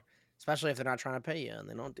anymore, especially if they're not trying to pay you, and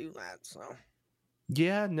they don't do that. So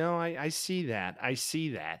yeah, no, I see that. I see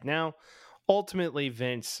that. Now, ultimately,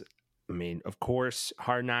 Vince, I mean, of course,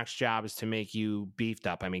 Hard Knocks' job is to make you beefed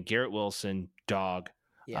up. I mean, Garrett Wilson, dog.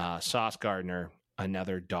 Sauce Gardner,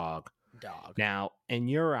 another dog. Now, in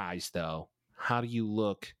your eyes, though, how do you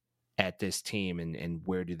look at this team, and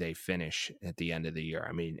where do they finish at the end of the year?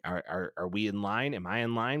 I mean, are we in line? Am I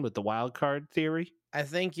in line with the wild card theory? I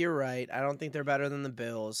think you're right. I don't think they're better than the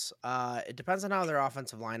Bills. It depends on how their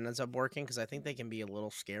offensive line ends up working, because I think they can be a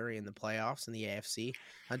little scary in the playoffs in the AFC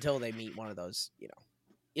until they meet one of those,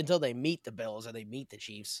 until they meet the Bills or they meet the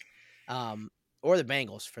Chiefs, or the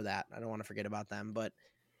Bengals for that. I don't want to forget about them. But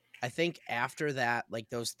I think after that, like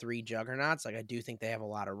those 3 juggernauts, like I do think they have a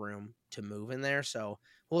lot of room to move in there. So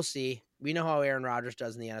we'll see. We know how Aaron Rodgers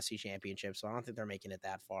does in the NFC Championship, so I don't think they're making it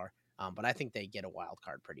that far. But I think they get a wild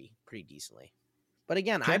card pretty decently. But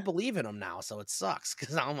again, I believe in him now, so it sucks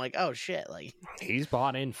because I'm like, oh shit, like he's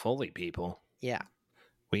bought in fully, people. Yeah.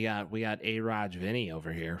 We got A-Rod Vinny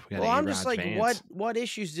over here. Well, I'm just like, Vance. What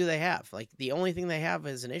issues do they have? Like, the only thing they have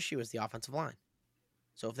as an issue is the offensive line.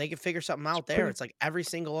 So if they can figure something out there, it's like every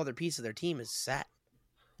single other piece of their team is set.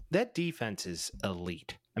 That defense is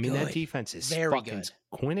elite. I mean, that defense is very fucking good.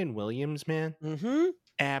 Quinnen Williams, man. Mm-hmm.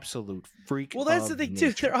 Absolute freak. Well, that's the thing,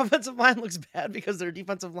 too. Their offensive line looks bad because their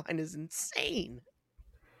defensive line is insane.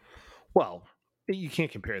 Well, you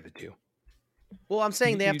can't compare the two. Well, I'm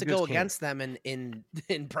saying they have to go against them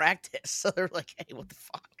in practice. So they're like, hey, what the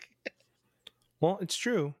fuck? Well, it's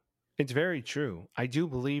true. It's very true. I do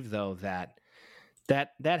believe, though, that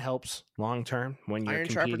helps long term when you're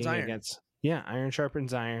competing against. Yeah, iron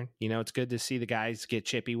sharpens iron. It's good to see the guys get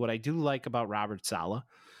chippy. What I do like about Robert Saleh,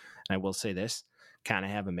 and I will say this, kind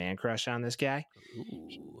of have a man crush on this guy.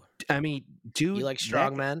 Ooh. I mean, dude, you like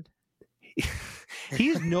strong men?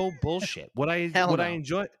 He's no bullshit. What I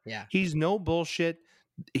enjoy, he's no bullshit.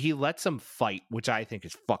 He lets them fight, which I think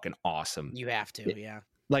is fucking awesome. You have to, yeah.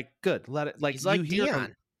 Like, good. Let it. Like, he's like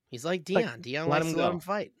Dion. He's like Dion. Like, Dion likes to let him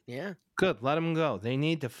fight. Yeah. Good. Let them go. They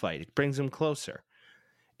need to fight. It brings them closer.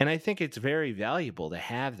 And I think it's very valuable to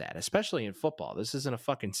have that, especially in football. This isn't a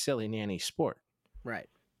fucking silly nanny sport. Right.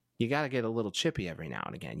 You got to get a little chippy every now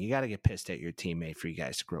and again. You got to get pissed at your teammate for you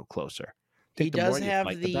guys to grow closer. He does have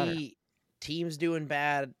the teams doing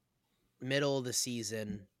bad middle of the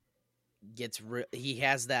season. He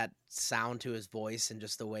has that sound to his voice and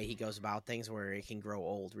just the way he goes about things where he can grow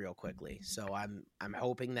old real quickly. So I'm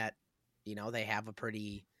hoping that they have a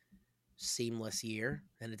pretty seamless year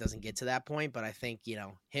and it doesn't get to that point. But I think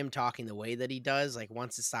him talking the way that he does, like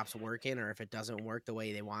once it stops working or if it doesn't work the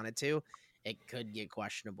way they want it to, it could get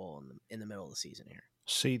questionable in the middle of the season here.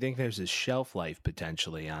 So you think there's a shelf life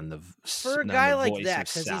potentially on the for a guy like that,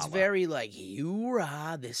 because he's very like,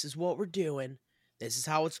 hoorah, this is what we're doing. This is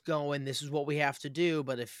how it's going. This is what we have to do.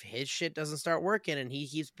 But if his shit doesn't start working and he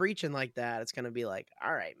keeps preaching like that, it's going to be like,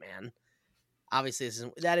 all right, man. Obviously,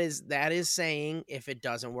 that is saying if it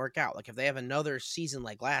doesn't work out. Like if they have another season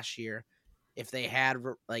like last year, if they had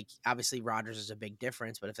like obviously Rodgers is a big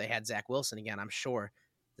difference, but if they had Zach Wilson again, I'm sure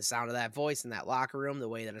the sound of that voice in that locker room, the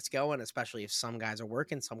way that it's going, especially if some guys are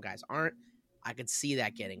working, some guys aren't, I could see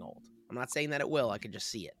that getting old. I'm not saying that it will. I could just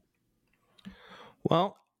see it.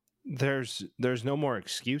 Well, there's no more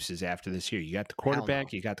excuses after this year. You got the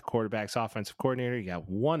quarterback, you got the quarterback's offensive coordinator, you got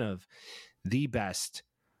one of the best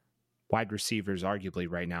wide receivers arguably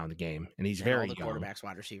right now in the game, and he's very young. Quarterbacks,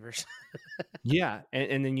 wide receivers. Yeah,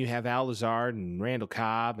 and then you have Al Lazard and Randall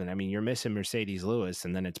Cobb, and I mean you're missing Mercedes Lewis,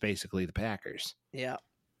 and then it's basically the Packers. Yeah.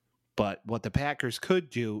 But what the Packers could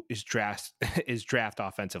do is draft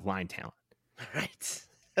offensive line talent. Right.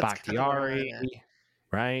 Bakhtiari,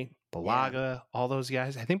 right? Balaga, all those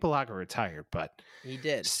guys. I think Balaga retired, but he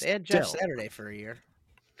did. They had Jeff Saturday for a year.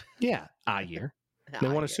 Yeah, a year. They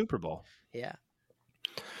won a Super Bowl. Yeah.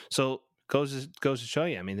 So goes to show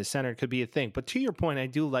you. I mean, the center could be a thing. But to your point, I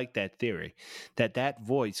do like that theory that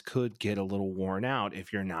voice could get a little worn out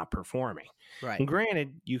if you're not performing. Right. And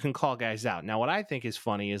granted, you can call guys out. Now, what I think is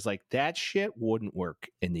funny is like that shit wouldn't work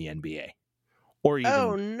in the NBA or even.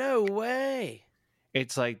 Oh, no way.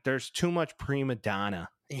 It's like there's too much prima donna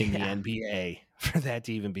in the Yeah. NBA for that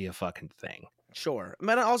to even be a fucking thing. Sure.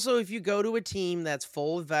 But also, if you go to a team that's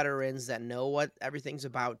full of veterans that know what everything's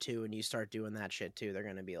about too, and you start doing that shit too, they're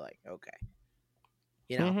going to be like, okay.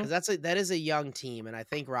 You know, because that is a young team. And I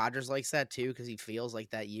think Rodgers likes that too, because he feels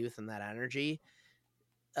like that youth and that energy.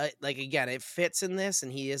 Like, again, it fits in this,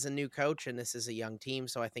 and he is a new coach, and this is a young team.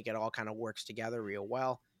 So I think it all kind of works together real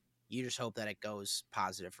well. You just hope that it goes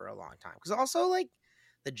positive for a long time. Because also, like,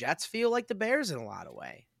 the Jets feel like the Bears in a lot of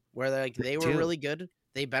way, where they were really good.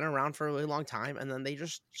 They've been around for a really long time, and then they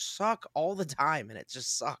just suck all the time, and it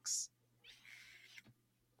just sucks.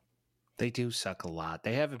 They do suck a lot.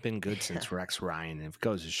 They haven't been good since Rex Ryan, and it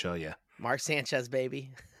goes to show you. Mark Sanchez,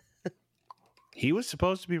 baby. He was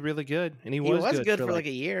supposed to be really good, and he was was good for like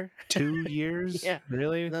a year. 2 years? Yeah.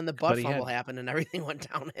 Really? And then the butt fumble happened, and everything went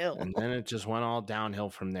downhill. And then it just went all downhill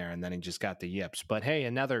from there, and then he just got the yips. But hey,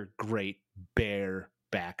 another great Bear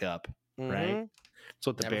backup, right? That's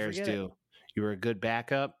what the Bears do. You were a good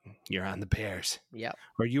backup, you're on the Bears. Yep.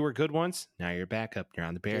 Or you were good once, now you're backup, you're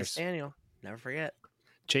on the Bears. Chase Daniel, never forget.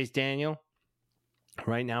 Chase Daniel.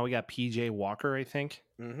 Right now we got PJ Walker, I think.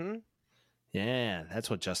 Yeah, that's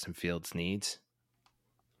what Justin Fields needs.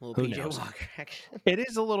 Little PJ Walker action. It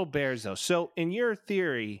is a little Bears, though. So in your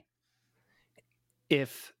theory,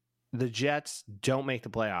 if the Jets don't make the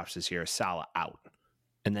playoffs this year, Saleh out,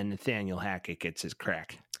 and then Nathaniel Hackett gets his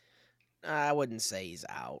crack. I wouldn't say he's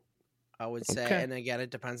out. I would say, and again,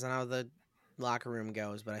 it depends on how the locker room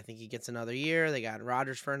goes, but I think he gets another year. They got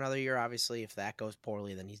Rodgers for another year. Obviously, if that goes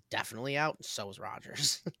poorly, then he's definitely out. So is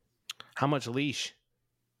Rodgers. How much leash?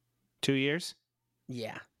 2 years?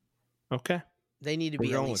 Yeah. Okay. They need to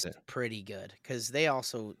be at least pretty good, because they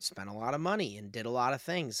also spent a lot of money and did a lot of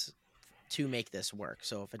things to make this work.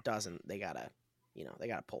 So if it doesn't, they gotta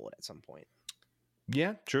pull it at some point.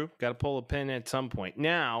 Yeah, true. Got to pull a pin at some point.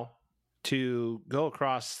 Now, to go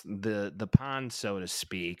across the pond, so to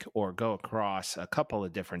speak, or go across a couple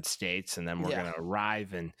of different states, and then we're going to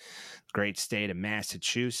arrive in the great state of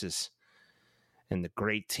Massachusetts and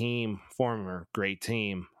the former great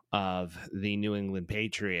team of the New England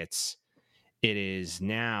Patriots. It is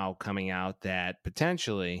now coming out that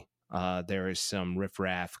potentially there is some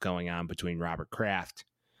riffraff going on between Robert Kraft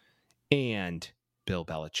and Bill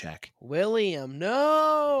Belichick. William,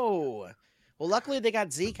 no! Well, luckily they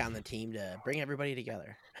got Zeke on the team to bring everybody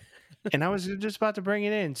together. And I was just about to bring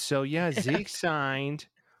it in. So, yeah, Zeke signed,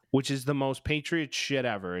 which is the most Patriot shit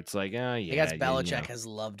ever. It's like, yeah. I guess Belichick has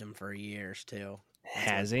loved him for years, too.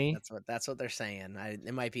 Has he? That's what they're saying.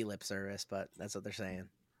 It might be lip service, but that's what they're saying.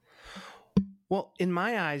 Well, in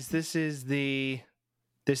my eyes, this is the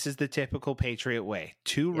typical Patriot way.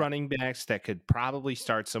 Two running backs that could probably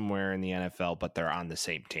start somewhere in the NFL, but they're on the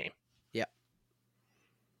same team. Yep.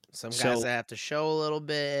 Some guys that have to show a little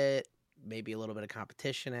bit, maybe a little bit of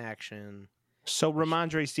competition action. So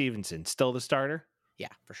Ramondre Stevenson, still the starter? Yeah,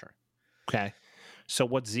 for sure. Okay. So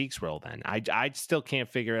what's Zeke's role then? I still can't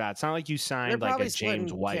figure it out. It's not like you signed like a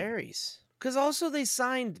James White. Because also they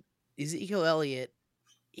signed Ezekiel Elliott.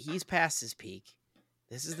 He's past his peak.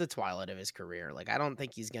 This is the twilight of his career. Like, I don't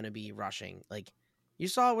think he's going to be rushing. Like, you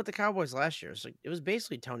saw it with the Cowboys last year. It was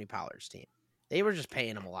basically Tony Pollard's team. They were just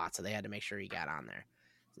paying him a lot, so they had to make sure he got on there.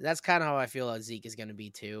 So that's kind of how I feel like Zeke is going to be,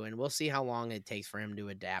 too. And we'll see how long it takes for him to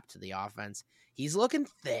adapt to the offense. He's looking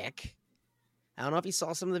thick. I don't know if you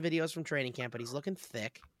saw some of the videos from training camp, but he's looking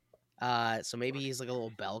thick. So maybe he's like a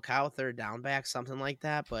little bell cow, third down back, something like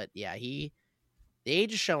that. But, yeah, the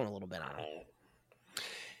age is showing a little bit on him.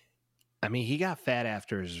 I mean, he got fat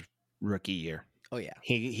after his rookie year. Oh, yeah.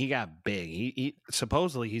 He got big. He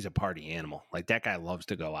supposedly he's a party animal. Like, that guy loves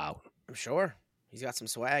to go out. I'm sure. He's got some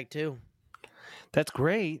swag, too. That's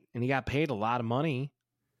great. And he got paid a lot of money.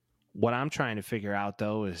 What I'm trying to figure out,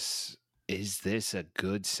 though, is this a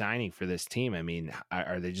good signing for this team? I mean,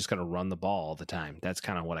 are they just going to run the ball all the time? That's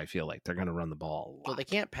kind of what I feel like. They're going to run the ball a lot. Well, they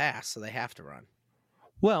can't pass, so they have to run.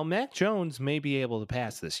 Well, Mac Jones may be able to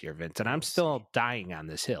pass this year, Vince, and I'm still dying on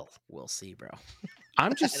this hill. We'll see, bro.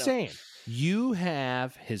 I'm just saying, you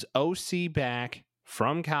have his OC back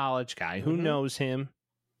from college, guy who knows him,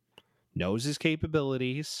 knows his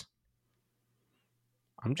capabilities.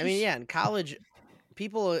 In college,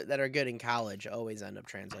 people that are good in college always end up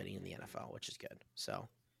translating in the NFL, which is good. So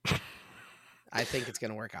I think it's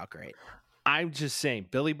going to work out great. I'm just saying,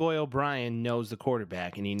 Billy Boy O'Brien knows the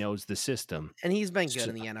quarterback and he knows the system. And he's been good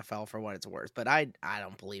in the NFL for what it's worth. But I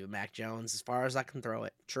don't believe in Mac Jones as far as I can throw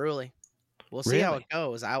it. Truly. We'll see how it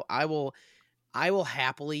goes. I will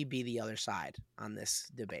happily be the other side on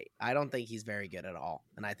this debate. I don't think he's very good at all.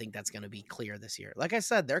 And I think that's going to be clear this year. Like I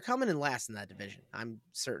said, they're coming in last in that division. I'm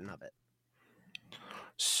certain of it.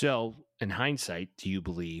 So, in hindsight, do you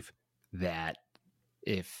believe that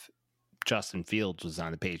if Justin Fields was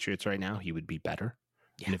on the Patriots right now, he would be better?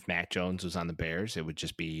 Yeah. And if Mac Jones was on the Bears, it would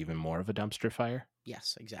just be even more of a dumpster fire?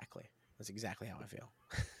 Yes, exactly. That's exactly how I feel.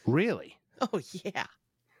 Really? Oh, yeah.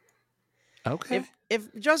 Okay.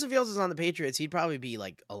 If Justin Fields is on the Patriots, he'd probably be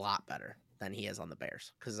like a lot better than he is on the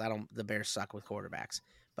Bears because the Bears suck with quarterbacks.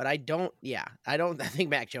 But I think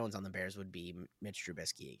Mac Jones on the Bears would be Mitch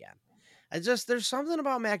Trubisky again. There's something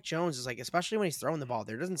about Mac Jones is like, especially when he's throwing the ball,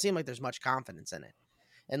 there doesn't seem like there's much confidence in it.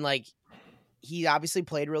 And like, he obviously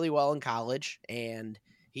played really well in college and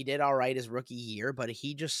he did all right his rookie year, but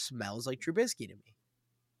he just smells like Trubisky to me.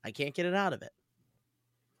 I can't get it out of it.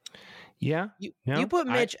 Yeah. You put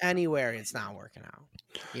Mitch anywhere, it's not working out.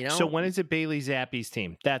 You know? So when is it Bailey Zappi's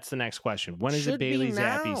team? That's the next question. When is it Bailey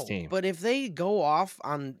Zappi's team? But if they go off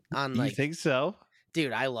on like, you think so?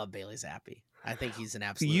 Dude, I love Bailey Zappi. I think he's an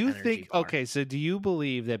absolute energy bar. Okay, so do you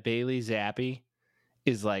believe that Bailey Zappi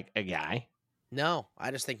is like a guy? No,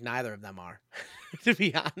 I just think neither of them are, to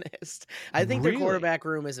be honest. I think their quarterback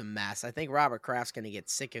room is a mess. I think Robert Kraft's going to get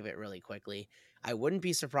sick of it really quickly. I wouldn't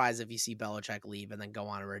be surprised if you see Belichick leave and then go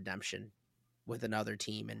on a redemption with another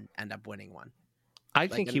team and end up winning one. I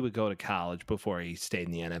think he would go to college before he stayed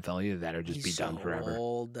in the NFL. Either that or just be done forever.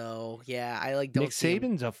 Old though, yeah. I like. Nick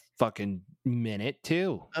Saban's a fucking minute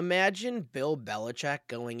too. Imagine Bill Belichick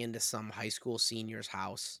going into some high school senior's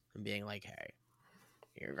house and being like, "Hey,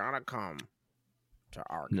 you're gonna come to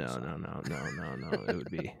Arkansas." No. It would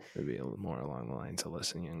be a little more along the lines of,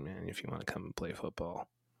 "Listen, young man, if you want to come and play football,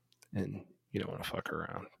 and you don't want to fuck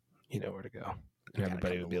around, you know where to go." And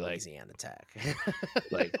everybody would be like, Louisiana Tech.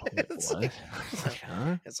 Like, what?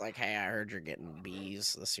 Huh? It's like, hey, I heard you're getting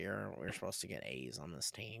B's this year. We're supposed to get A's on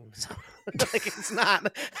this team. So, like, it's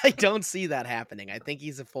not, I don't see that happening. I think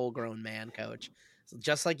he's a full grown man coach. So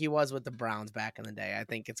just like he was with the Browns back in the day. I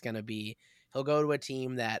think it's going to be, he'll go to a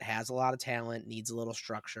team that has a lot of talent, needs a little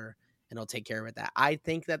structure, and he'll take care of it. I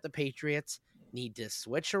think that the Patriots need to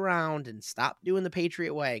switch around and stop doing the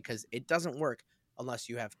Patriot way because it doesn't work unless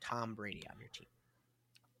you have Tom Brady on your team.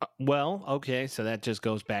 Well, okay, so that just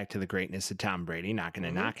goes back to the greatness of Tom Brady. Not going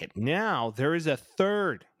to knock it. Now, there is a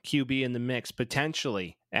third QB in the mix,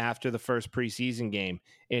 potentially, after the first preseason game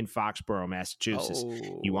in Foxborough, Massachusetts.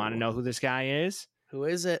 You want to know who this guy is? Who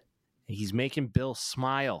is it? He's making Bill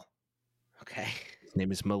smile. Okay. His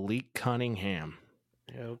name is Malik Cunningham.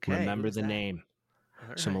 Okay. Remember the name.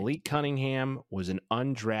 All so right. Malik Cunningham was an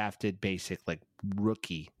undrafted, basic, like,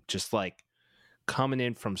 rookie, just like coming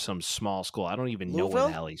in from some small school. I don't even know where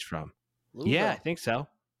the hell he's from. Louisville. Yeah, I think so.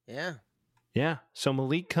 Yeah. So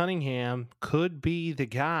Malik Cunningham could be the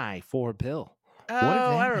guy for Bill. Oh,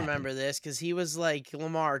 I remember this because he was like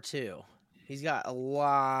Lamar too. He's got a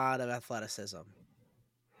lot of athleticism.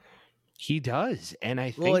 He does, and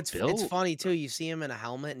I think it's funny too. You see him in a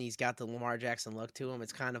helmet, and he's got the Lamar Jackson look to him.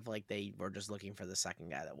 It's kind of like they were just looking for the second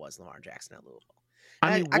guy that was Lamar Jackson at Louisville.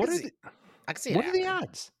 I mean, what are the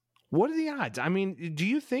odds? What are the odds? I mean, do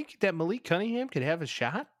you think that Malik Cunningham could have a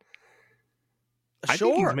shot?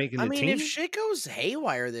 Sure. I think he's making the team. If shit goes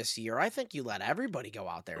haywire this year, I think you let everybody go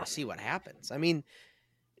out there and see what happens. I mean,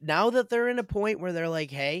 now that they're in a point where they're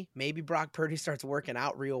like, hey, maybe Brock Purdy starts working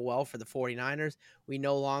out real well for the 49ers. We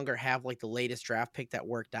no longer have like the latest draft pick that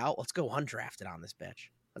worked out. Let's go undrafted on this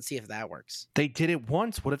bitch. Let's see if that works. They did it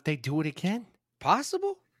once. What if they do it again?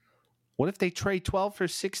 Possible. What if they trade 12 for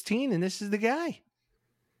 16 and this is the guy?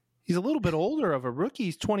 He's a little bit older of a rookie.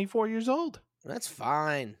 He's 24 years old. That's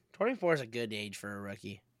fine. 24 is a good age for a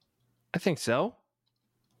rookie. I think so.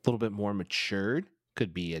 A little bit more matured.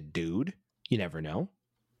 Could be a dude. You never know.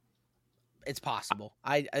 It's possible.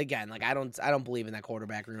 I don't believe in that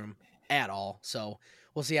quarterback room at all. So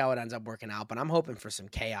we'll see how it ends up working out. But I'm hoping for some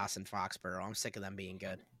chaos in Foxborough. I'm sick of them being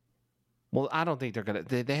good. Well, I don't think they're gonna.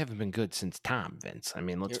 They haven't been good since Tom, Vince. I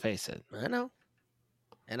mean, let's face it. I know.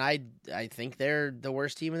 And I think they're the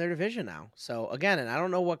worst team in their division now. So, again, and I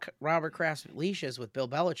don't know what Robert Kraft's leash is with Bill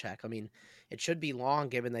Belichick. I mean, it should be long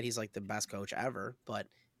given that he's like the best coach ever. But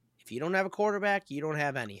if you don't have a quarterback, you don't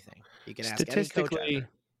have anything. You can ask any coach ever.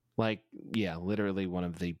 Literally one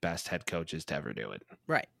of the best head coaches to ever do it.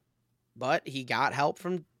 Right. But he got help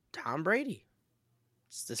from Tom Brady.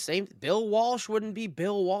 It's the same. Bill Walsh wouldn't be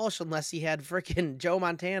Bill Walsh unless he had freaking Joe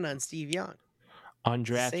Montana and Steve Young.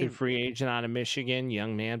 Undrafted free agent out of Michigan,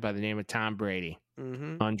 young man by the name of Tom Brady.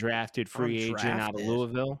 Mm-hmm. Undrafted free agent out of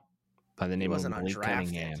Louisville by the name of Malik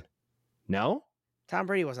Cunningham. No? Tom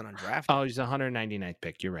Brady wasn't undrafted. Oh, he's the 199th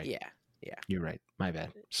pick. You're right. Yeah. You're right. My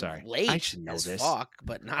bad. Sorry. Late I should know as this. fuck,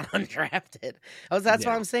 but not undrafted. That's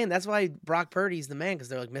why I'm saying. That's why Brock Purdy's the man, because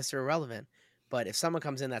they're like Mr. Irrelevant. But if someone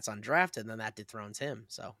comes in that's undrafted, then that dethrones him.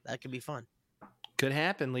 So that could be fun. Could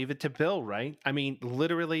happen. Leave it to Bill, right? I mean,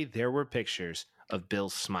 literally, there were pictures of Bill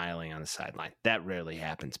smiling on the sideline. That rarely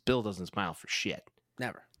happens. Bill doesn't smile for shit.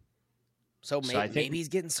 Never. So maybe he's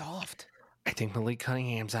getting soft. I think Malik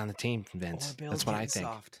Cunningham's on the team, Vince. That's what I think.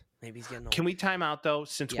 Soft. Maybe he's getting old. Can we time out, though,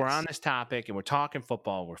 since we're on this topic and we're talking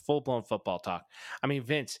football, we're full-blown football talk. I mean,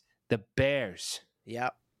 Vince, the Bears.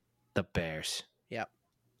 Yep. The Bears. Yep.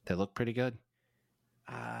 They look pretty good.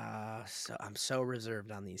 So I'm so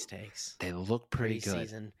reserved on these takes. They look pretty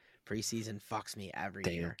good. Preseason fucks me every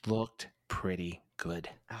year. They looked pretty good.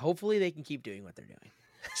 Hopefully they can keep doing what they're doing.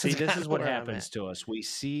 See, this is what happens to us. We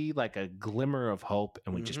see like a glimmer of hope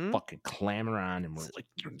and we just fucking clamor on and we're like,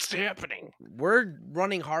 it's happening. We're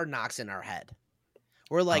running Hard Knocks in our head.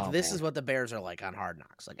 We're like, this is what the Bears are like on Hard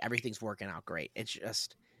Knocks. Like everything's working out great. It's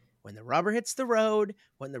just when the rubber hits the road,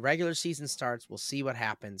 when the regular season starts, we'll see what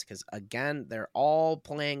happens. Because again, they're all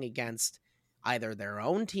playing against either their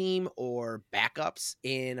own team or backups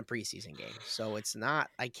in a preseason game. So it's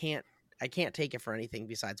not, I can't take it for anything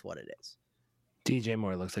besides what it is. DJ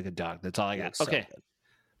Moore looks like a dog. That's all I got. Okay. So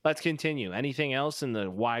let's continue. Anything else in the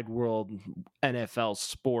wide world NFL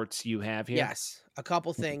sports you have here? Yes. A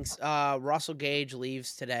couple things. Russell Gage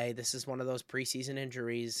leaves today. This is one of those preseason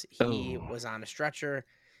injuries. He was on a stretcher.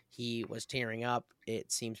 He was tearing up.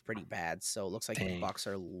 It seems pretty bad. So it looks like the Bucs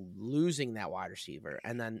are losing that wide receiver.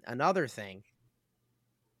 And then another thing,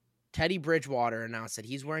 Teddy Bridgewater announced that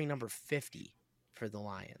he's wearing number 50 for the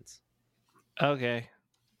Lions. Okay.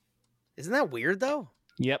 Isn't that weird though?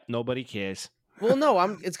 Yep. Nobody cares. Well,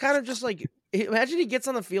 no, it's kind of just like, imagine he gets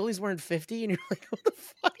on the field, he's wearing 50 and you're like, what the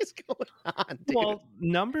fuck is going on, dude? Well,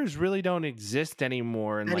 numbers really don't exist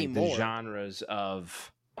anymore in like the genres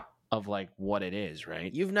of like what it is,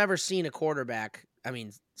 right? You've never seen a quarterback, I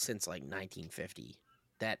mean, since like 1950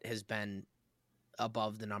 that has been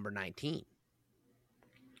above the number 19.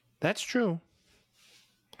 That's true.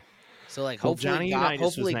 So like hopefully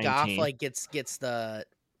Goff like gets the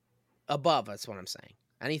above, that's what I'm saying.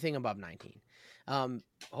 Anything above 19.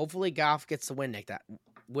 Hopefully Goff gets the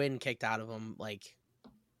wind kicked out of him, like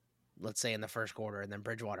let's say in the first quarter, and then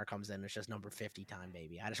Bridgewater comes in. It's just number 50 time,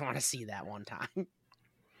 baby. I just want to see that one time.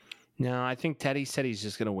 No, I think Teddy said he's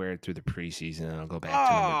just going to wear it through the preseason and I'll go back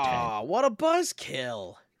to number 10. Oh, what a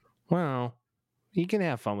buzzkill. Well, he can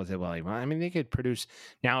have fun with it while he wants. I mean, they could produce.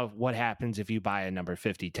 Now, what happens if you buy a number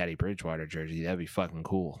 50 Teddy Bridgewater jersey? That'd be fucking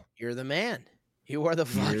cool. You're the man. You are the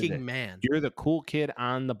fucking man. You're the cool kid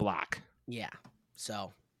on the block. Yeah.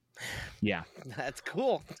 So, yeah. That's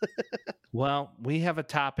cool. Well, we have a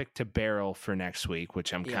topic to barrel for next week,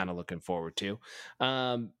 which I'm kind of looking forward to.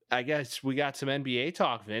 I guess we got some NBA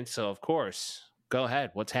talk, Vince. So, of course, go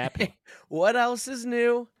ahead. What's happening? What else is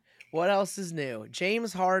new?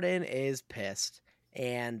 James Harden is pissed,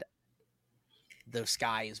 and the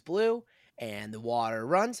sky is blue, and the water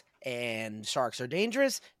runs, and sharks are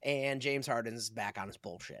dangerous, and James Harden's back on his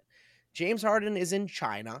bullshit. James Harden is in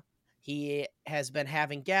China. He has been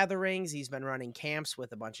having gatherings. He's been running camps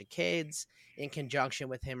with a bunch of kids in conjunction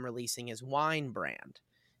with him releasing his wine brand.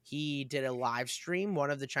 He did a live stream. One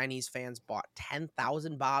of the Chinese fans bought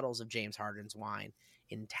 10,000 bottles of James Harden's wine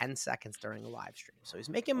in 10 seconds during a live stream. So he's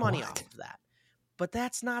making money off of that. But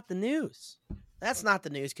that's not the news. That's not the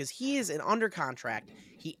news because he is under contract.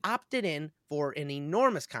 He opted in for an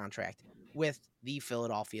enormous contract with the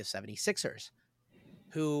Philadelphia 76ers.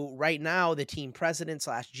 Who right now the team president /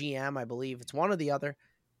 GM, I believe it's one or the other,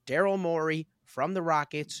 Daryl Morey from the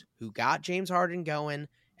Rockets, who got James Harden going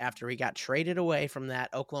after he got traded away from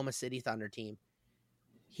that Oklahoma City Thunder team.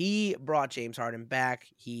 He brought James Harden back.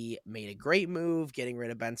 He made a great move getting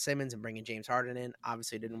rid of Ben Simmons and bringing James Harden in.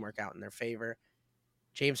 Obviously, it didn't work out in their favor.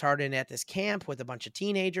 James Harden at this camp with a bunch of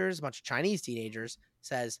teenagers, a bunch of Chinese teenagers,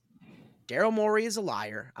 says, Daryl Morey is a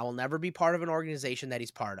liar. I will never be part of an organization that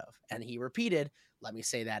he's part of. And he repeated, let me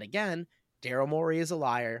say that again. Daryl Morey is a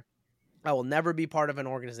liar. I will never be part of an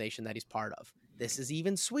organization that he's part of. This is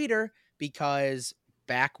even sweeter because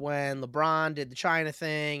back when LeBron did the China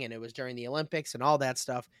thing and it was during the Olympics and all that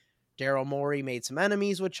stuff, Daryl Morey made some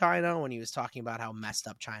enemies with China when he was talking about how messed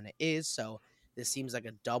up China is. So this seems like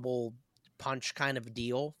a double punch kind of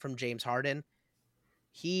deal from James Harden.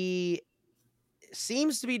 He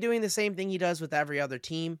seems to be doing the same thing he does with every other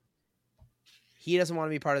team. He doesn't want to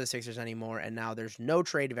be part of the Sixers anymore, and now there's no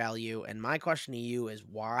trade value. And my question to you is,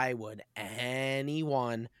 why would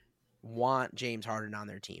anyone want James Harden on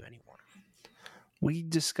their team anymore? We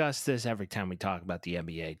discuss this every time we talk about the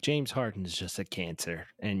NBA. James Harden is just a cancer,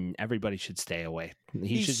 and everybody should stay away.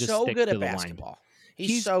 He should just so stick good to at the basketball. line.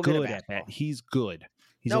 He's so good at that. basketball. He's good.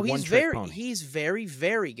 He's no, a one-trick pony. He's very,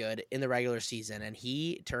 very good in the regular season, and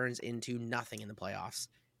he turns into nothing in the playoffs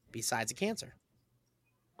besides a cancer.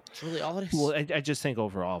 That's really all it is. Well, I just think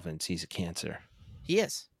overall, Vince, he's a cancer. He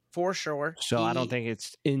is, for sure. So I don't think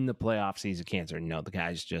it's in the playoffs he's a cancer. No, the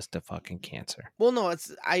guy's just a fucking cancer. Well, no,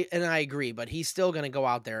 I agree, but he's still going to go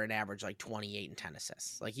out there and average like 28 and 10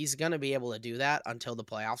 assists. Like he's going to be able to do that until the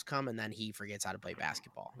playoffs come, and then he forgets how to play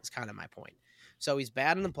basketball. That's kind of my point. So he's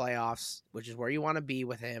bad in the playoffs, which is where you want to be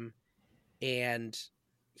with him, and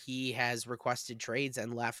he has requested trades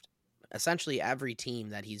and left essentially every team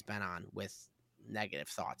that he's been on with negative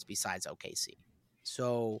thoughts besides OKC.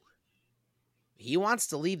 So he wants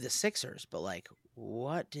to leave the Sixers, but like,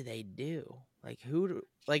 what do they do? Like,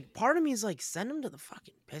 part of me is like, send him to the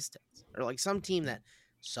fucking Pistons or like some team that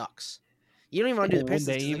sucks. You don't even want to do the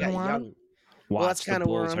Pistons. They even want young. Well, that's kind of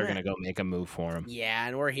where Bulls are going to go make a move for him. Yeah,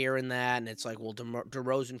 and we're hearing that, and it's like, well,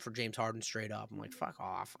 DeRozan for James Harden straight up. I'm like, fuck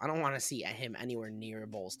off. I don't want to see him anywhere near a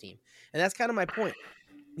Bulls team. And that's kind of my point.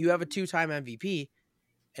 You have a 2-time MVP,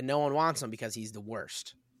 and no one wants him because he's the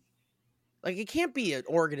worst. Like, it can't be an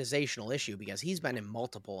organizational issue because he's been in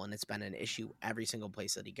multiple, and it's been an issue every single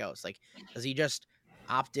place that he goes. Like, does he just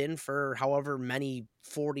opt in for however many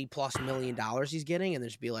 $40+ million he's getting and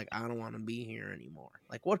just be like, I don't want to be here anymore?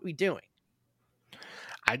 Like, what are we doing?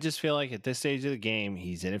 I just feel like at this stage of the game,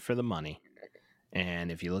 he's in it for the money.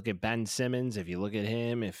 And if you look at Ben Simmons, if you look at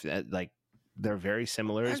him, they're very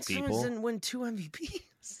similar as people. Ben Simmons didn't win 2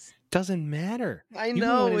 MVPs. Doesn't matter. I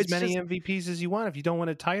know. You can win as many MVPs as you want. If you don't win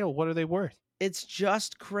a title, what are they worth? It's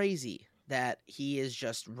just crazy that he is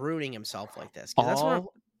just ruining himself like this.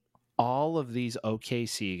 All of these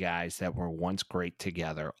OKC guys that were once great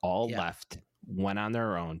together left, went on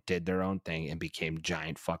their own, did their own thing, and became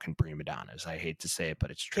giant fucking prima donnas. I hate to say it,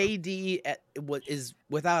 but it's true. KD is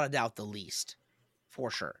without a doubt the least, for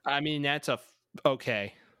sure. I mean, that's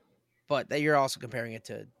okay. But that you're also comparing it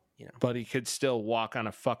to, But he could still walk on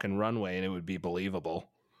a fucking runway and it would be believable.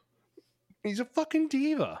 He's a fucking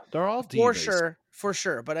diva. They're all divas. For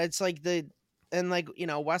sure. But it's like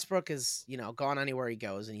Westbrook is, gone anywhere he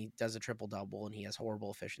goes and he does a triple-double and he has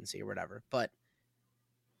horrible efficiency or whatever. But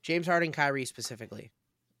James Harden, Kyrie specifically,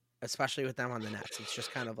 especially with them on the Nets, it's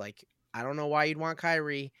just kind of like, I don't know why you'd want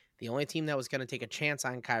Kyrie. The only team that was going to take a chance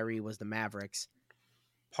on Kyrie was the Mavericks.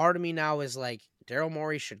 Part of me now is like, Daryl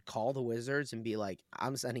Morey should call the Wizards and be like,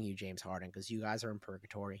 I'm sending you James Harden because you guys are in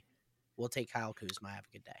purgatory. We'll take Kyle Kuzma. Have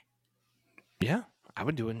a good day. Yeah, I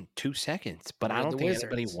would do it in 2 seconds, but I don't think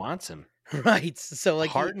anybody wants him. Right. So like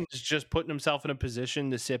Harden's just putting himself in a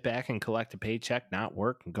position to sit back and collect a paycheck, not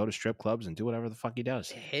work, and go to strip clubs and do whatever the fuck he does.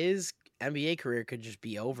 His NBA career could just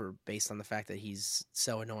be over based on the fact that he's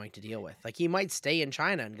so annoying to deal with. Like he might stay in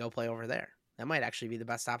China and go play over there. That might actually be the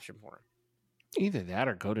best option for him. Either that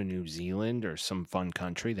or go to New Zealand or some fun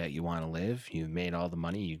country that you want to live. You've made all the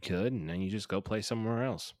money you could, and then you just go play somewhere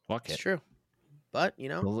else. Fuck it. It's true. But,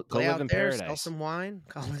 go play live out in there, paradise. sell some wine,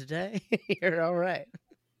 call it a day. You're all right.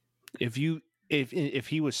 If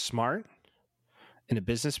he was smart in a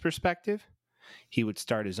business perspective, he would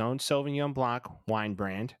start his own Sauvignon Blanc wine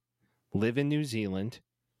brand, live in New Zealand,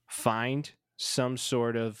 find some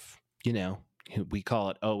sort of, we call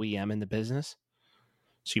it OEM in the business.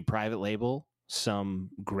 So you private label some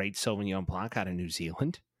great Sauvignon Blanc out of New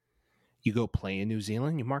Zealand. You go play in New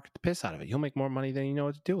Zealand, you market the piss out of it. You'll make more money than you know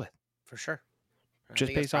what to do with. For sure.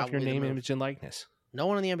 Just based off your name, image, and likeness. No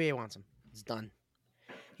one in the NBA wants him. He's done.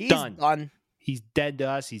 He's done. done. He's dead to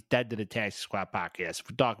us. He's dead to the Taxi Squad podcast. If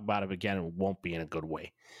we talk about him again, it won't be in a good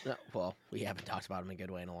way. No, well, we haven't talked about him in a good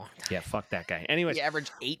way in a long time. Yeah, fuck that guy. Anyways, he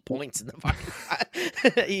averaged 8 points in the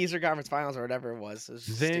fucking Eastern Conference Finals or whatever it was. It was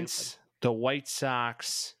Vince, stupid. The White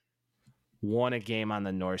Sox won a game on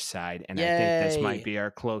the north side, and Yay. I think this might be our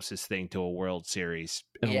closest thing to a World Series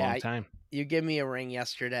in a long time. You give me a ring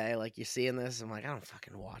yesterday, like you seeing this. I'm like, I don't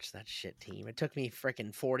fucking watch that shit team. It took me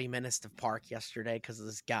freaking 40 minutes to park yesterday because of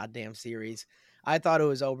this goddamn series. I thought it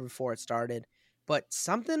was over before it started, but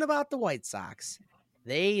something about the White Sox,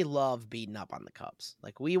 they love beating up on the Cubs.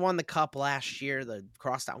 Like we won the cup last year, the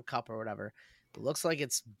Crosstown Cup or whatever. It looks like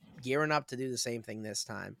it's gearing up to do the same thing this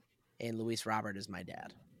time. And Luis Robert is my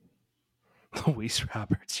dad. Luis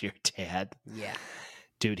Robert's your dad? Yeah.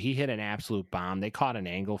 Dude, he hit an absolute bomb. They caught an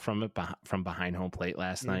angle from it from behind home plate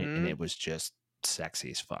last night, and it was just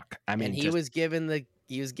sexy as fuck. I mean, and he was giving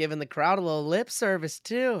the crowd a little lip service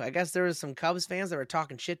too. I guess there was some Cubs fans that were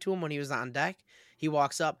talking shit to him when he was on deck. He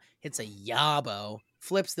walks up, hits a yabo,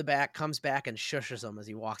 flips the bat, comes back and shushes him as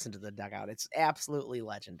he walks into the dugout. It's absolutely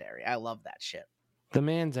legendary. I love that shit. The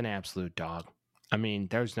man's an absolute dog. I mean,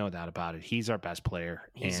 there's no doubt about it. He's our best player.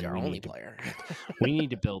 He's our only player. We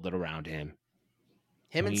need to build it around him.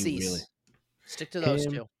 Him and Cease. Stick to those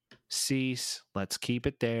two. Cease. Let's keep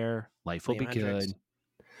it there. Life will be good.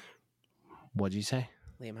 What'd you say?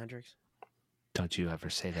 Liam Hendricks. Don't you ever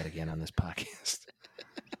say that again on this podcast.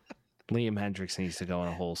 Liam Hendricks needs to go in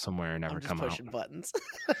a hole somewhere and never come out. Pushing buttons.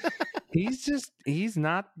 he's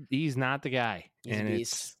not the guy. He's and a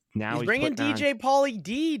beast. Now he's bringing DJ Pauly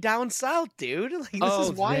D down south, dude. Like, this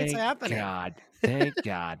is why it's happening. Thank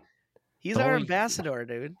God. He's our ambassador,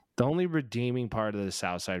 dude. The only redeeming part of the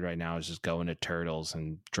South Side right now is just going to Turtles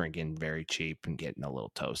and drinking very cheap and getting a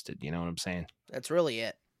little toasted. You know what I'm saying? That's really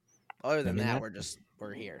it. Other than that,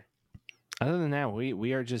 we're here. Other than that,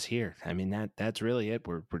 we are just here. I mean, that's really it.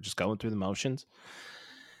 We're just going through the motions.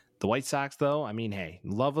 The White Sox, though, I mean, hey,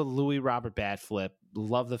 love a Louis Robert bat flip.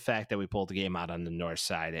 Love the fact that we pulled the game out on the north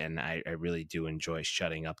side, and I really do enjoy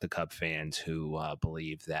shutting up the Cub fans who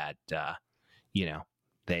believe that,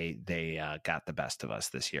 they got the best of us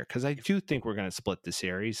this year. Because I do think we're going to split the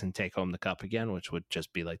series and take home the Cup again, which would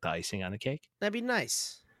just be like the icing on the cake. That'd be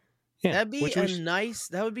nice. Yeah, that'd be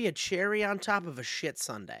that would be a cherry on top of a shit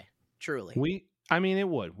sundae. Truly. It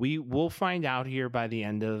would. We'll find out here by the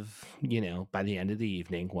end of the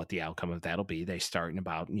evening what the outcome of that'll be. They start in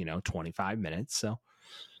about, 25 minutes. So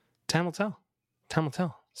time will tell.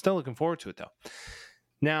 Still looking forward to it, though.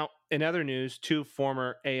 Now, in other news, two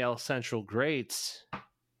former AL Central greats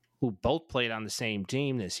who both played on the same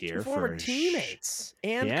team this year. Former teammates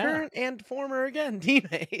current and former again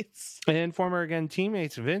teammates. And former again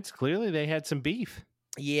teammates. Vince, clearly they had some beef.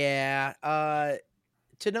 Yeah.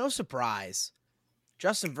 To no surprise,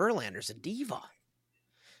 Justin Verlander's a diva.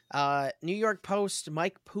 New York Post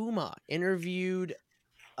Mike Puma interviewed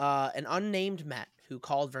an unnamed Met who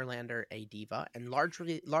called Verlander a diva and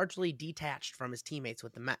largely detached from his teammates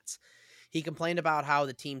with the Mets. He complained about how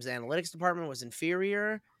the team's analytics department was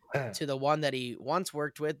inferior to the one that he once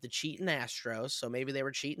worked with, the cheating Astros. So maybe they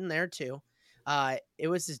were cheating there too. It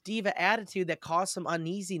was this diva attitude that caused some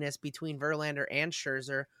uneasiness between Verlander and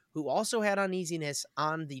Scherzer, who also had uneasiness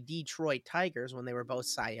on the Detroit Tigers when they were both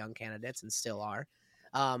Cy Young candidates and still are.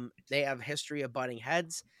 They have a history of butting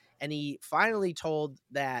heads, and he finally told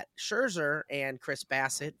that Scherzer and Chris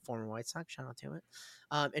Bassett, former White Sox, shout out to it,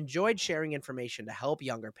 enjoyed sharing information to help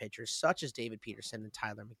younger pitchers such as David Peterson and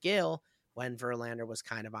Tyler McGill when Verlander was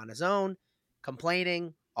kind of on his own,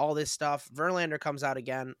 complaining, all this stuff. Verlander comes out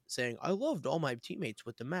again saying, I loved all my teammates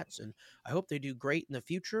with the Mets, and I hope they do great in the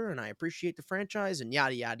future, and I appreciate the franchise, and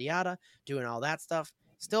yada, yada, yada, doing all that stuff.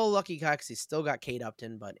 Still a lucky guy because he's still got Kate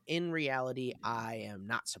Upton, but in reality, I am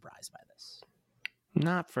not surprised by this.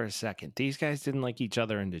 Not for a second. These guys didn't like each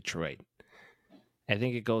other in Detroit. I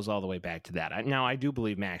think it goes all the way back to that. Now, I do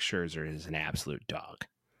believe Max Scherzer is an absolute dog.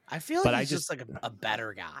 I feel like he's just like a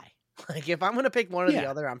better guy. Like, if I'm going to pick one or the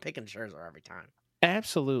other, I'm picking Scherzer every time.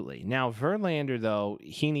 Absolutely. Now, Verlander, though,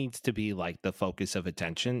 he needs to be like the focus of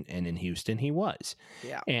attention, and in Houston, he was.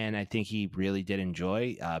 Yeah. And I think he really did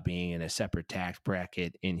enjoy being in a separate tax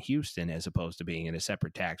bracket in Houston as opposed to being in a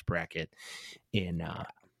separate tax bracket in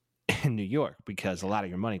New York, because a lot of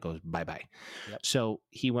your money goes bye-bye. Yep. So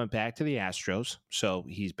he went back to the Astros. So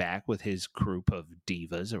he's back with his group of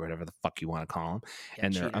divas or whatever the fuck you want to call them. Yeah,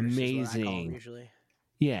 and they're amazing. Usually.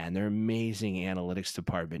 Yeah, and their amazing analytics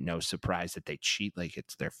department. No surprise that they cheat like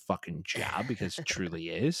it's their fucking job, because it truly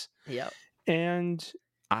is. Yep. And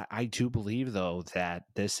I do believe, though, that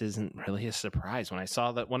this isn't really a surprise. When I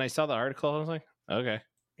saw the article, I was like, okay.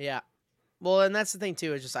 Yeah. Well, and that's the thing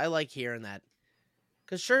too. Is just I like hearing that,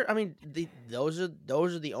 because sure, I mean, those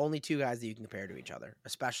are the only two guys that you can compare to each other,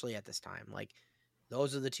 especially at this time. Like,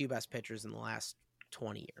 those are the two best pitchers in the last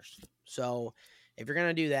 20 years. So if you're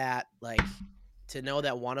gonna do that, like, to know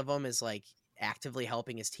that one of them is like actively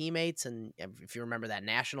helping his teammates, and if you remember that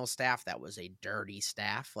national staff, that was a dirty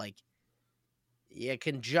staff. Like, you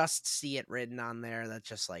can just see it written on there. That's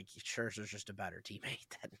just like Scherzer's just a better teammate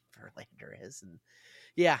than Verlander is, and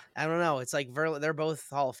yeah, I don't know. It's like they're both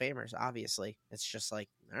Hall of Famers. Obviously, it's just like,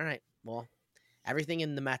 all right, well, everything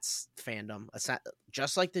in the Mets fandom, it's not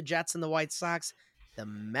just like the Jets and the White Sox. The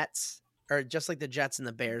Mets, or just like the Jets and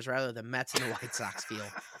the Bears, rather, the Mets and the White Sox feel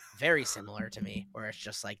very similar to me, where it's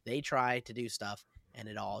just like they try to do stuff and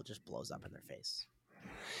it all just blows up in their face.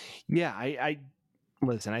 Yeah, I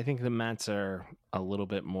listen, I think the Mets are a little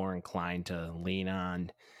bit more inclined to lean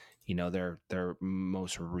on, their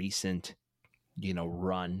most recent,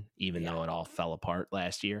 run, even though it all fell apart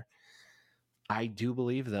last year. I do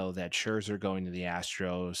believe, though, that Scherzer going to the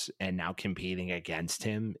Astros and now competing against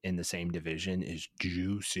him in the same division is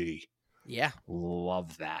juicy. Yeah.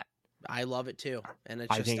 Love that. I love it too. And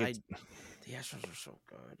it's the Astros are so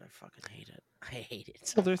good. I fucking hate it. I hate it.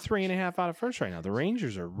 So well, they're 3.5 out of first right now. The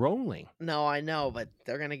Rangers are rolling. No, I know, but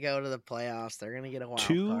they're going to go to the playoffs. They're going to get a wild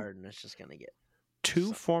card, and it's just going to get...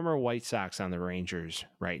 Two former White Sox on the Rangers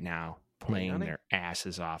right now playing their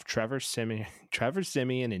asses off. Trevor Simeon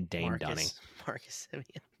and Dane Dunning. Marcus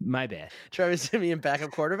Simeon. My bad. Trevor Simeon,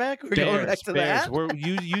 backup quarterback? We're going back to that?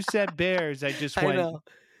 You said Bears. I just went... know.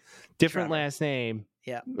 Different last name.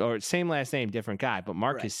 Yeah. Or same last name, different guy. But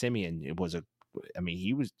Marcus Simeon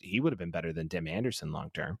he would have been better than Tim Anderson long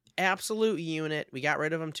term. Absolute unit. We got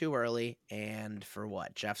rid of him too early. And for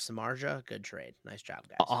what? Jeff Samardzija? Good trade. Nice job,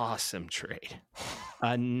 guys. Awesome trade.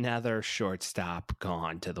 Another shortstop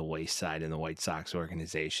gone to the wayside in the White Sox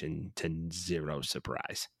organization to zero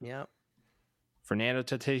surprise. Yep. Fernando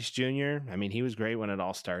Tatis Jr., he was great when it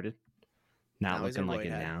all started. Not looking like it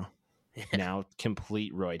now. Now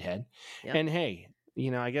complete roid head. Yep. And hey,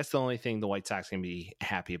 I guess the only thing the White Sox can be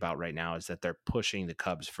happy about right now is that they're pushing the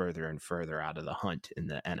Cubs further and further out of the hunt in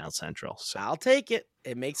the NL Central. So I'll take it.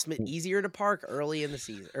 It makes it easier to park earlier in the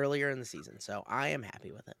season. So I am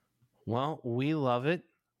happy with it. Well, we love it.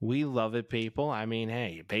 We love it, people.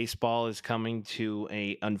 Hey, baseball is coming to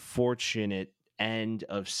a unfortunate end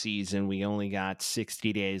of season. We only got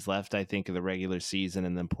 60 days left, I think, of the regular season,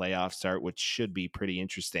 and then playoffs start, which should be pretty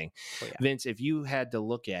interesting. Oh, yeah. Vince, if you had to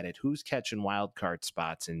look at it, who's catching wild card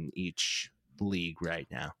spots in each league right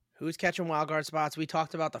now? Who's catching wild card spots? We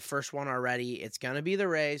talked about the first one already. It's going to be the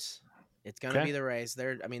Rays. Be the Rays.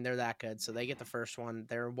 They're that good, so they get the first one.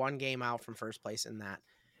 They're one game out from first place in that.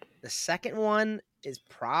 The second one is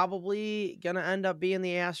probably going to end up being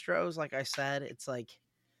the Astros. Like I said, it's like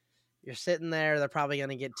you're sitting there, they're probably going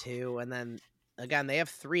to get 2. And then, again, they have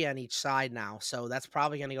 3 on each side now. So that's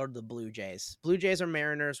probably going to go to the Blue Jays. Blue Jays or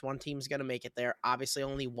Mariners. One team's going to make it there. Obviously,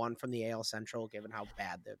 only one from the AL Central, given how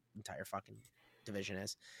bad the entire fucking division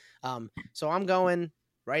is. So I'm going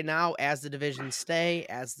right now, as the divisions stay,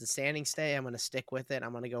 as the standings stay, I'm going to stick with it.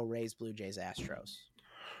 I'm going to go Rays, Blue Jays, Astros.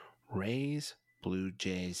 Rays, Blue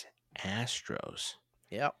Jays, Astros.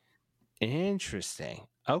 Yep. Interesting.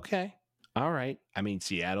 Okay. All right.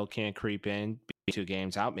 Seattle can't creep in, be 2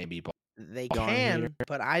 games out, maybe. They can,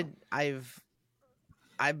 but I've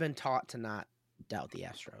been taught to not doubt the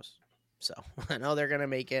Astros. So I know they're gonna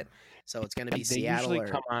make it. So it's gonna be Seattle. They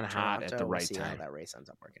usually come on Toronto. hot at the right time. How that race ends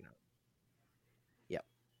up working out. Yep.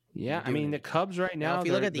 Yeah, the Cubs right now. If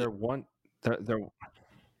you look at they're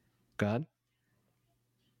good.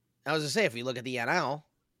 I was gonna say, if we look at the NL,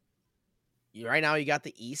 right now you got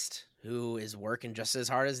the East, who is working just as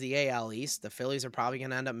hard as the AL East. The Phillies are probably going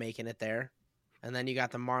to end up making it there. And then you got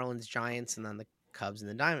the Marlins, Giants, and then the Cubs and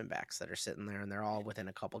the Diamondbacks that are sitting there, and they're all within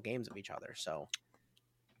a couple games of each other. So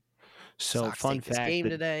fun fact, game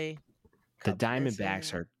today. The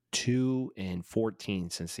Diamondbacks are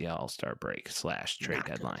 2-14 since the All-Star break / trade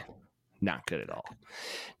deadline. Not good at all.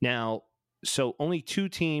 Now, so only 2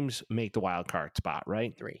 teams make the wild card spot,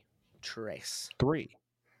 right? 3. Trace. 3.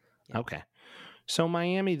 Yep. Okay. So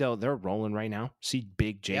Miami, though, they're rolling right now. See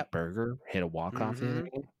Big Jake Berger hit a walk-off the other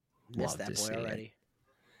game. Missed that boy already.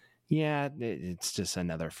 Yeah, it's just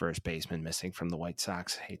another first baseman missing from the White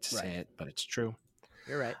Sox. I hate to say it, but it's true.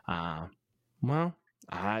 You're right. Well,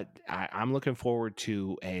 I'm looking forward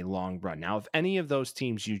to a long run. Now, if any of those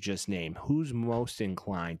teams you just named, who's most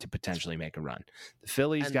inclined to potentially make a run? The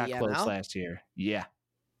Phillies got close last year. Yeah.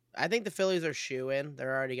 I think the Phillies are shoo-in.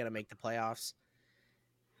 They're already going to make the playoffs.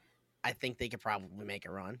 I think they could probably make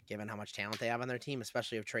a run, given how much talent they have on their team,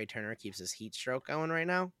 especially if Trey Turner keeps his heat stroke going right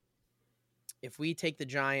now. If we take the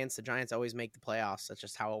Giants always make the playoffs. That's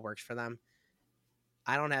just how it works for them.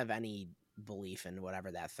 I don't have any belief in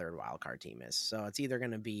whatever that third wild-card team is. So it's either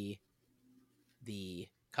going to be the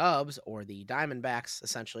Cubs or the Diamondbacks,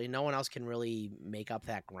 essentially. No one else can really make up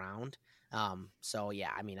that ground. So,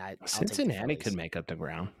 yeah, Cincinnati could make up the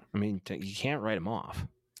ground. You can't write them off.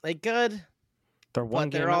 They could.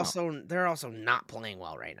 They're also not playing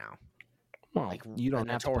well right now. Well, you don't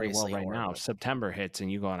have to play well right now. If September hits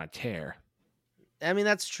and you go on a tear.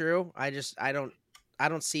 That's true. I don't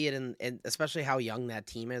see it in especially how young that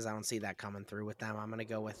team is. I don't see that coming through with them. I'm going to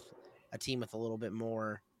go with a team with a little bit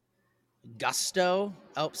more gusto.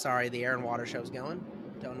 Oh, sorry, the air and water show's going.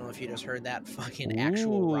 Don't know if you just heard that fucking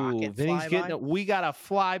actual rocket Vinny's flyby. we got a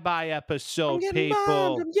flyby episode, I'm getting people.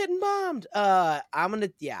 bombed. I'm getting bombed.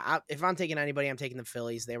 If I'm taking anybody, I'm taking the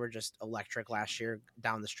Phillies. They were just electric last year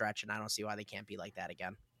down the stretch, and I don't see why they can't be like that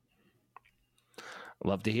again.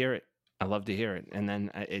 Love to hear it. I love to hear it. And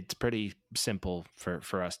then it's pretty simple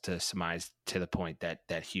for us to surmise to the point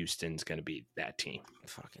that Houston's going to be that team.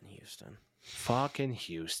 Fucking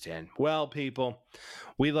Houston. Well, people,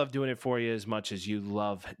 we love doing it for you as much as you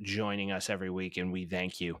love joining us every week, and we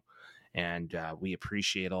thank you. And we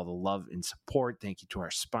appreciate all the love and support. Thank you to our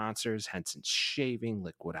sponsors, Henson Shaving,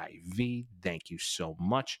 Liquid IV. Thank you so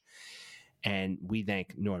much. And we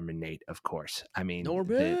thank Norman Nate, of course. I mean,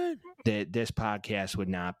 this podcast would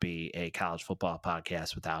not be a college football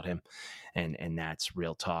podcast without him. And that's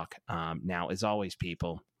real talk. Now, as always,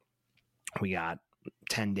 people, we got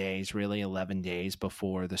 10 days, really 11 days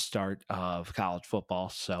before the start of college football.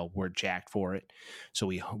 So we're jacked for it. So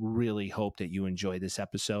we really hope that you enjoy this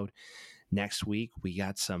episode. Next week, we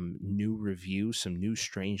got some new reviews, some new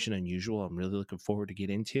strange and unusual I'm really looking forward to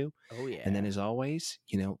get into. Oh, yeah. And then as always,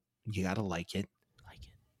 you got to like it.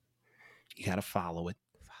 You got to follow it.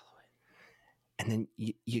 And then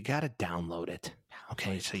you got to download it.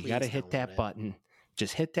 Okay, so you got to hit that button.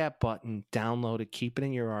 Just hit that button, download it, keep it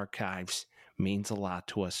in your archives. Means a lot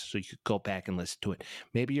to us, so you could go back and listen to it.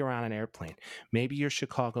 Maybe you're on an airplane. Maybe you're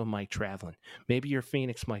Chicago Mike traveling. Maybe you're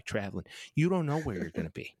Phoenix Mike traveling. You don't know where you're going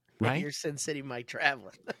to be, right? Maybe you're Sin City Mike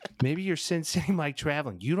traveling. Maybe you're Sin City Mike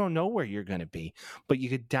traveling. You don't know where you're going to be, but you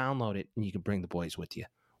could download it and you can bring the boys with you,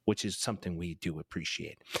 which is something we do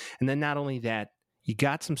appreciate. And then not only that, you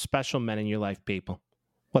got some special men in your life, people,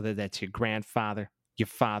 whether that's your grandfather, your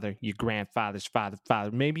father, your grandfather's father.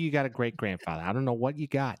 Maybe you got a great-grandfather. I don't know what you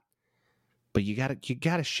got. But you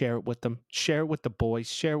gotta share it with them. Share it with the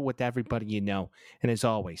boys. Share it with everybody you know. And as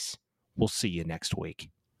always, we'll see you next week.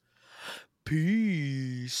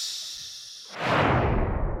 Peace.